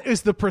then that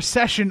is the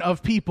procession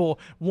of people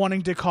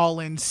wanting to call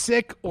in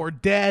sick or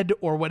dead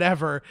or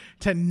whatever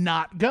to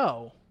not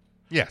go.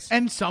 Yes.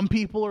 And some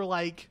people are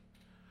like,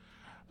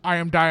 I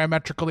am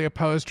diametrically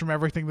opposed from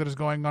everything that is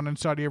going on in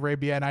Saudi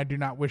Arabia, and I do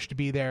not wish to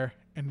be there.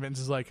 And Vince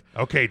is like,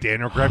 okay,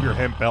 Daniel, grab your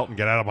hemp belt and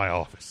get out of my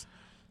office.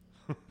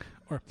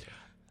 or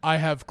I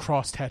have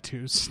cross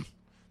tattoos.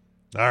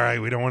 All right,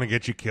 we don't want to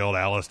get you killed,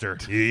 Alistair.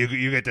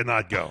 You get to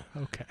not go.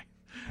 Okay.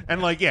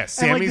 And like, yes,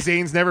 Sami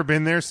Zayn's never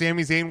been there.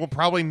 Sami Zayn will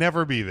probably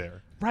never be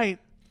there. Right.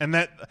 And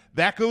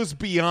that goes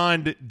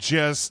beyond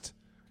just,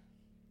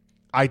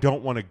 I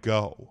don't want to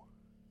go.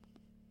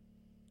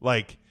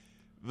 Like,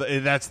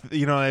 that's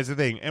the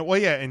thing. And well,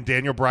 yeah, and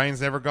Daniel Bryan's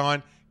never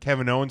gone.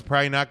 Kevin Owens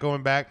probably not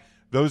going back.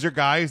 Those are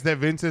guys that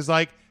Vince is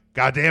like,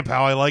 goddamn,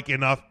 pal, I like you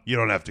enough. You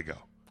don't have to go.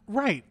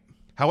 Right.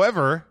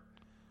 However,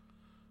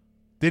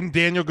 didn't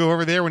Daniel go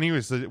over there when he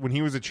was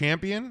a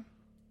champion?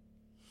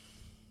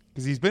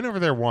 Because he's been over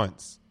there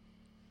once.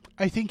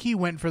 I think he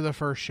went for the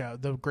first show,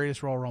 the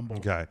Greatest Royal Rumble.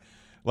 Okay.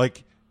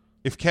 Like,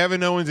 if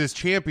Kevin Owens is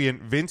champion,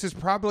 Vince is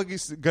probably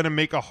going to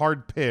make a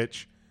hard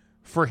pitch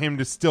for him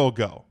to still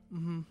go.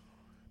 Mm-hmm.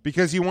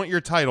 Because you want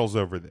your titles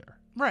over there.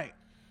 Right.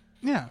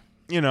 Yeah.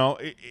 You know.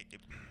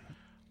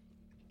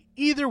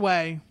 Either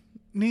way,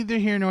 neither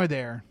here nor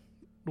there.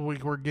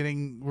 We're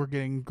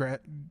getting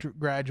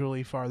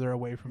gradually farther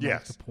away from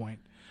the point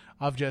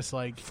of just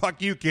like, fuck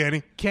you,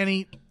 Kenny.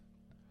 Kenny,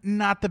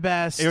 not the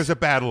best. It was a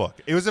bad look.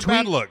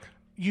 Bad look.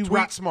 You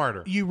tweet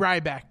smarter. You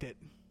Rybacked it.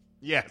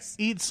 Yes.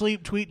 Eat,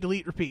 sleep, tweet,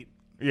 delete, repeat.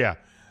 Yeah.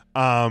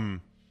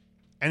 And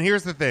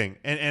here's the thing,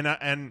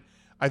 and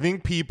I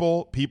think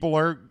people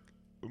are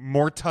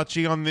more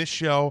touchy on this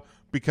show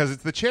because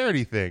it's the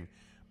charity thing.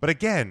 But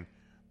again,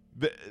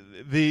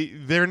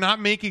 they're not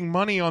making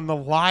money on the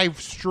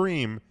live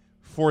stream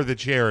for the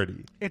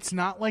charity. It's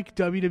not like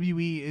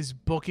WWE is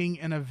booking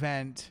an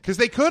event Because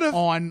they could have.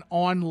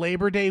 on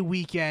Labor Day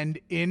weekend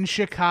in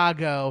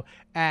Chicago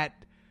at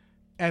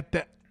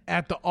the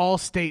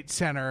Allstate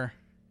Center.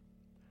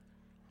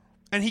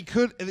 And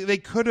they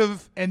could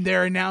have. And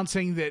they're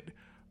announcing that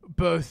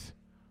both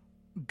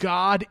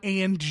God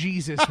and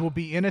Jesus will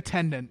be in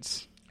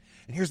attendance.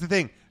 And here's the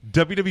thing.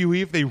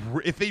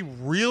 WWE, if they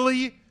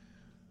really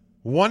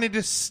wanted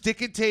to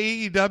stick it to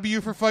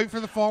AEW for Fight for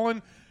the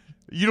Fallen,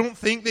 you don't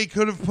think they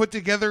could have put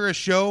together a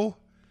show?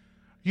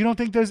 You don't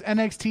think those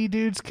NXT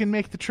dudes can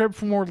make the trip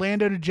from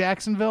Orlando to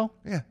Jacksonville?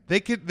 Yeah, they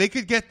could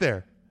get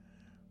there.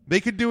 They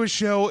could do a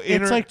show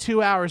in... It's like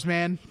 2 hours,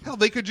 man. Hell,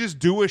 they could just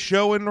do a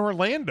show in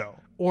Orlando.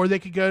 Or they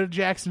could go to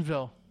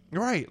Jacksonville.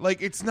 Right,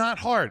 like it's not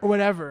hard. Or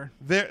whatever.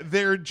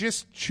 They're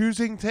just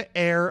choosing to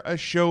air a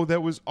show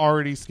that was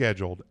already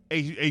scheduled.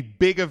 A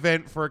big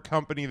event for a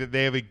company that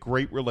they have a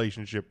great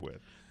relationship with.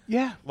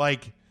 Yeah.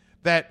 Like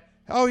that,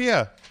 oh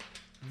yeah,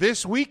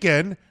 this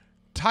weekend,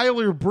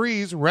 Tyler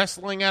Breeze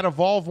wrestling at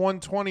Evolve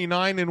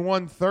 129 and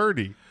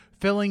 130.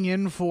 Filling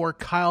in for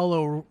Kyle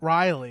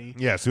O'Reilly.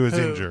 Yes, who is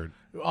injured.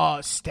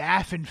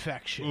 Staph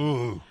infection.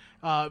 Ooh.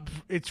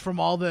 It's from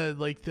all the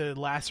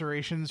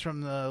lacerations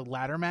from the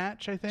ladder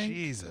match, I think.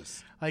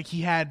 Jesus. Like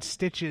he had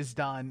stitches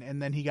done and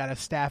then he got a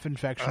staph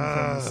infection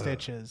from the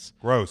stitches.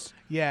 Gross.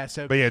 Yeah,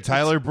 so but yeah,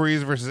 Tyler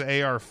Breeze versus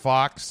AR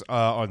Fox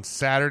on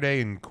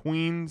Saturday in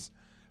Queens,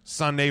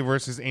 Sunday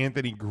versus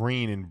Anthony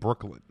Green in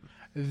Brooklyn.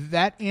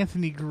 That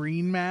Anthony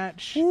Green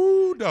match,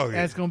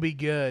 that's going to be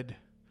good.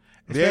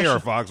 The AR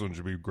Fox one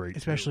should be great.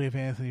 Especially if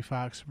Anthony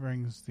Fox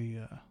brings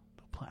the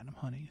Platinum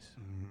Honeys.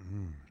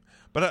 Mm-hmm.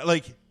 But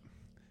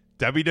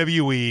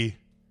WWE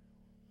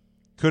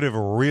could have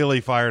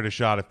really fired a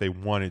shot if they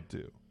wanted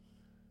to.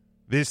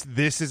 This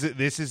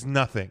is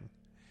nothing.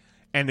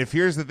 And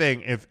here's the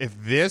thing, if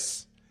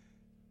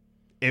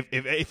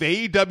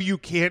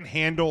AEW can't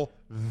handle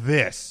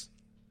this,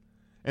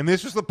 and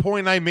this was the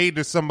point I made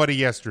to somebody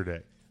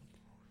yesterday,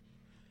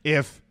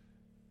 if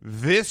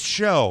this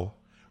show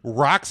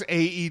rocks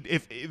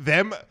if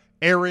them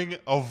airing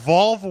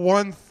Evolve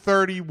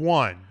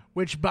 131,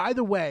 which by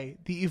the way,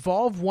 the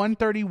Evolve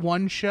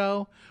 131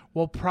 show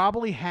will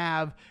probably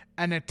have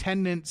an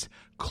attendance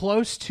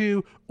close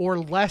to or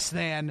less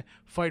than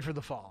Fight for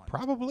the Fallen.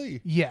 Probably.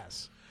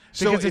 Yes.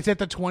 Because it's at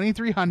the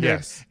 2300.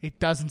 Yes. It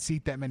doesn't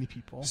seat that many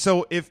people.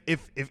 So if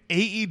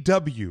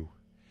AEW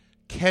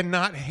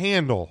cannot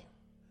handle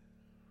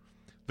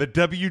the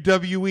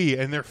WWE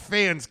and their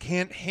fans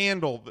can't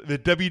handle the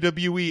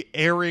WWE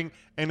airing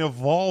an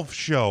Evolve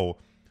show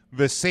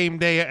the same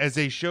day as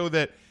a show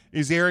that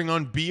is airing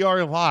on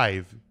BR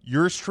Live,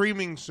 your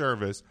streaming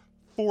service,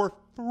 for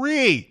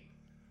free.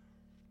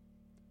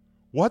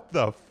 What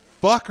the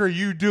fuck are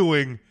you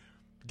doing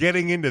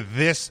getting into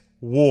this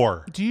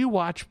war? Do you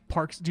watch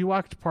Parks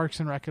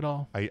and Rec at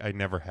all? I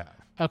never have.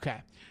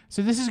 Okay.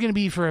 So this is going to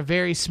be for a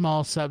very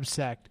small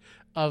subsect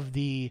of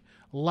the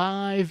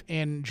live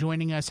and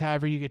joining us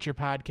however you get your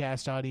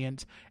podcast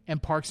audience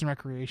and Parks and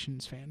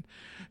Recreations fan.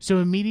 So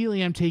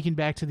immediately I'm taken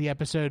back to the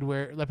episodes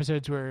where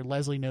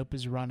Leslie Knope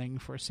is running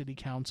for city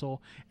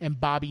council and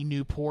Bobby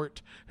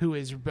Newport, who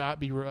is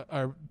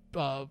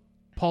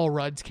Paul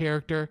Rudd's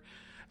character.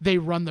 They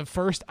run the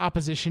first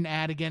opposition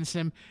ad against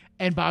him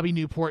and Bobby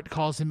Newport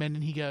calls him in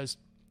and he goes,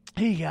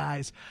 "Hey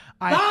guys,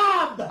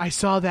 I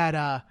saw that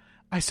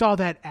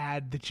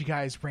ad that you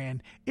guys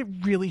ran. It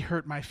really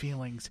hurt my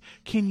feelings.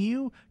 Can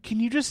you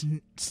just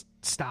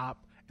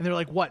stop?" And they're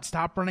like, "What?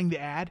 Stop running the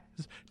ad?"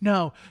 Says,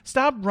 "No,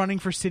 stop running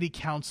for city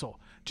council.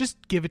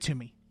 Just give it to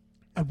me.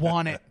 I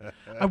want it.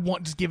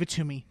 Just give it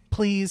to me.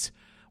 Please.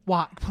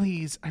 Why?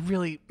 Please. I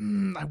really,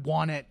 I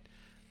want it."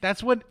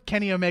 That's what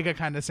Kenny Omega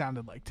kind of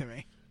sounded like to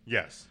me.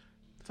 Yes.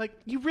 It's like,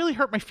 you really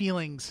hurt my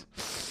feelings.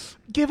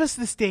 Give us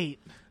this date.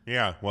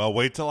 Yeah, well,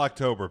 wait till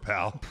October,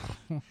 pal.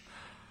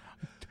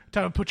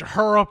 Time to put your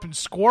her up and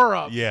score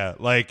up. Yeah,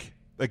 like,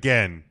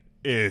 again,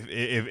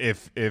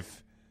 if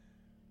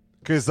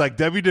because like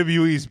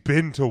WWE's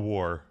been to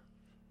war.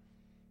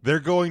 They're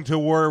going to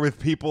war with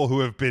people who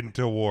have been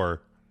to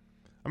war.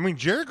 I mean,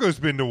 Jericho's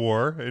been to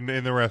war in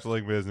the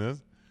wrestling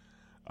business.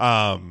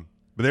 But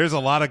there's a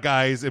lot of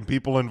guys and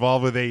people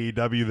involved with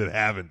AEW that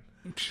haven't.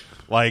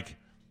 Like,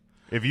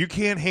 if you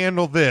can't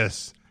handle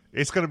this,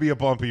 it's going to be a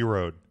bumpy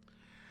road.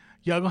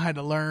 Y'all gonna have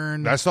to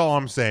learn. That's all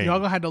I'm saying. Y'all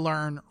gonna have to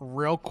learn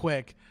real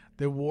quick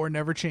that war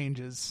never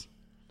changes.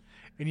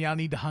 And y'all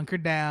need to hunker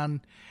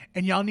down.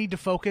 And y'all need to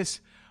focus,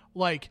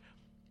 like,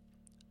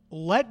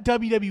 let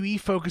WWE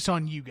focus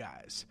on you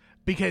guys.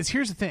 Because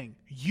here's the thing.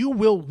 You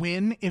will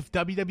win if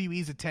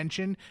WWE's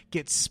attention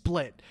gets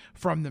split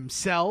from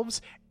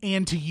themselves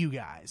and to you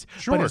guys.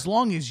 Sure. But as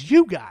long as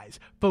you guys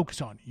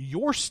focus on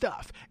your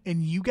stuff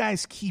and you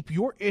guys keep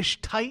your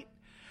ish tight,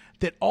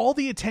 that all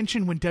the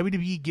attention when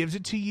WWE gives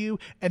it to you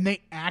and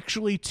they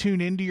actually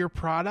tune into your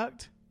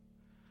product,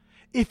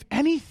 If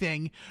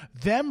anything,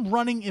 them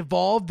running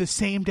Evolve the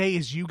same day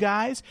as you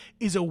guys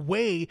is a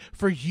way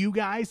for you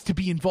guys to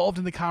be involved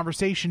in the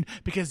conversation,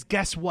 because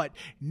guess what?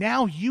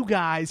 Now you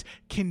guys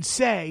can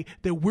say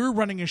that we're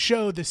running a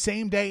show the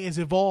same day as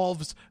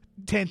Evolve's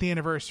 10th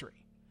anniversary.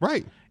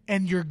 Right.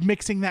 And you're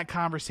mixing that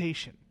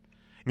conversation.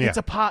 Yeah.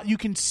 It's you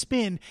can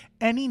spin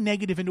any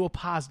negative into a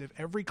positive.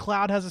 Every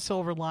cloud has a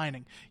silver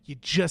lining. You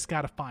just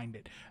got to find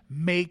it.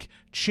 Make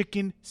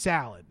chicken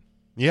salad.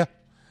 Yeah,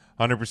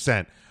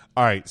 100%.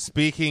 All right,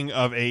 speaking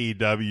of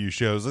AEW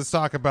shows, let's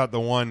talk about the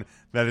one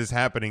that is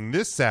happening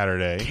this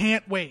Saturday.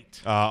 Can't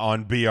wait.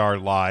 On BR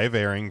Live,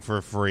 airing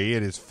for free.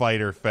 It is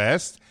Fyter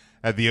Fest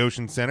at the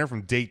Ocean Center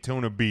from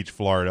Daytona Beach,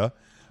 Florida.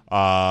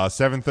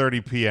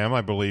 7:30 p.m.,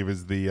 I believe,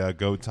 is the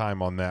go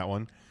time on that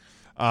one.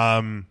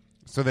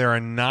 So there are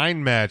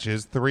 9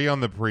 matches, 3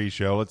 on the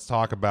pre-show. Let's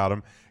talk about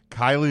them.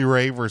 Kylie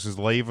Ray versus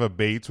Leva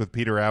Bates with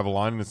Peter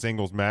Avalon in a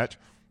singles match.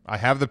 I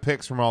have the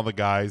picks from all the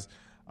guys.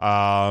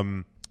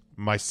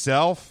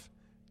 Myself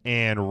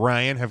and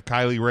Ryan have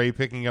Kylie Ray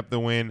picking up the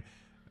win.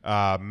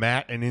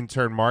 Matt and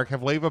intern Mark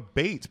have Leva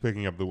Bates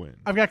picking up the win.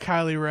 I've got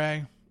Kylie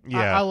Ray.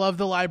 Yeah. I love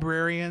the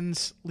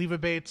librarians, Leva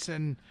Bates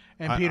and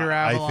Peter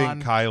Avalon. I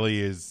think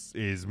Kylie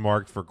is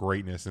marked for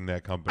greatness in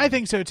that company. I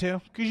think so too,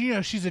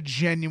 because she's a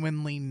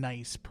genuinely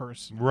nice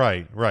person.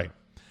 Right.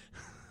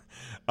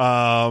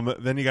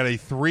 Then you got a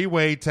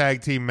 3-way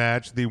tag team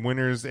match. The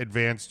winners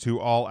advance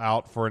to All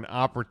Out for an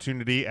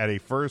opportunity at a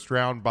first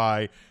round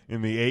bye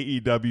in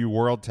the AEW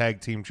World Tag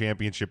Team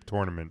Championship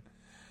tournament.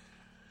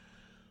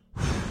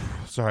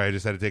 Sorry, I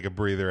just had to take a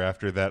breather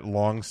after that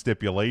long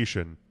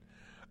stipulation.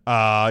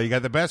 You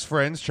got the best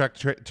friends, Chuck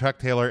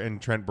Taylor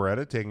and Trent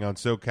Beretta, taking on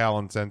SoCal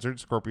Uncensored,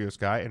 Scorpio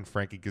Sky, and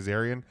Frankie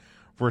Kazarian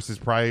versus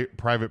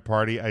Private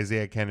Party,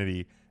 Isaiah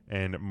Kennedy,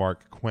 and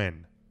Mark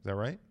Quinn. Is that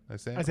right?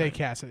 Isaiah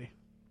Cassidy.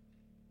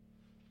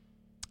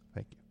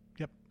 Thank you.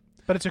 Yep.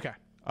 But it's okay.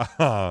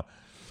 I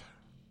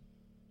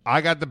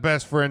got the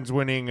best friends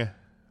winning.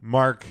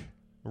 Mark,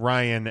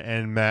 Ryan,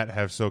 and Matt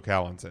have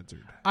SoCal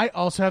Uncensored. I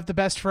also have the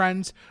best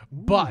friends,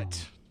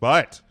 but...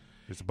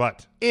 It's a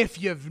but.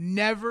 If you've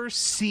never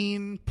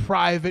seen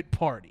Private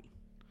Party,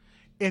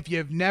 if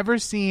you've never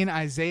seen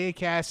Isaiah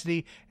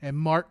Cassidy and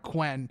Mark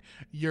Quinn,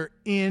 you're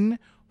in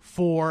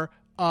for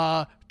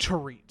a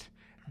treat.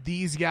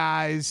 These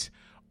guys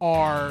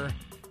are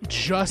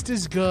just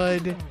as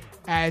good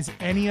as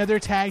any other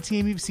tag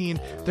team you've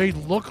seen. They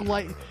look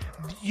like...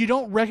 You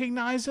don't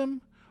recognize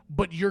them,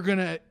 but you're going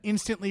to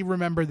instantly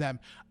remember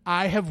them.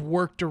 I have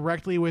worked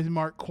directly with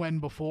Mark Quinn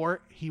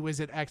before. He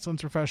was at Excellence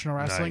Professional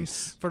Wrestling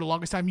for the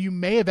longest time. You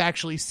may have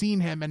actually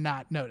seen him and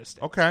not noticed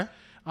it. Okay.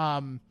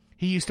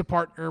 He used to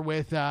partner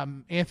with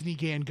Anthony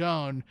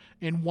Gangone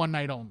in One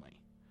Night Only.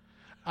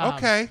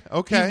 Okay.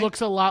 He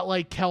looks a lot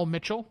like Kel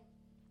Mitchell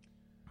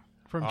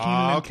from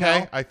Keenan and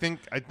Kel. I think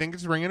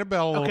it's ringing a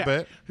bell a little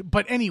bit.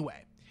 But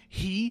anyway,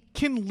 he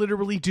can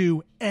literally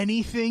do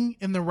anything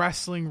in the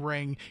wrestling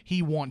ring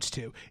he wants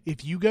to.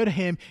 If you go to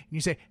him and you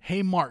say,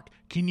 "Hey, Mark,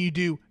 can you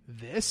do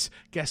this?"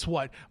 Guess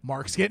what?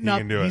 Mark's getting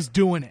up. He's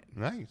doing it.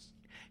 Nice.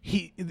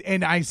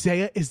 And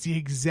Isaiah is the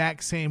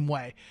exact same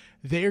way.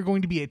 They are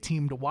going to be a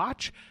team to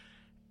watch.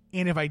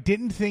 And if I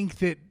didn't think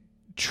that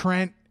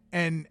Trent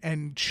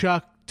and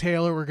Chuck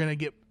Taylor were going to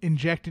get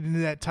injected into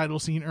that title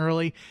scene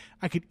early,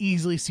 I could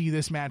easily see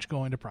this match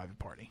going to Private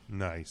Party.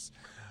 Nice.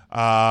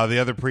 The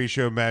other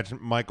pre-show match,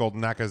 Michael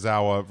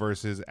Nakazawa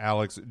versus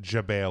Alex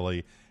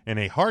Jabali in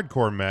a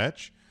hardcore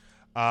match.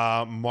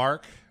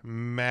 Mark,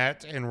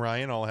 Matt, and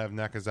Ryan all have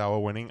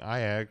Nakazawa winning. I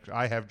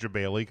have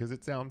Jabali because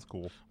it sounds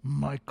cool.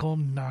 Michael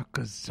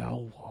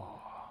Nakazawa.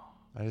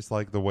 I just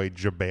like the way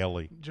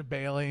Jabali.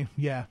 Jabali,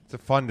 yeah.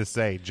 It's fun to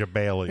say,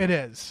 Jabali. It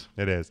is.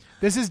 It is.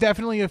 This is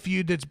definitely a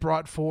feud that's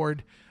brought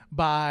forward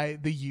by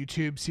the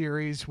YouTube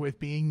series with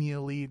Being the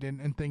Elite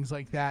and things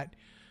like that.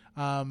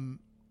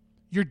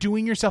 You're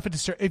doing yourself a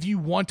disservice. If you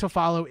want to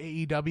follow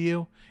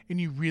AEW and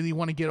you really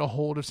want to get a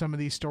hold of some of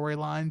these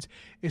storylines,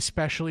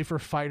 especially for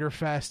Fyter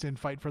Fest and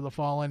Fight for the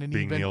Fallen and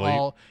even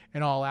All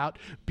Out,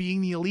 Being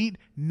the Elite,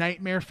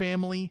 Nightmare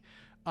Family,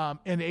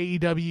 and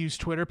AEW's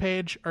Twitter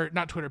page, or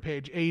not Twitter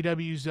page,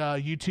 AEW's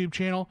YouTube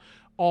channel,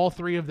 all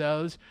 3 of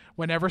those,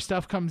 whenever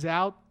stuff comes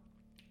out,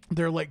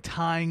 they're like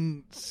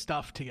tying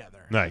stuff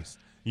together. Nice.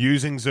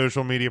 Using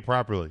social media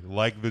properly,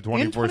 like the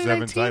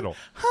 24/7 title.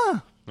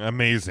 Huh.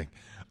 Amazing.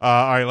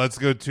 All right, let's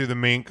go to the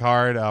main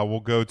card.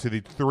 We'll go to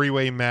the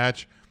 3-way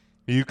match.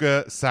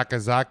 Yuka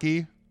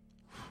Sakazaki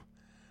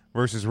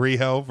versus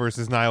Riho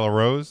versus Nyla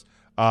Rose.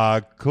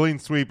 Clean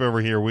sweep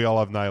over here. We all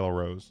have Nyla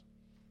Rose.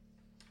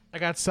 I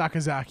got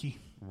Sakazaki.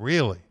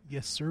 Really?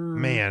 Yes, sir.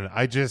 Man,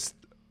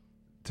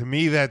 to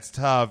me, that's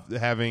tough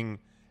having,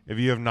 if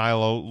you have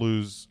Nyla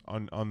lose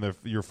on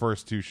your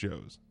first 2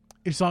 shows.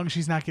 As long as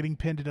she's not getting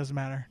pinned, it doesn't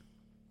matter.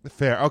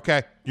 Fair.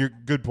 Okay.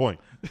 Good point.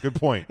 Good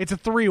point. It's a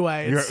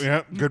 3-way.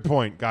 Yeah, good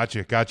point.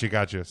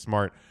 Gotcha.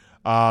 Smart.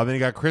 Then you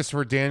got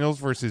Christopher Daniels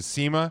versus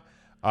SEMA.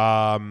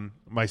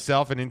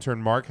 Myself and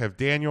intern Mark have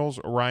Daniels.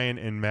 Ryan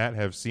and Matt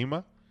have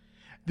SEMA.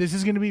 This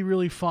is going to be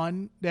really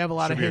fun. They have a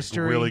lot of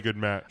history. A really good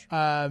match.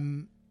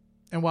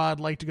 And while I'd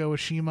like to go with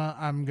Shima,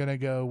 I'm going to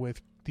go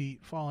with the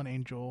Fallen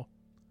Angel,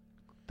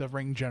 the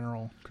ring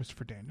general,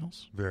 Christopher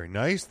Daniels. Very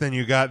nice. Then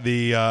you got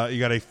the you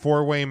got a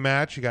 4-way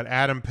match. You got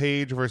Adam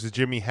Page versus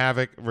Jimmy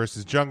Havoc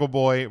versus Jungle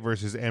Boy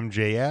versus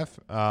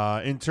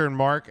MJF. Intern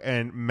Mark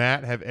and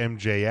Matt have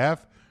MJF.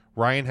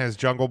 Ryan has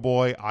Jungle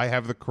Boy. I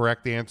have the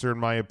correct answer in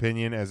my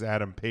opinion as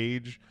Adam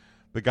Page.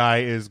 The guy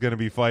is going to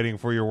be fighting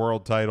for your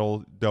world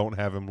title. Don't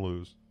have him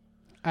lose.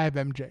 I have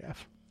MJF.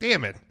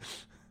 Damn it.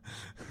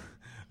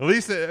 At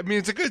least, I mean,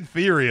 it's a good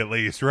theory at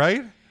least,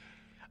 right?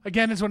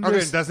 Again, it's one of Okay,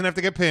 those. it doesn't have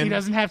to get pinned. He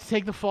doesn't have to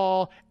take the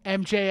fall.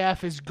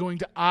 MJF is going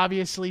to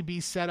obviously be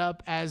set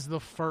up as the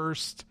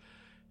first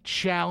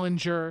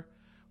challenger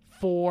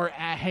for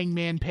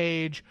Hangman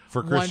Page.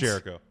 For Chris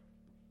Jericho.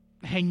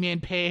 Hangman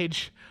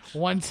Page,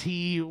 once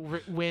he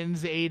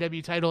wins the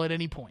AEW title at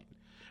any point.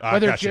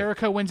 Whether gotcha.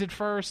 Jericho wins it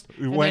first,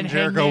 and When then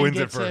Jericho Hangman wins it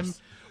gets him,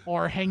 first.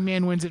 or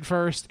Hangman wins it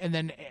first, and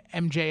then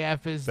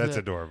MJF is That's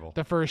adorable.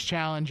 the first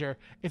challenger.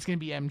 It's going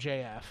to be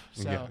MJF.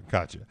 So, Yeah,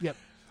 gotcha. Yep.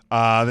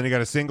 Then you got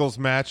a singles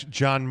match: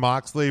 Jon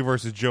Moxley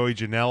versus Joey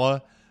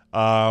Janela.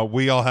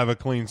 We all have a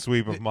clean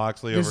sweep of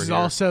Moxley This over is here.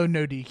 also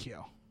no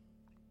DQ.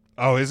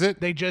 Oh, is it?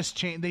 They just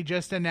They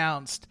just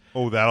announced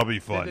Oh, that'll be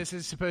that fun. this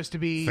is supposed to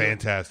be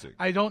Fantastic.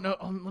 I don't know.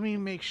 Let me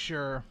make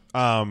sure.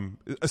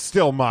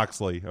 Still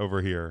Moxley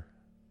over here.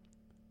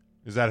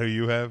 Is that who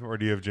you have, or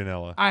do you have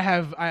Janela? I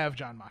have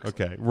John Moxley.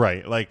 Okay,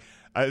 right. Like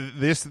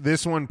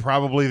this one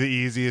probably the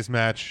easiest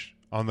match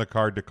on the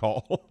card to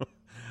call.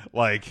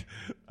 Like,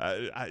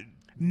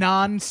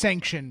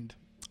 Non-sanctioned.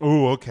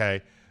 ooh,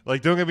 okay.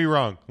 Like, don't get me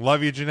wrong,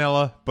 love you,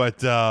 Janela,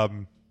 but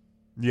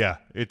yeah,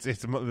 it's.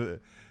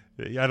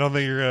 I don't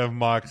think you're gonna have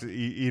Mox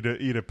eat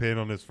a pin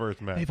on his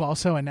first match. They've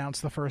also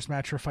announced the first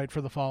match for Fight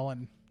for the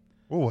Fallen.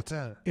 Oh, what's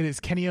that? It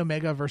is Kenny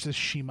Omega versus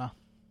Shima.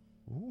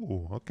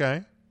 Ooh,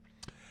 okay.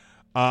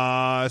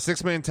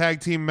 6-man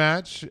tag team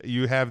match.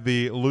 You have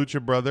the Lucha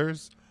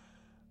Brothers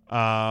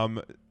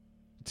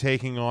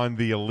taking on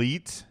the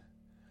Elite.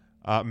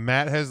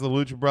 Matt has the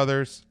Lucha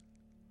Brothers.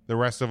 The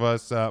rest of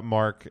us,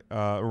 Mark,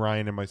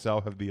 Ryan, and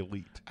myself, have the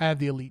Elite. I have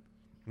the Elite.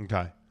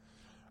 Okay.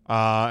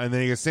 And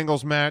then you get a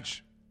singles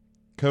match.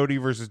 Cody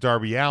versus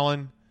Darby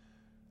Allin.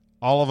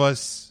 All of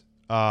us,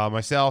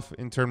 myself,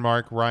 intern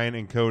Mark, Ryan,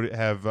 and Cody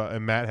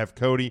and Matt have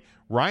Cody.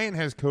 Ryan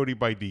has Cody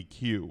by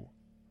DQ.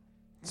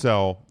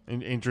 So,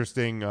 an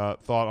interesting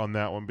thought on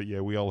that one. But yeah,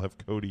 we all have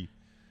Cody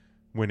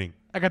winning.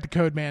 I got the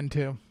Code Man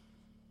too.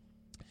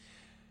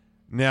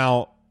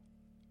 Now,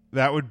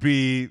 that would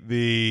be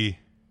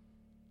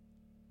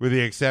with the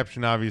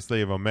exception,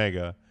 obviously, of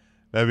Omega.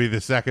 That'd be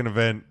the second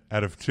event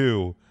out of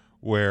 2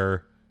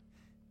 where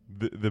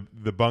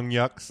the Bung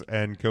Yucks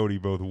and Cody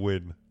both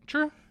win.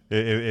 True.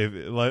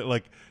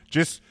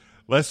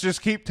 Let's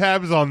just keep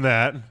tabs on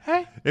that.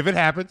 Hey. If it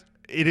happens,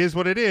 it is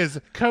what it is.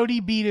 Cody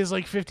beat his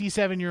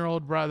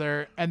 57-year-old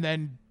brother and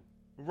then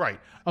Right.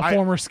 a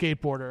former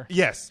skateboarder.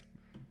 Yes.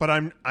 But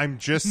I'm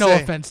just No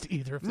saying, offense to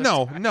either of those.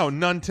 No,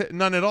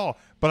 none at all.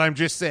 But I'm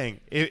just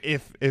saying,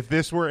 if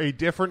this were a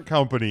different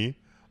company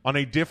on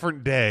a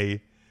different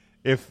day,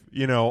 if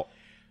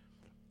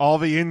all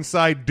the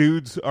inside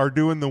dudes are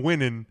doing the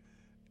winning,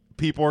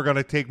 people are going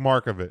to take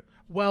mark of it.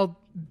 Well,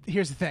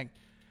 here's the thing.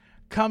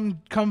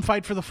 Come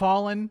Fight for the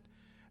Fallen,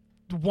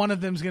 one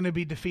of them's going to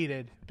be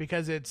defeated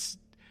because it's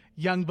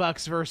Young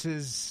Bucks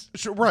versus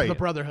the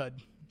Brotherhood.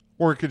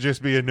 Or it could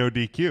just be a no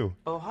DQ.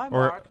 Oh, hi,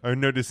 Mark. Or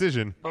no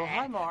decision. Oh,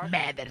 hi, Mark.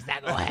 Man, that is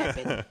not going to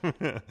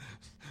happen.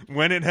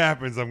 When it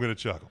happens, I'm going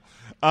to chuckle.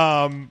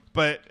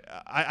 But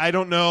I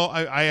don't know.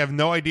 I have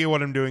no idea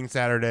what I'm doing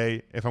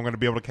Saturday, if I'm going to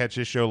be able to catch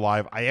this show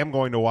live. I am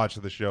going to watch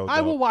the show, though.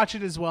 I will watch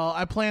it as well.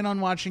 I plan on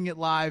watching it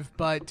live,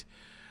 but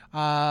it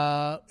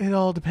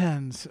all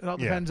depends. It all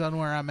depends on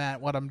where I'm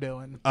at, what I'm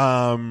doing.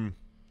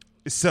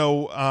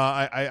 So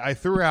I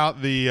threw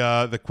out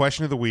the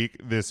question of the week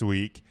this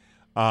week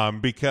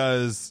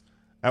because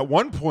at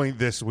one point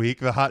this week,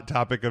 the hot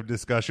topic of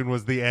discussion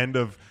was the end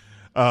of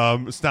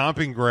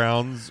Stomping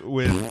Grounds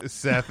with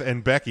Seth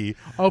and Becky.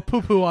 Oh,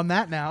 poo-poo on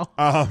that now.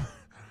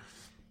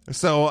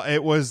 So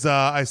it was,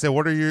 I said,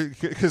 what are your,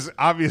 because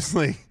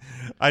obviously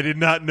I did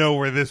not know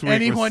where this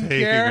week was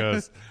taking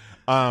us.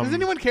 Does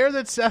anyone care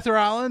that Seth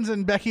Rollins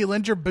and Becky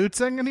Lynch are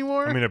bootsing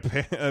anymore? I mean,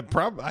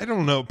 I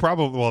don't know.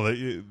 Probably,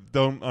 well,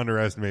 don't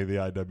underestimate the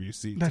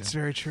IWC. That's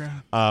very true.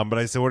 But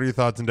I said, what are your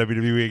thoughts on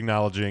WWE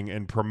acknowledging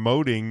and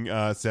promoting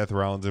Seth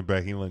Rollins and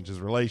Becky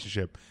Lynch's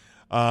relationship?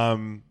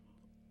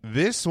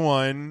 This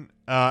one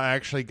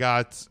actually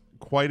got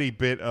quite a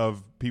bit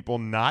of people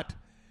not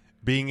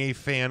being a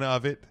fan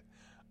of it.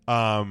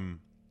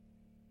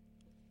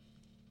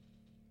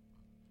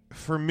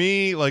 For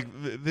me, like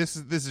this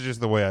is just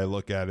the way I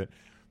look at it.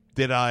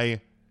 Did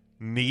I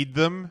need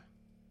them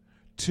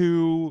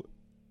to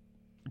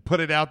put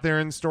it out there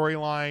in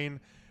storyline?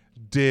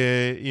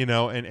 Did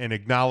and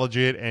acknowledge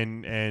it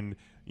and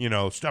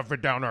stuff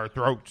it down our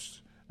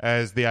throats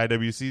as the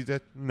IWC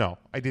did? No,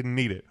 I didn't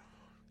need it.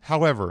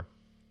 However,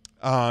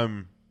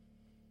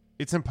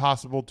 it's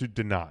impossible to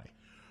deny.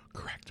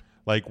 Correct.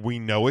 Like, we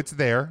know it's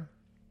there.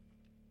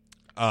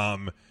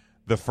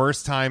 The the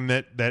first time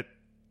that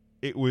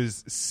it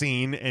was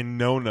seen and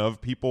known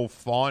of, people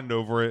fawned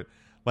over it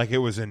like it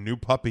was a new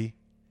puppy.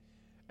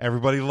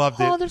 Everybody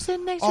loved it. Oh, they're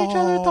sitting next to each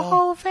other at the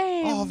Hall of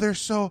Fame. Oh, they're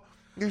so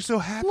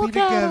happy Look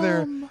at together.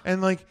 'em.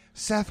 And like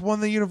Seth won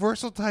the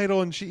Universal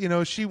title, and she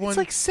won. It's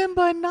like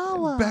Simba and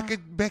Nala.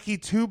 Becky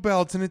 2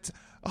 belts, and it's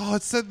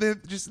said they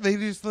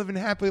just living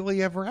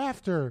happily ever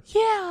after.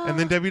 Yeah. And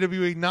then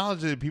WWE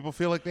acknowledged it. People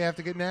feel like they have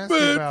to get nasty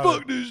Man, about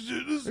fuck it. this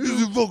shit. This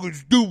is fucking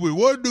stupid.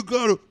 Why they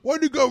gotta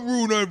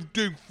ruin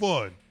everything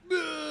fun?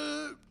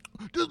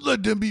 Just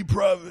let them be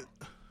private.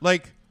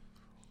 Like,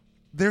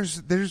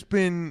 there's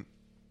been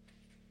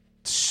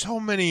so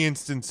many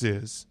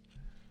instances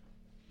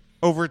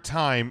over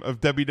time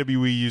of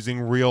WWE using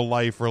real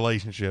life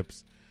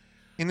relationships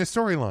in the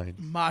storyline.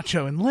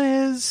 Macho and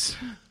Liz.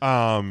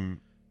 I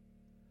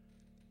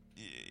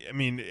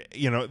mean,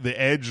 the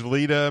Edge,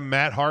 Lita,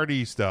 Matt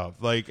Hardy stuff.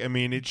 Like, I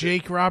mean,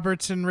 Jake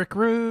Roberts and Rick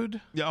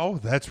Rude. Oh,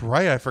 that's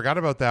right. I forgot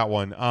about that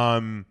one. I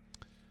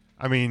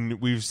mean,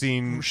 we've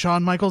seen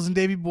Shawn Michaels and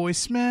Davey Boy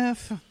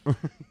Smith.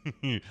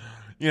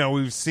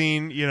 We've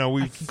seen,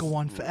 we can go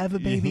on forever,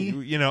 baby.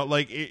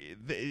 Like it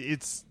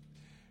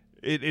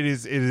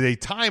is a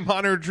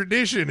time-honored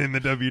tradition in the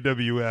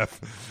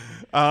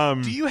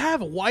WWF. Do you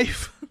have a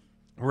wife?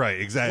 Right,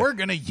 exactly. We're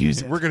gonna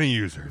use it. We're gonna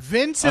use her.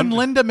 Vince and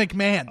Linda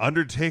McMahon.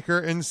 Undertaker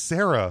and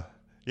Sarah.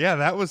 Yeah,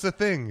 that was the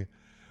thing.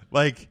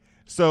 Like,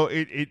 so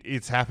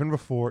it's happened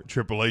before.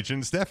 Triple H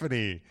and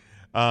Stephanie.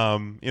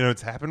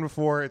 It's happened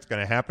before. It's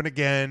gonna happen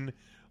again.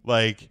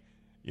 Like,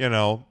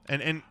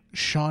 and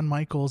Shawn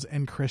Michaels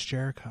and Chris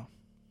Jericho.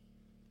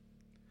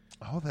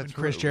 Oh, that's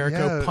when Chris right.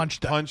 Jericho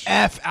punched the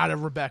F out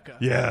of Rebecca.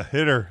 Yeah,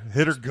 hit her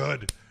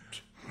good.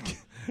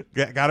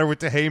 Got her with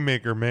the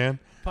haymaker, man.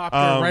 Popped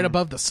her right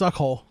above the suck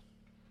hole.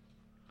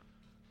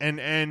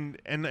 And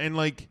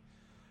like,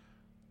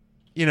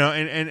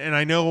 and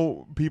I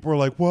know people are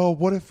like, well,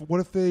 what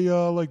if they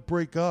like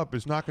break up?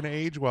 It's not going to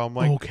age well.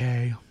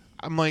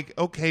 I'm like,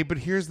 okay, but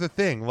here's the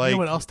thing. Like, you know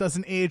what else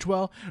doesn't age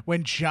well?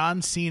 When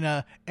John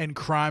Cena and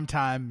Crime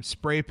Time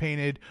spray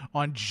painted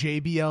on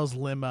JBL's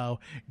limo.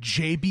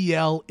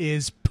 JBL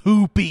is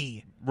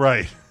poopy.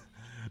 Right.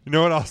 You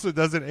know what also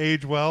doesn't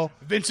age well?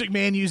 Vince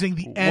McMahon using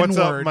the N-word. What's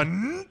up,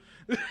 man?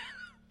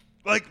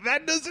 Like,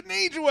 that doesn't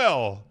age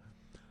well.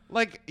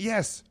 Like,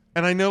 yes.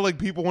 And I know, like,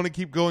 people want to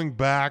keep going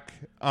back,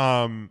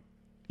 to,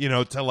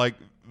 like,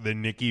 the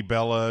Nikki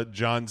Bella,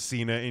 John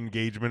Cena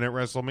engagement at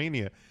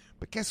WrestleMania.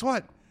 But guess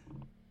what?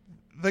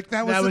 Like,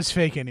 that was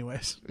fake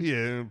anyways.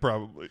 Yeah,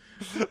 probably.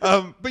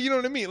 But you know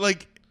what I mean?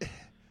 Like,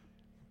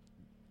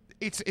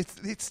 it's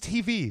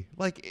TV.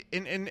 Like,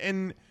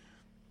 and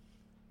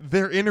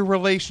they're in a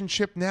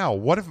relationship now.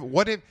 What if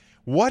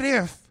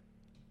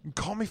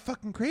call me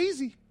fucking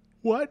crazy.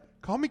 What?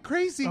 Call me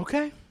crazy.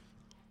 Okay.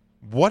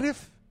 What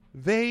if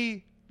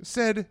they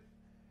said,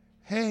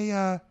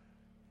 hey,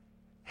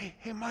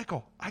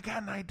 Michael, I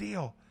got an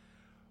idea.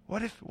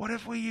 What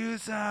if we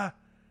use our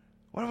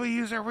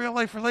real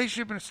life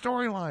relationship in a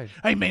storyline?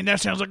 Hey man,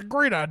 that sounds like a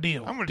great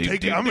idea. I'm gonna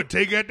take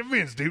that to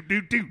Vince.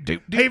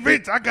 Hey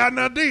Vince, I got an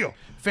idea.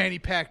 Fanny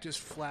pack just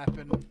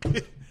flapping.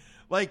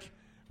 Like,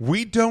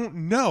 we don't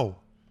know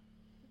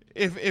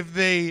if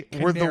they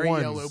were the Canary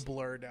ones yellow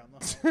blur down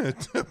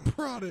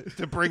the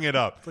to bring it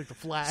up. It's like the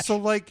Flash. So,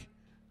 like,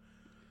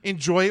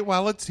 enjoy it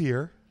while it's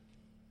here.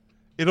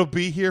 It'll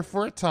be here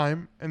for a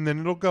time, and then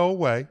it'll go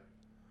away.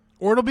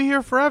 Or it'll be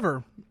here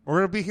forever.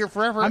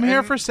 I'm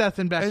here for Seth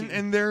and Becky.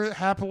 And they're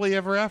happily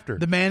ever after.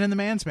 The man and the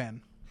man's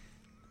man.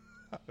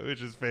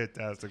 Which is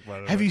fantastic, by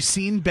the way. Have you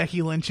seen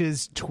Becky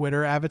Lynch's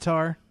Twitter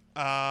avatar?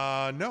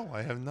 No,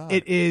 I have not.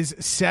 It is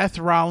Seth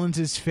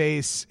Rollins'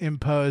 face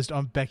imposed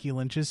on Becky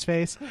Lynch's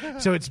face.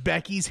 So it's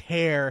Becky's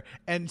hair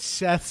and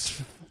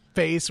Seth's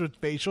face with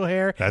facial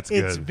hair. That's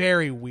good. It's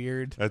very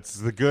weird. That's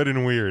the good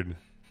and weird.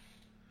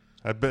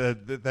 I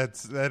bet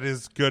that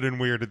is good and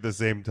weird at the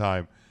same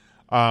time.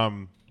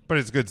 But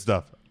it's good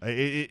stuff.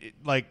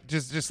 Like,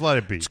 just let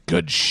it be. It's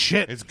good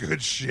shit. It's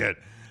good shit.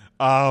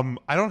 I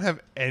don't have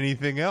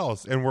anything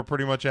else, and we're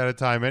pretty much out of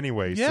time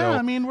anyway. Yeah, so,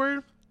 I mean,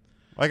 we're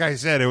like I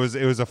said, it was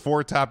a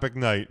 4-topic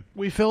night.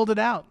 We filled it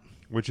out,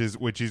 which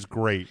is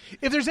great.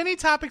 If there's any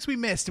topics we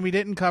missed and we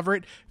didn't cover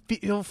it,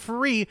 feel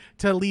free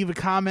to leave a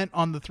comment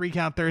on the 3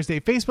 Count Thursday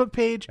Facebook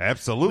page.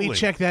 Absolutely, we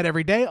check that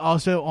every day.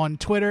 Also on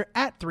Twitter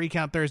at 3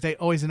 Count Thursday.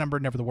 Always the number,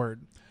 never the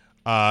word.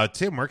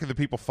 Tim, where can the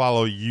people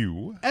follow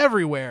you?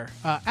 Everywhere.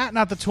 At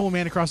Not the Tool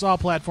Man across all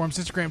platforms,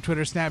 Instagram,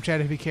 Twitter,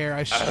 Snapchat, if you care.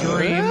 I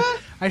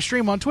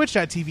stream on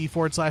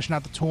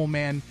twitch.tv/Not the Tool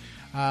Man.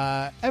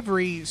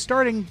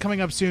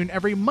 Coming up soon,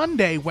 every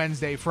Monday,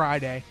 Wednesday,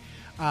 Friday,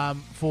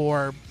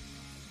 for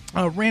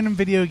random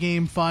video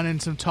game fun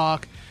and some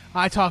talk.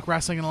 I talk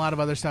wrestling and a lot of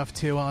other stuff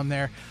too on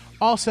there.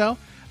 Also,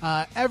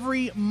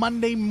 every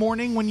Monday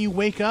morning when you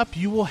wake up,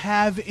 you will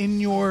have in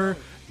your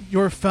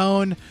your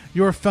phone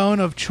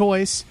of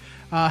choice,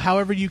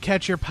 however you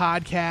catch your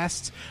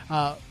podcasts.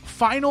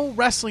 Final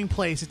Wrestling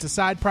Place. It's a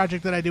side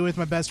project that I do with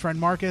my best friend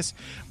Marcus,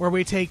 where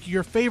we take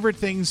your favorite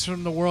things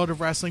from the world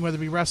of wrestling, whether it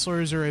be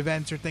wrestlers or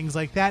events or things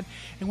like that,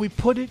 and we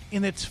put it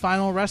in its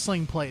final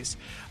wrestling place.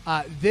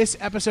 This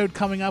episode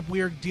coming up,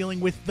 we are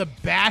dealing with the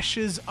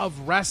bashes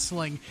of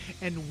wrestling,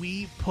 and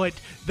we put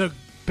the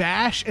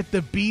Bash at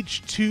the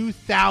Beach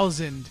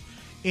 2000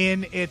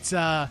 in its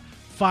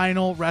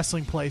final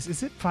wrestling place.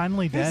 Is it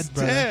finally dead, It's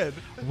brother? dead.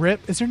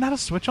 Rip. Is there not a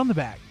switch on the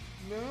back?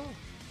 No.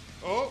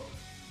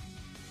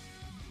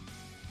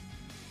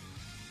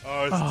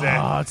 Oh, it's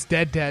dead. Oh, it's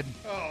dead.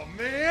 Oh,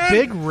 man.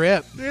 Big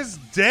rip. It's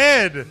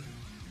dead.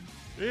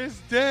 It's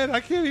dead. I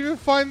can't even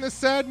find the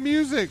sad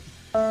music.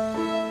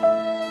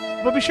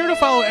 But be sure to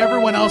follow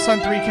everyone else on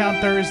 3 Count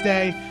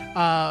Thursday.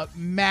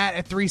 Matt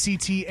at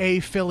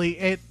 3CTA Philly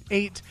at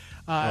 8.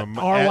 At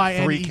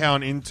RYN 3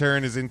 Count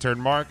Intern is Intern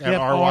Mark at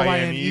Yep,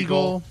 RYN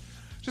Eagle.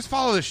 Just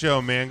follow the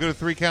show, man. Go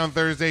to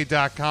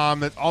 3countthursday.com.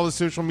 That's all the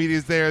social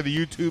media's there. The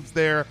YouTube's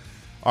there.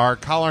 Our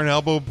Collar and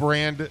Elbow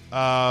brand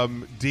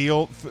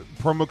deal,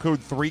 promo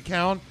code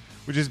 3Count,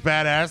 which is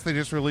badass. They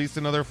just released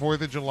another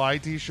 4th of July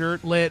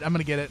t-shirt. Lit. I'm going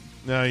to get it.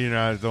 No, you're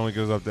not. It only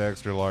goes up to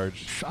extra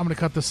large. I'm going to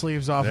cut the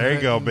sleeves off. There of you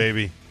it go, and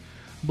baby.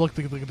 Look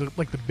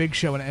like the Big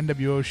Show in an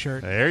NWO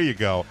shirt. There you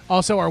go.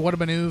 Also, our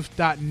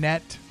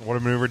whatamaneuver.net.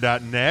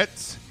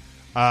 Whatamaneuver.net.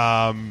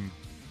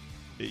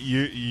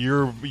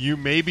 You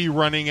may be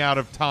running out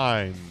of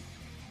time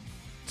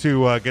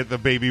to get the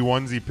baby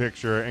onesie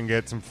picture and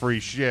get some free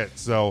shit.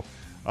 So,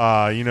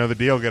 you know the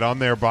deal. Get on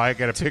there, buy it,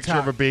 get a picture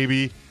of a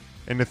baby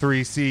in the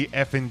 3C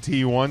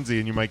F&T onesie,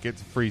 and you might get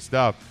some free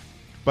stuff.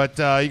 But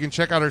you can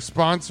check out our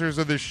sponsors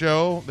of the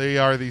show. They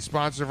are the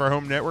sponsor of our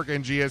home network,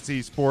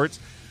 NGSC Sports.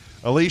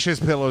 Alicia's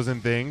Pillows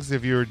and Things.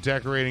 If you're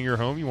decorating your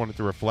home, you want it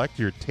to reflect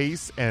your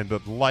tastes and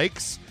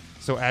likes.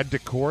 So add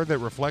decor that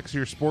reflects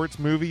your sports,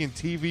 movie, and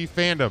TV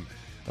fandom.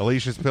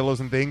 Alicia's Pillows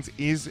and Things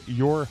is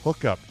your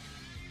hookup.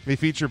 They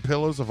feature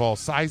pillows of all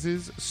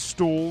sizes,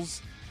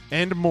 stools,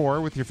 and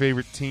more with your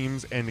favorite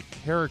teams and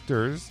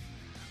characters.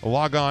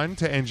 Log on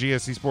to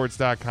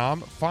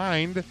ngscsports.com,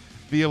 find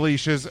the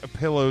Alicia's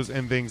Pillows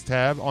and Things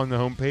tab on the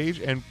homepage,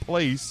 and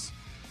place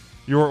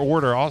your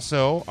order.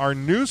 Also, our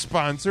new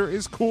sponsor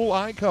is Cool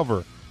Eye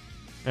Cover.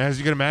 As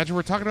you can imagine,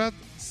 we're talking about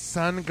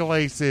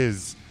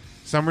sunglasses.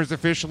 Summer's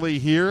officially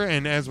here,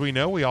 and as we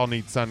know, we all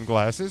need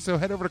sunglasses. So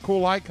head over to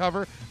Cool Eye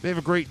Cover. They have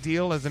a great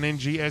deal as an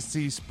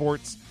NGSC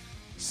Sports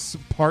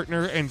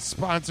partner and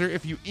sponsor.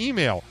 If you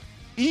email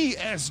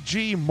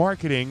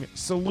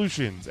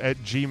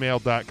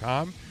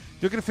esgmarketingsolutions@gmail.com,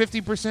 you'll get a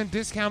 50%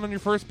 discount on your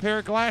first pair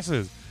of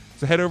glasses.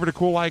 So head over to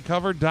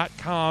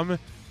cooleyecover.com.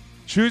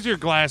 Choose your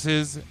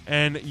glasses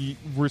and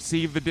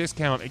receive the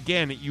discount.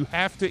 Again, you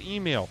have to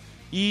email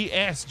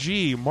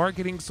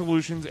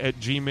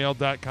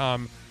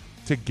esgmarketingsolutions@gmail.com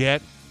to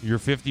get your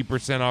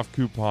 50% off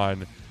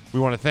coupon. We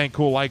want to thank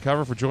Cool Eye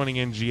Cover for joining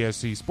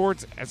NGSC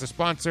Sports as a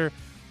sponsor.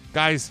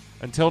 Guys,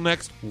 until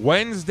next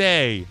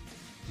Wednesday,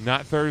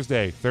 not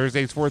Thursday.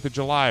 Thursday's 4th of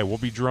July. We'll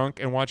be drunk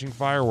and watching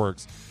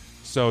fireworks,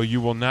 so you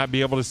will not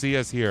be able to see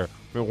us here.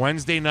 But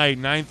Wednesday night,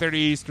 9:30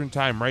 Eastern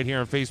Time, right here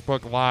on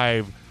Facebook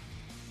Live.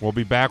 We'll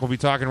be back. We'll be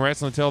talking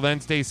wrestling. Until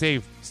then, stay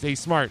safe, stay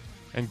smart,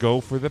 and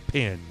go for the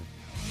pin.